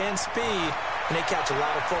quickness and speed, and they catch a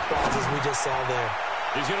lot of footballs, as we just saw there.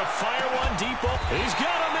 He's going to fire one deep up. He's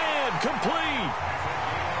got a man complete.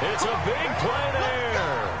 It's a big play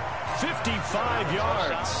there. 55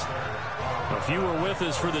 yards. If you were with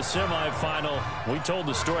us for the semifinal, we told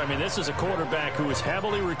the story. I mean, this is a quarterback who was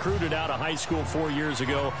heavily recruited out of high school 4 years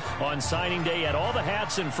ago. On signing day, had all the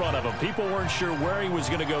hats in front of him. People weren't sure where he was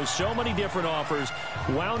going to go. So many different offers.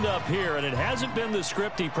 Wound up here, and it hasn't been the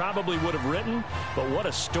script he probably would have written. But what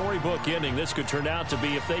a storybook ending this could turn out to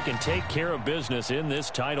be if they can take care of business in this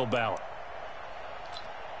title bout.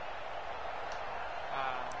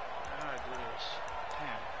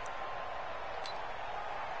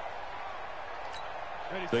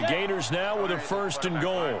 The Gators now with a 1st and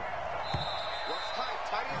goal.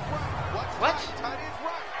 What?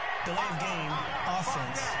 Delay of game,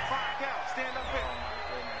 offense.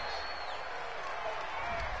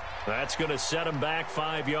 That's going to set them back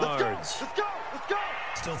 5 yards. Let's go.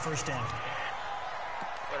 Still 1st down.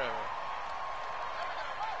 Whatever.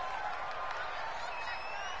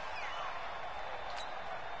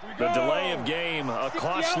 The delay of game, a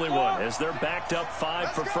costly one, as they're backed up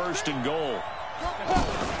 5 for 1st and goal.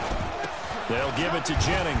 They'll give it to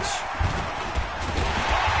Jennings.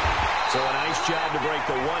 So a nice job to break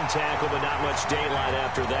the 1 tackle, but not much daylight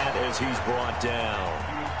after that as he's brought down.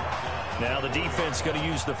 Now the defense going to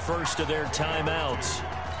use the first of their timeouts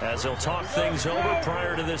as they'll talk things over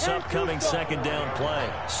prior to this upcoming 2nd down play.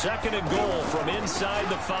 2nd and goal from inside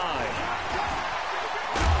the 5.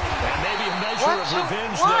 And maybe a measure of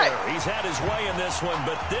revenge there. He's had his way in this one,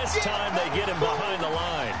 but this time they get him behind the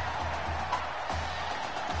line.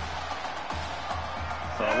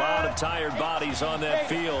 A lot of tired bodies on that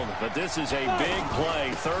field, but this is a big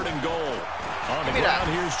play, 3rd and goal. On the ground,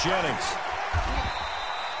 here's Jennings.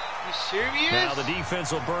 You serious? Now the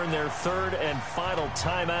defense will burn their 3rd and final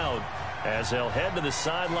timeout as they'll head to the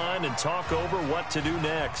sideline and talk over what to do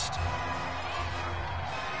next.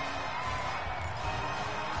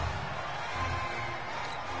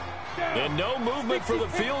 And no movement for the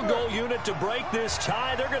field goal unit to break this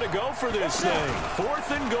tie. They're going to go for this thing.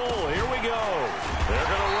 4th and goal. Here we go. They're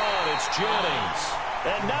going to run. It's Jennings.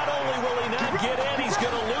 And not only will he not get in, he's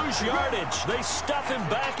going to lose yardage. They stuff him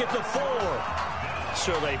back at the 4.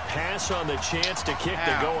 So they pass on the chance to kick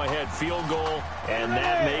the go-ahead field goal, and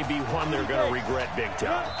that may be one they're going to regret big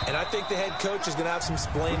time. And I think the head coach is going to have some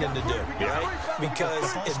splaining to do, right?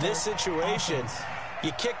 Because in this situation,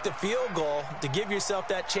 you kick the field goal to give yourself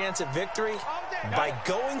that chance at victory. By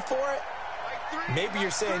going for it, maybe you're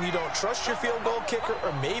saying you don't trust your field goal kicker,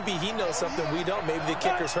 or maybe he knows something we don't. Maybe the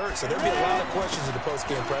kicker's hurt. So there'll be a lot of questions in the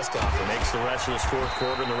post-game press conference. It makes the rest of this 4th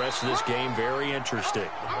quarter and the rest of this game very interesting.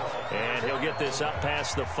 And he'll get this up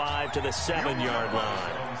past the 5 to the 7-yard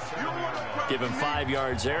line. Give him 5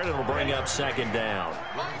 yards there, and it'll bring up 2nd down.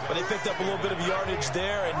 But they picked up a little bit of yardage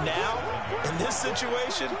there, and now, in this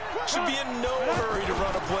situation, should be in no hurry to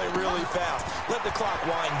run a play really fast. Let the clock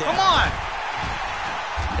wind down. Come on!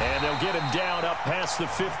 And they'll get him down up past the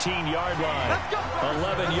 15-yard line.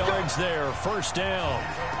 11 yards there, 1st down.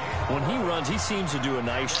 When he runs, he seems to do a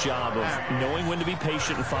nice job of knowing when to be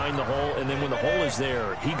patient and find the hole, and then when the hole is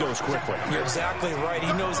there, he goes quickly. You're exactly right.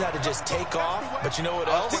 He knows how to just take off, but you know what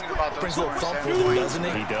else? Brings a little thump with him, doesn't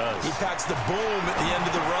he? He does. He packs the boom at the end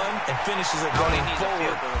of the run and finishes it going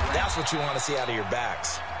forward. That's what you want to see out of your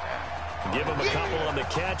backs. Give him a couple on the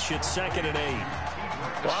catch. It's 2nd and 8.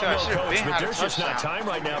 Well, I know, Coach, but there's just not time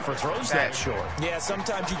right now for throws that short. Yeah,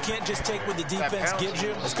 sometimes you can't just take what the defense gives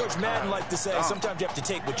you. As Coach Madden liked to say, sometimes you have to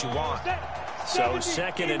take what you want. So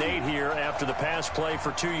 2nd and 8 here after the pass play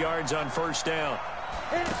for 2 yards on 1st down.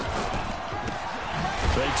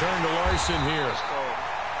 They turn to Larson here.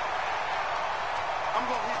 I'm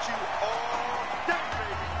going to hit you all day,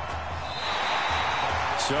 baby.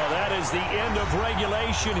 So that is the end of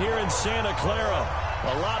regulation here in Santa Clara.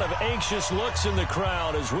 A lot of anxious looks in the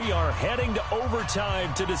crowd as we are heading to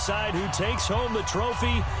overtime to decide who takes home the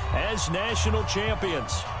trophy as national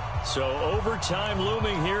champions. So overtime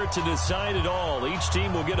looming here to decide it all. Each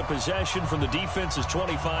team will get a possession from the defense's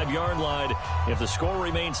 25-yard line. If the score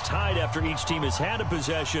remains tied after each team has had a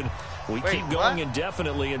possession, we keep going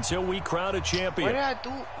indefinitely until we crown a champion. What did I do?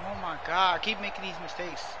 Oh, my God. I keep making these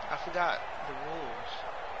mistakes. I forgot the rules.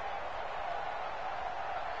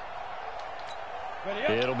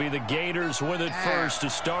 It'll be the Gators with it first to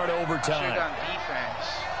start overtime. I should have done defense.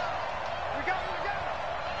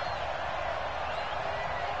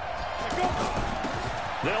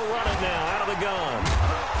 They'll run it now out of the gun.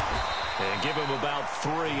 And give him about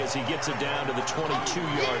 3 as he gets it down to the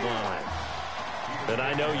 22-yard line. And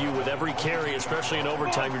I know you with every carry, especially in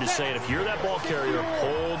overtime, you're just saying, if you're that ball carrier,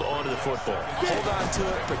 hold on to the football. Hold on to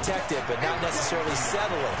it, protect it, but not necessarily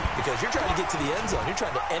settle it, because you're trying to get to the end zone. You're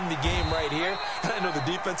trying to end the game right here. I know the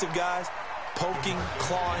defensive guys poking,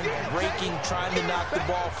 clawing, raking, trying to knock the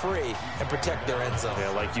ball free and protect their end zone.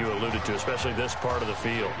 Yeah, like you alluded to, especially this part of the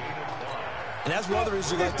field. And that's one of the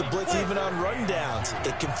reasons you like to blitz even on rundowns.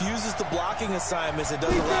 It confuses the blocking assignments. It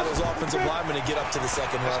doesn't allow those offensive linemen to get up to the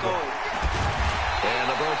second level. And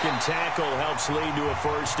the broken tackle helps lead to a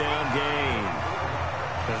 1st down gain.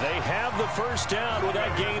 They have the 1st down with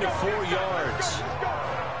that gain of 4 yards.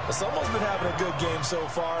 Someone's been having a good game so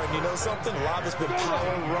far, and you know something? A lot of it's been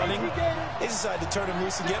power running. They decided to turn him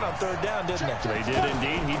loose again on 3rd down, didn't they? They did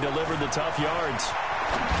indeed. He delivered the tough yards.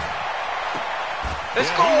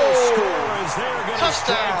 Let's go! He will score as they're going to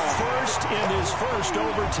strike first in his first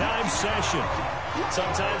overtime session.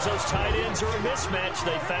 Sometimes those tight ends are a mismatch.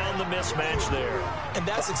 They found the mismatch there. And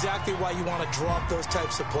that's exactly why you want to draw up those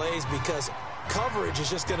types of plays, because coverage is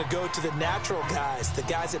just going to go to the natural guys, the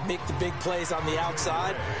guys that make the big plays on the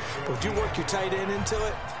outside. But if you work your tight end into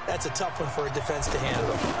it, that's a tough one for a defense to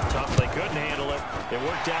handle. Tough. They couldn't handle it. It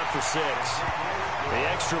worked out for 6. The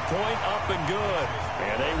extra point up and good.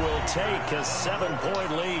 And they will take a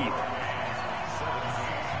 7-point lead.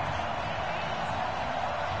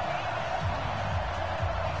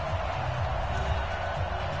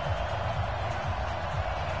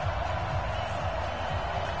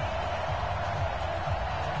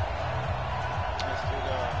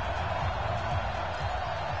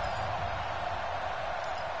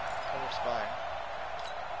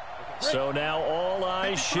 So now all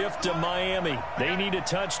eyes shift to Miami. They need a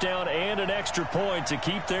touchdown and an extra point to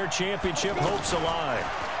keep their championship hopes alive.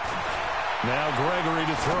 Now Gregory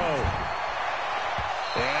to throw.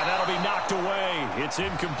 And that'll be knocked away. It's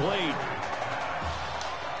incomplete.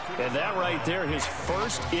 And that right there, his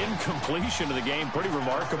first incompletion of the game, pretty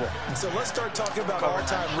remarkable. So let's start talking about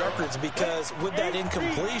all-time records, because with that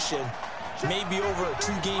incompletion, maybe over a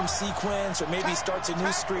 2-game sequence, or maybe starts a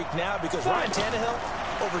new streak now, because Ryan Tannehill,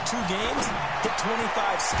 over 2 games, hit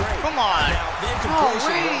 25 straight. Come on. Now, the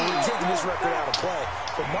incompletion really taking this record out of play.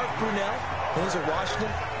 But Mark Brunell, when he's in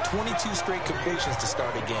Washington, 22 straight completions to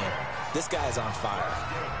start a game. This guy's on fire.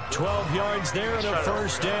 12 yards there and a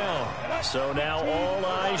first down. So now all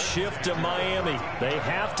eyes shift to Miami. They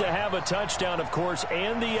have to have a touchdown, of course,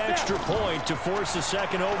 and the extra point to force a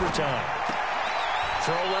second overtime.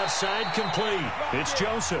 Throw left side complete. It's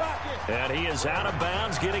Joseph. And he is out of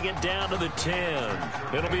bounds, getting it down to the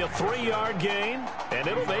 10. It'll be a 3-yard gain, and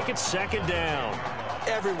it'll make it second down.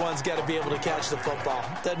 Everyone's got to be able to catch the football.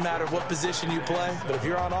 Doesn't matter what position you play, but if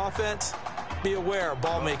you're on offense, be aware a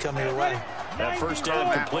ball may come your way. That first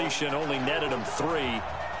down completion only netted him 3.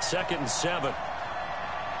 2nd and 7.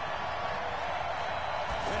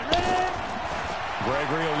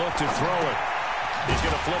 Gregory will look to throw it. He's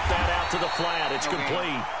going to flip that out to the flat. It's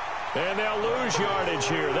complete. And they'll lose yardage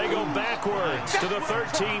here. They go backwards to the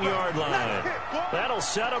 13-yard line. That'll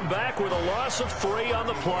set them back with a loss of 3 on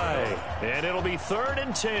the play. And it'll be 3rd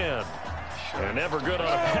and 10. And never good on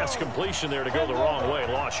a pass completion there to go the wrong way.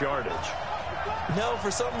 Lost yardage. No,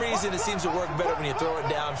 for some reason, it seems to work better when you throw it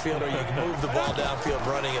downfield, or you can move the ball downfield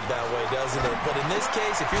running it that way, doesn't it? But in this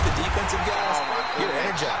case, if you're the defensive guys, you're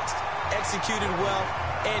energized, executed well,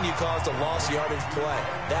 and you caused a lost yardage play.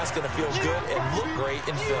 That's going to feel good and look great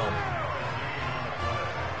in film.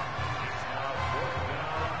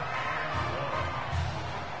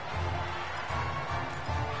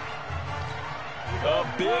 A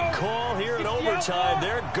big call here in overtime.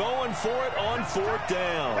 They're going for it on 4th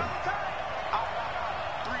down.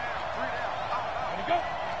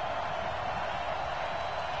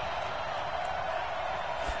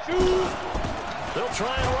 They'll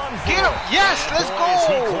try and run for Get him! Yes, let's go! Is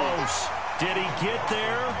he close? Did he get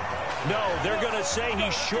there? No, they're going to say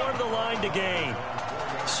he's short of the line to gain.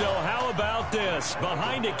 So how about this?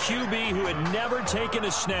 Behind a QB who had never taken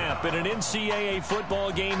a snap in an NCAA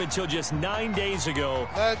football game until just 9 days ago.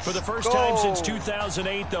 For the first time since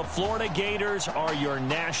 2008, the Florida Gators are your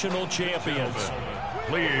national champions.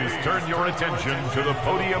 Please turn your attention to the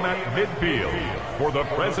podium at midfield for the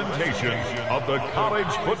presentation of the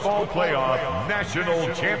College Football Playoff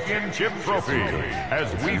National Championship Trophy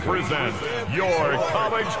as we present your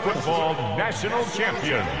college football national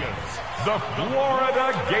champions, the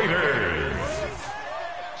Florida Gators.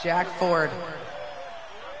 Jack Ford.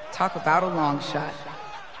 Talk about a long shot.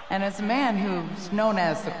 And as a man who's known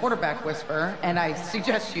as the quarterback whisperer, and I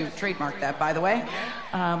suggest you trademark that, by the way,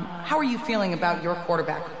 how are you feeling about your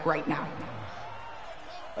quarterback right now?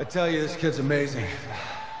 I tell you, this kid's amazing.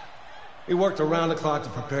 He worked around the clock to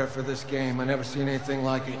prepare for this game. I never seen anything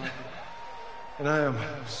like it. And I am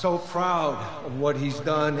so proud of what he's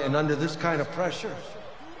done, and under this kind of pressure.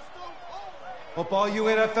 Hope all you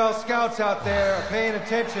NFL scouts out there are paying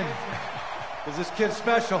attention, because this kid's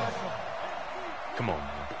special. Come on.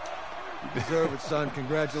 You deserve it, son.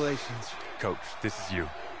 Congratulations. Coach, this is you.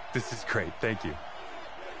 This is great. Thank you.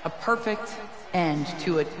 A perfect end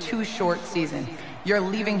to a too short season. You're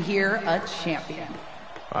leaving here a champion.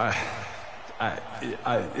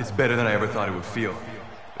 It's better than I ever thought it would feel.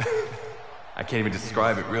 I can't even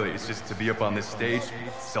describe it, really. It's just to be up on this stage,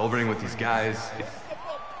 celebrating with these guys.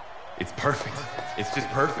 It's perfect. It's just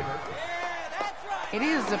perfect. It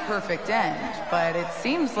is a perfect end, but it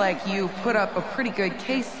seems like you put up a pretty good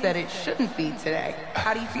case that it shouldn't be today.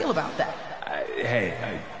 How do you feel about that?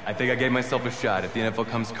 I think I gave myself a shot. If the NFL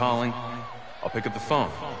comes calling, I'll pick up the phone.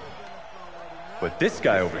 But this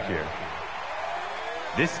guy over here,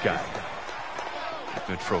 this guy,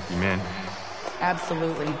 the trophy, man.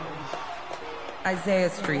 Absolutely. Isaiah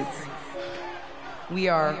Streets, we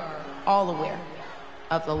are all aware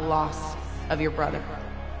of the loss of your brother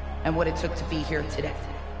and what it took to be here today.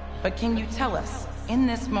 But can you tell us, in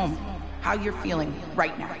this moment, how you're feeling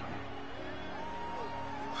right now?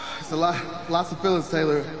 It's lots of feelings,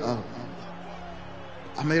 Taylor.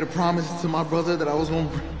 I made a promise to my brother that I was going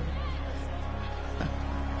to...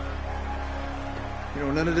 You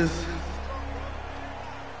know, none of this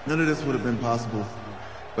would have been possible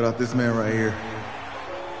without this man right here.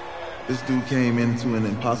 This dude came into an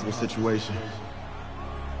impossible situation.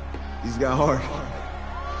 He's got heart.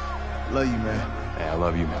 Love you, man. Hey, I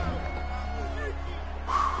love you, man.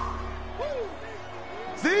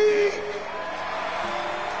 See?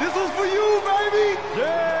 This was for you, baby!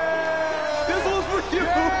 Yeah! This was for you!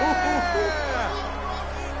 Yeah!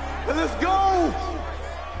 Let's go!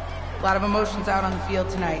 A lot of emotions out on the field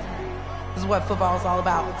tonight. This is what football is all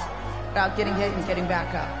about getting hit and getting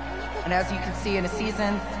back up. And as you can see, in a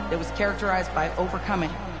season that was characterized by overcoming,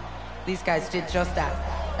 these guys did just that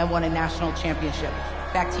and won a national championship.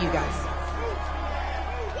 Back to you guys.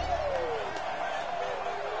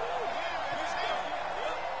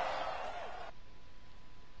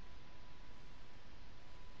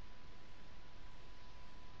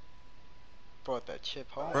 Brought that chip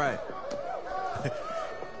home. Right.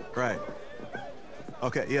 Right.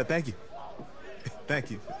 Okay, yeah, thank you.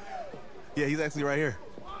 Thank you. Yeah, he's actually right here.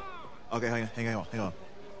 Okay, hang on.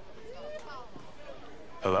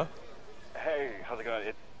 Hello? Hey, how's it going?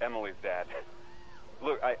 It's Emily's dad.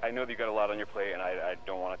 Look, I know that you got a lot on your plate, and I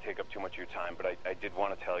don't want to take up too much of your time, but I did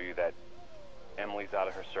want to tell you that Emily's out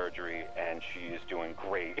of her surgery, and she is doing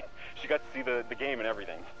great. She got to see the game and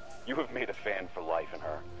everything. You have made a fan for life in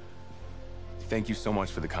her. Thank you so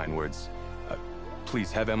much for the kind words.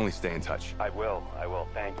 Please have Emily stay in touch. I will.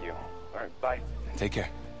 Thank you. All right, bye. Take care.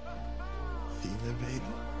 Yeah, baby.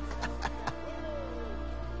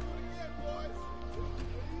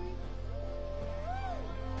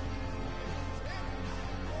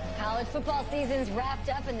 College football season's wrapped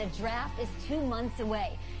up and the draft is 2 months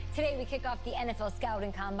away. Today, we kick off the NFL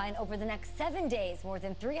Scouting Combine. Over the next 7 days, more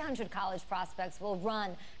than 300 college prospects will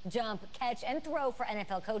run, jump, catch, and throw for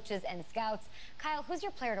NFL coaches and scouts. Kyle, who's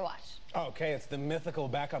your player to watch? Okay, it's the mythical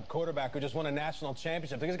backup quarterback who just won a national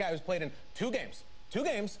championship. This guy who's played in 2 games. 2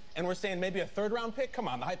 games, and we're saying maybe a 3rd-round pick? Come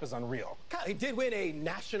on, the hype is unreal. Kyle, he did win a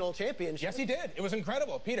national championship. Yes, he did. It was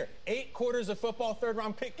incredible. Peter, 8 quarters of football,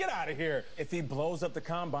 3rd-round pick. Get out of here. If he blows up the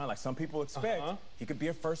combine like some people expect, he could be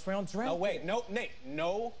a 1st-round draft. No way. No, Nate,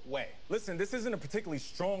 no way. Listen, this isn't a particularly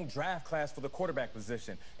strong draft class for the quarterback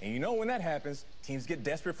position. And you know when that happens, teams get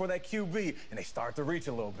desperate for that QB, and they start to reach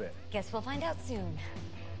a little bit. Guess we'll find out soon.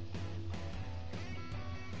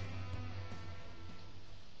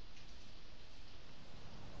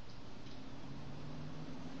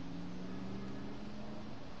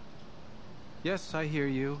 Yes, I hear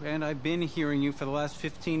you, and I've been hearing you for the last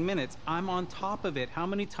 15 minutes. I'm on top of it. How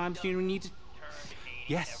many times do you need to...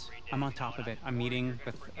 Yes, I'm on top of it. I'm meeting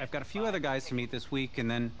with... I've got a few other guys to meet this week,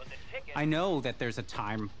 and then I know that there's a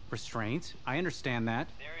time restraint. I understand that.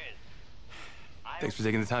 Thanks for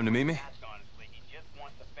taking the time to meet me.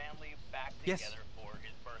 Yes.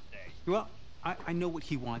 Well, I know what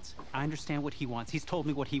he wants. I understand what he wants. He's told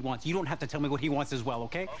me what he wants. You don't have to tell me what he wants as well,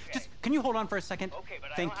 okay? Just, can you hold on for a second?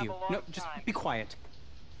 Thank you. No, just be quiet.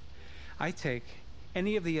 I take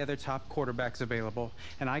any of the other top quarterbacks available,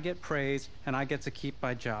 and I get praise, and I get to keep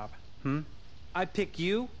my job. I pick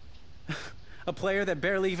you, a player that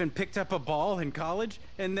barely even picked up a ball in college,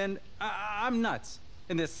 and then I'm nuts.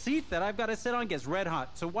 And the seat that I've got to sit on gets red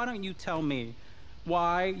hot. So why don't you tell me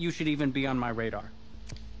why you should even be on my radar?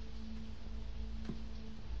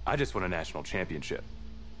 I just won a national championship.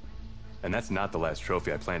 And that's not the last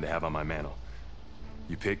trophy I plan to have on my mantle.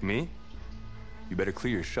 You pick me, you better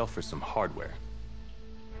clear your shelf for some hardware.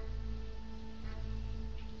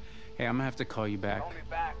 Hey, I'm gonna have to call you back.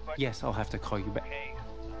 Yes, I'll have to call you back. Okay.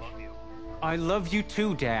 Love you. I love you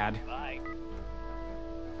too, Dad. Bye.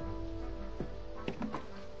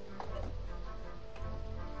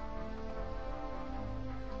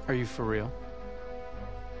 Are you for real?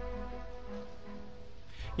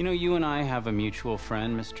 You know, you and I have a mutual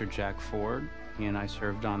friend, Mr. Jack Ford. He and I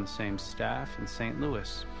served on the same staff in St.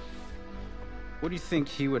 Louis. What do you think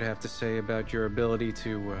he would have to say about your ability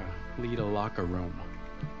to lead a locker room?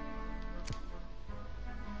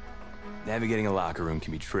 Navigating a locker room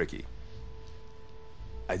can be tricky.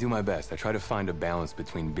 I do my best. I try to find a balance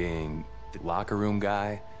between being the locker room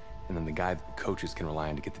guy and then the guy that the coaches can rely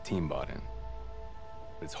on to get the team bought in.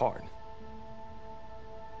 But it's hard.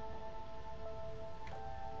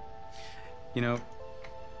 You know,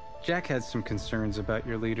 Jack had some concerns about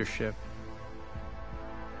your leadership,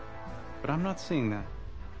 but I'm not seeing that.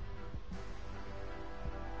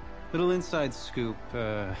 Little inside scoop,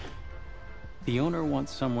 the owner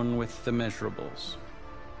wants someone with the measurables.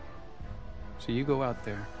 So you go out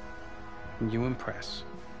there, and you impress.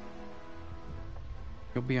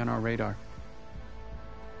 You'll be on our radar.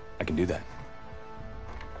 I can do that.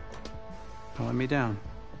 Don't let me down.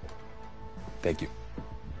 Thank you.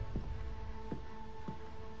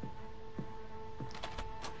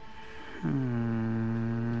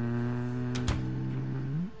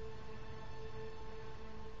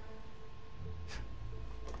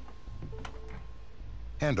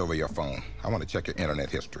 Hand over your phone. I want to check your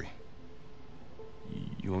internet history.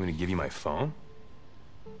 You want me to give you my phone?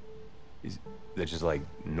 Is that just like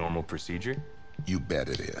normal procedure? You bet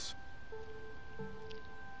it is.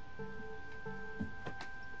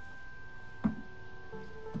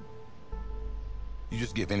 You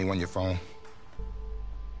just give anyone your phone?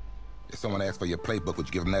 If someone asks for your playbook, would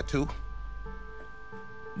you give them that too?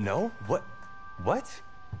 No? What? What?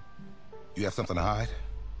 You have something to hide?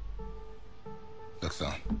 Look,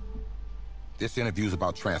 son. This interview's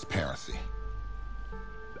about transparency.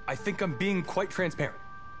 I think I'm being quite transparent.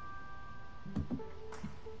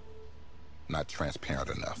 Not transparent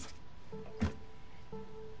enough.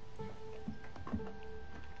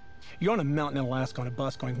 You're on a mountain in Alaska on a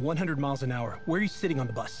bus going 100 miles an hour. Where are you sitting on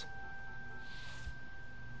the bus?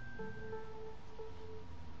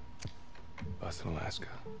 Bus in Alaska.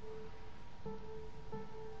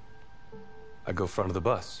 I go front of the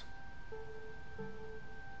bus.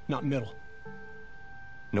 Not middle.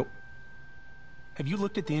 Nope. Have you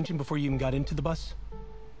looked at the engine before you even got into the bus?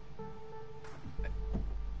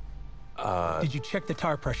 Did you check the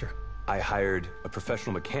tire pressure? I hired a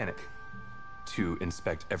professional mechanic to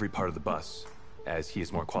inspect every part of the bus, as he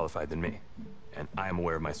is more qualified than me. And I am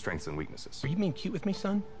aware of my strengths and weaknesses. Are you being cute with me,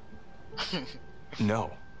 son?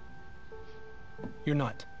 No. You're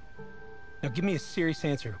not. Now give me a serious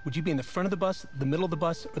answer. Would you be in the front of the bus, the middle of the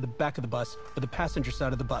bus, or the back of the bus, or the passenger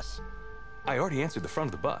side of the bus? I already answered the front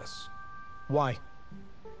of the bus. Why?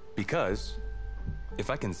 Because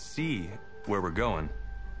if I can see where we're going,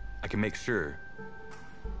 I can make sure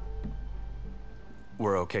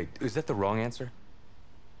we're okay. Is that the wrong answer?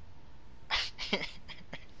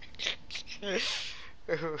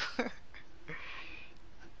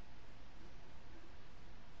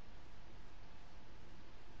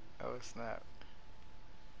 Oh snap.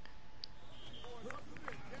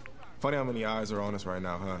 Funny how many eyes are on us right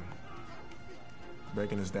now, huh?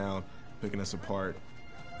 Breaking us down, picking us apart.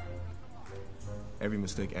 Every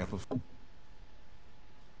mistake amplified.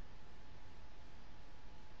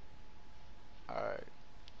 Alright.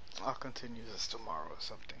 I'll continue this tomorrow or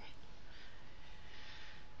something.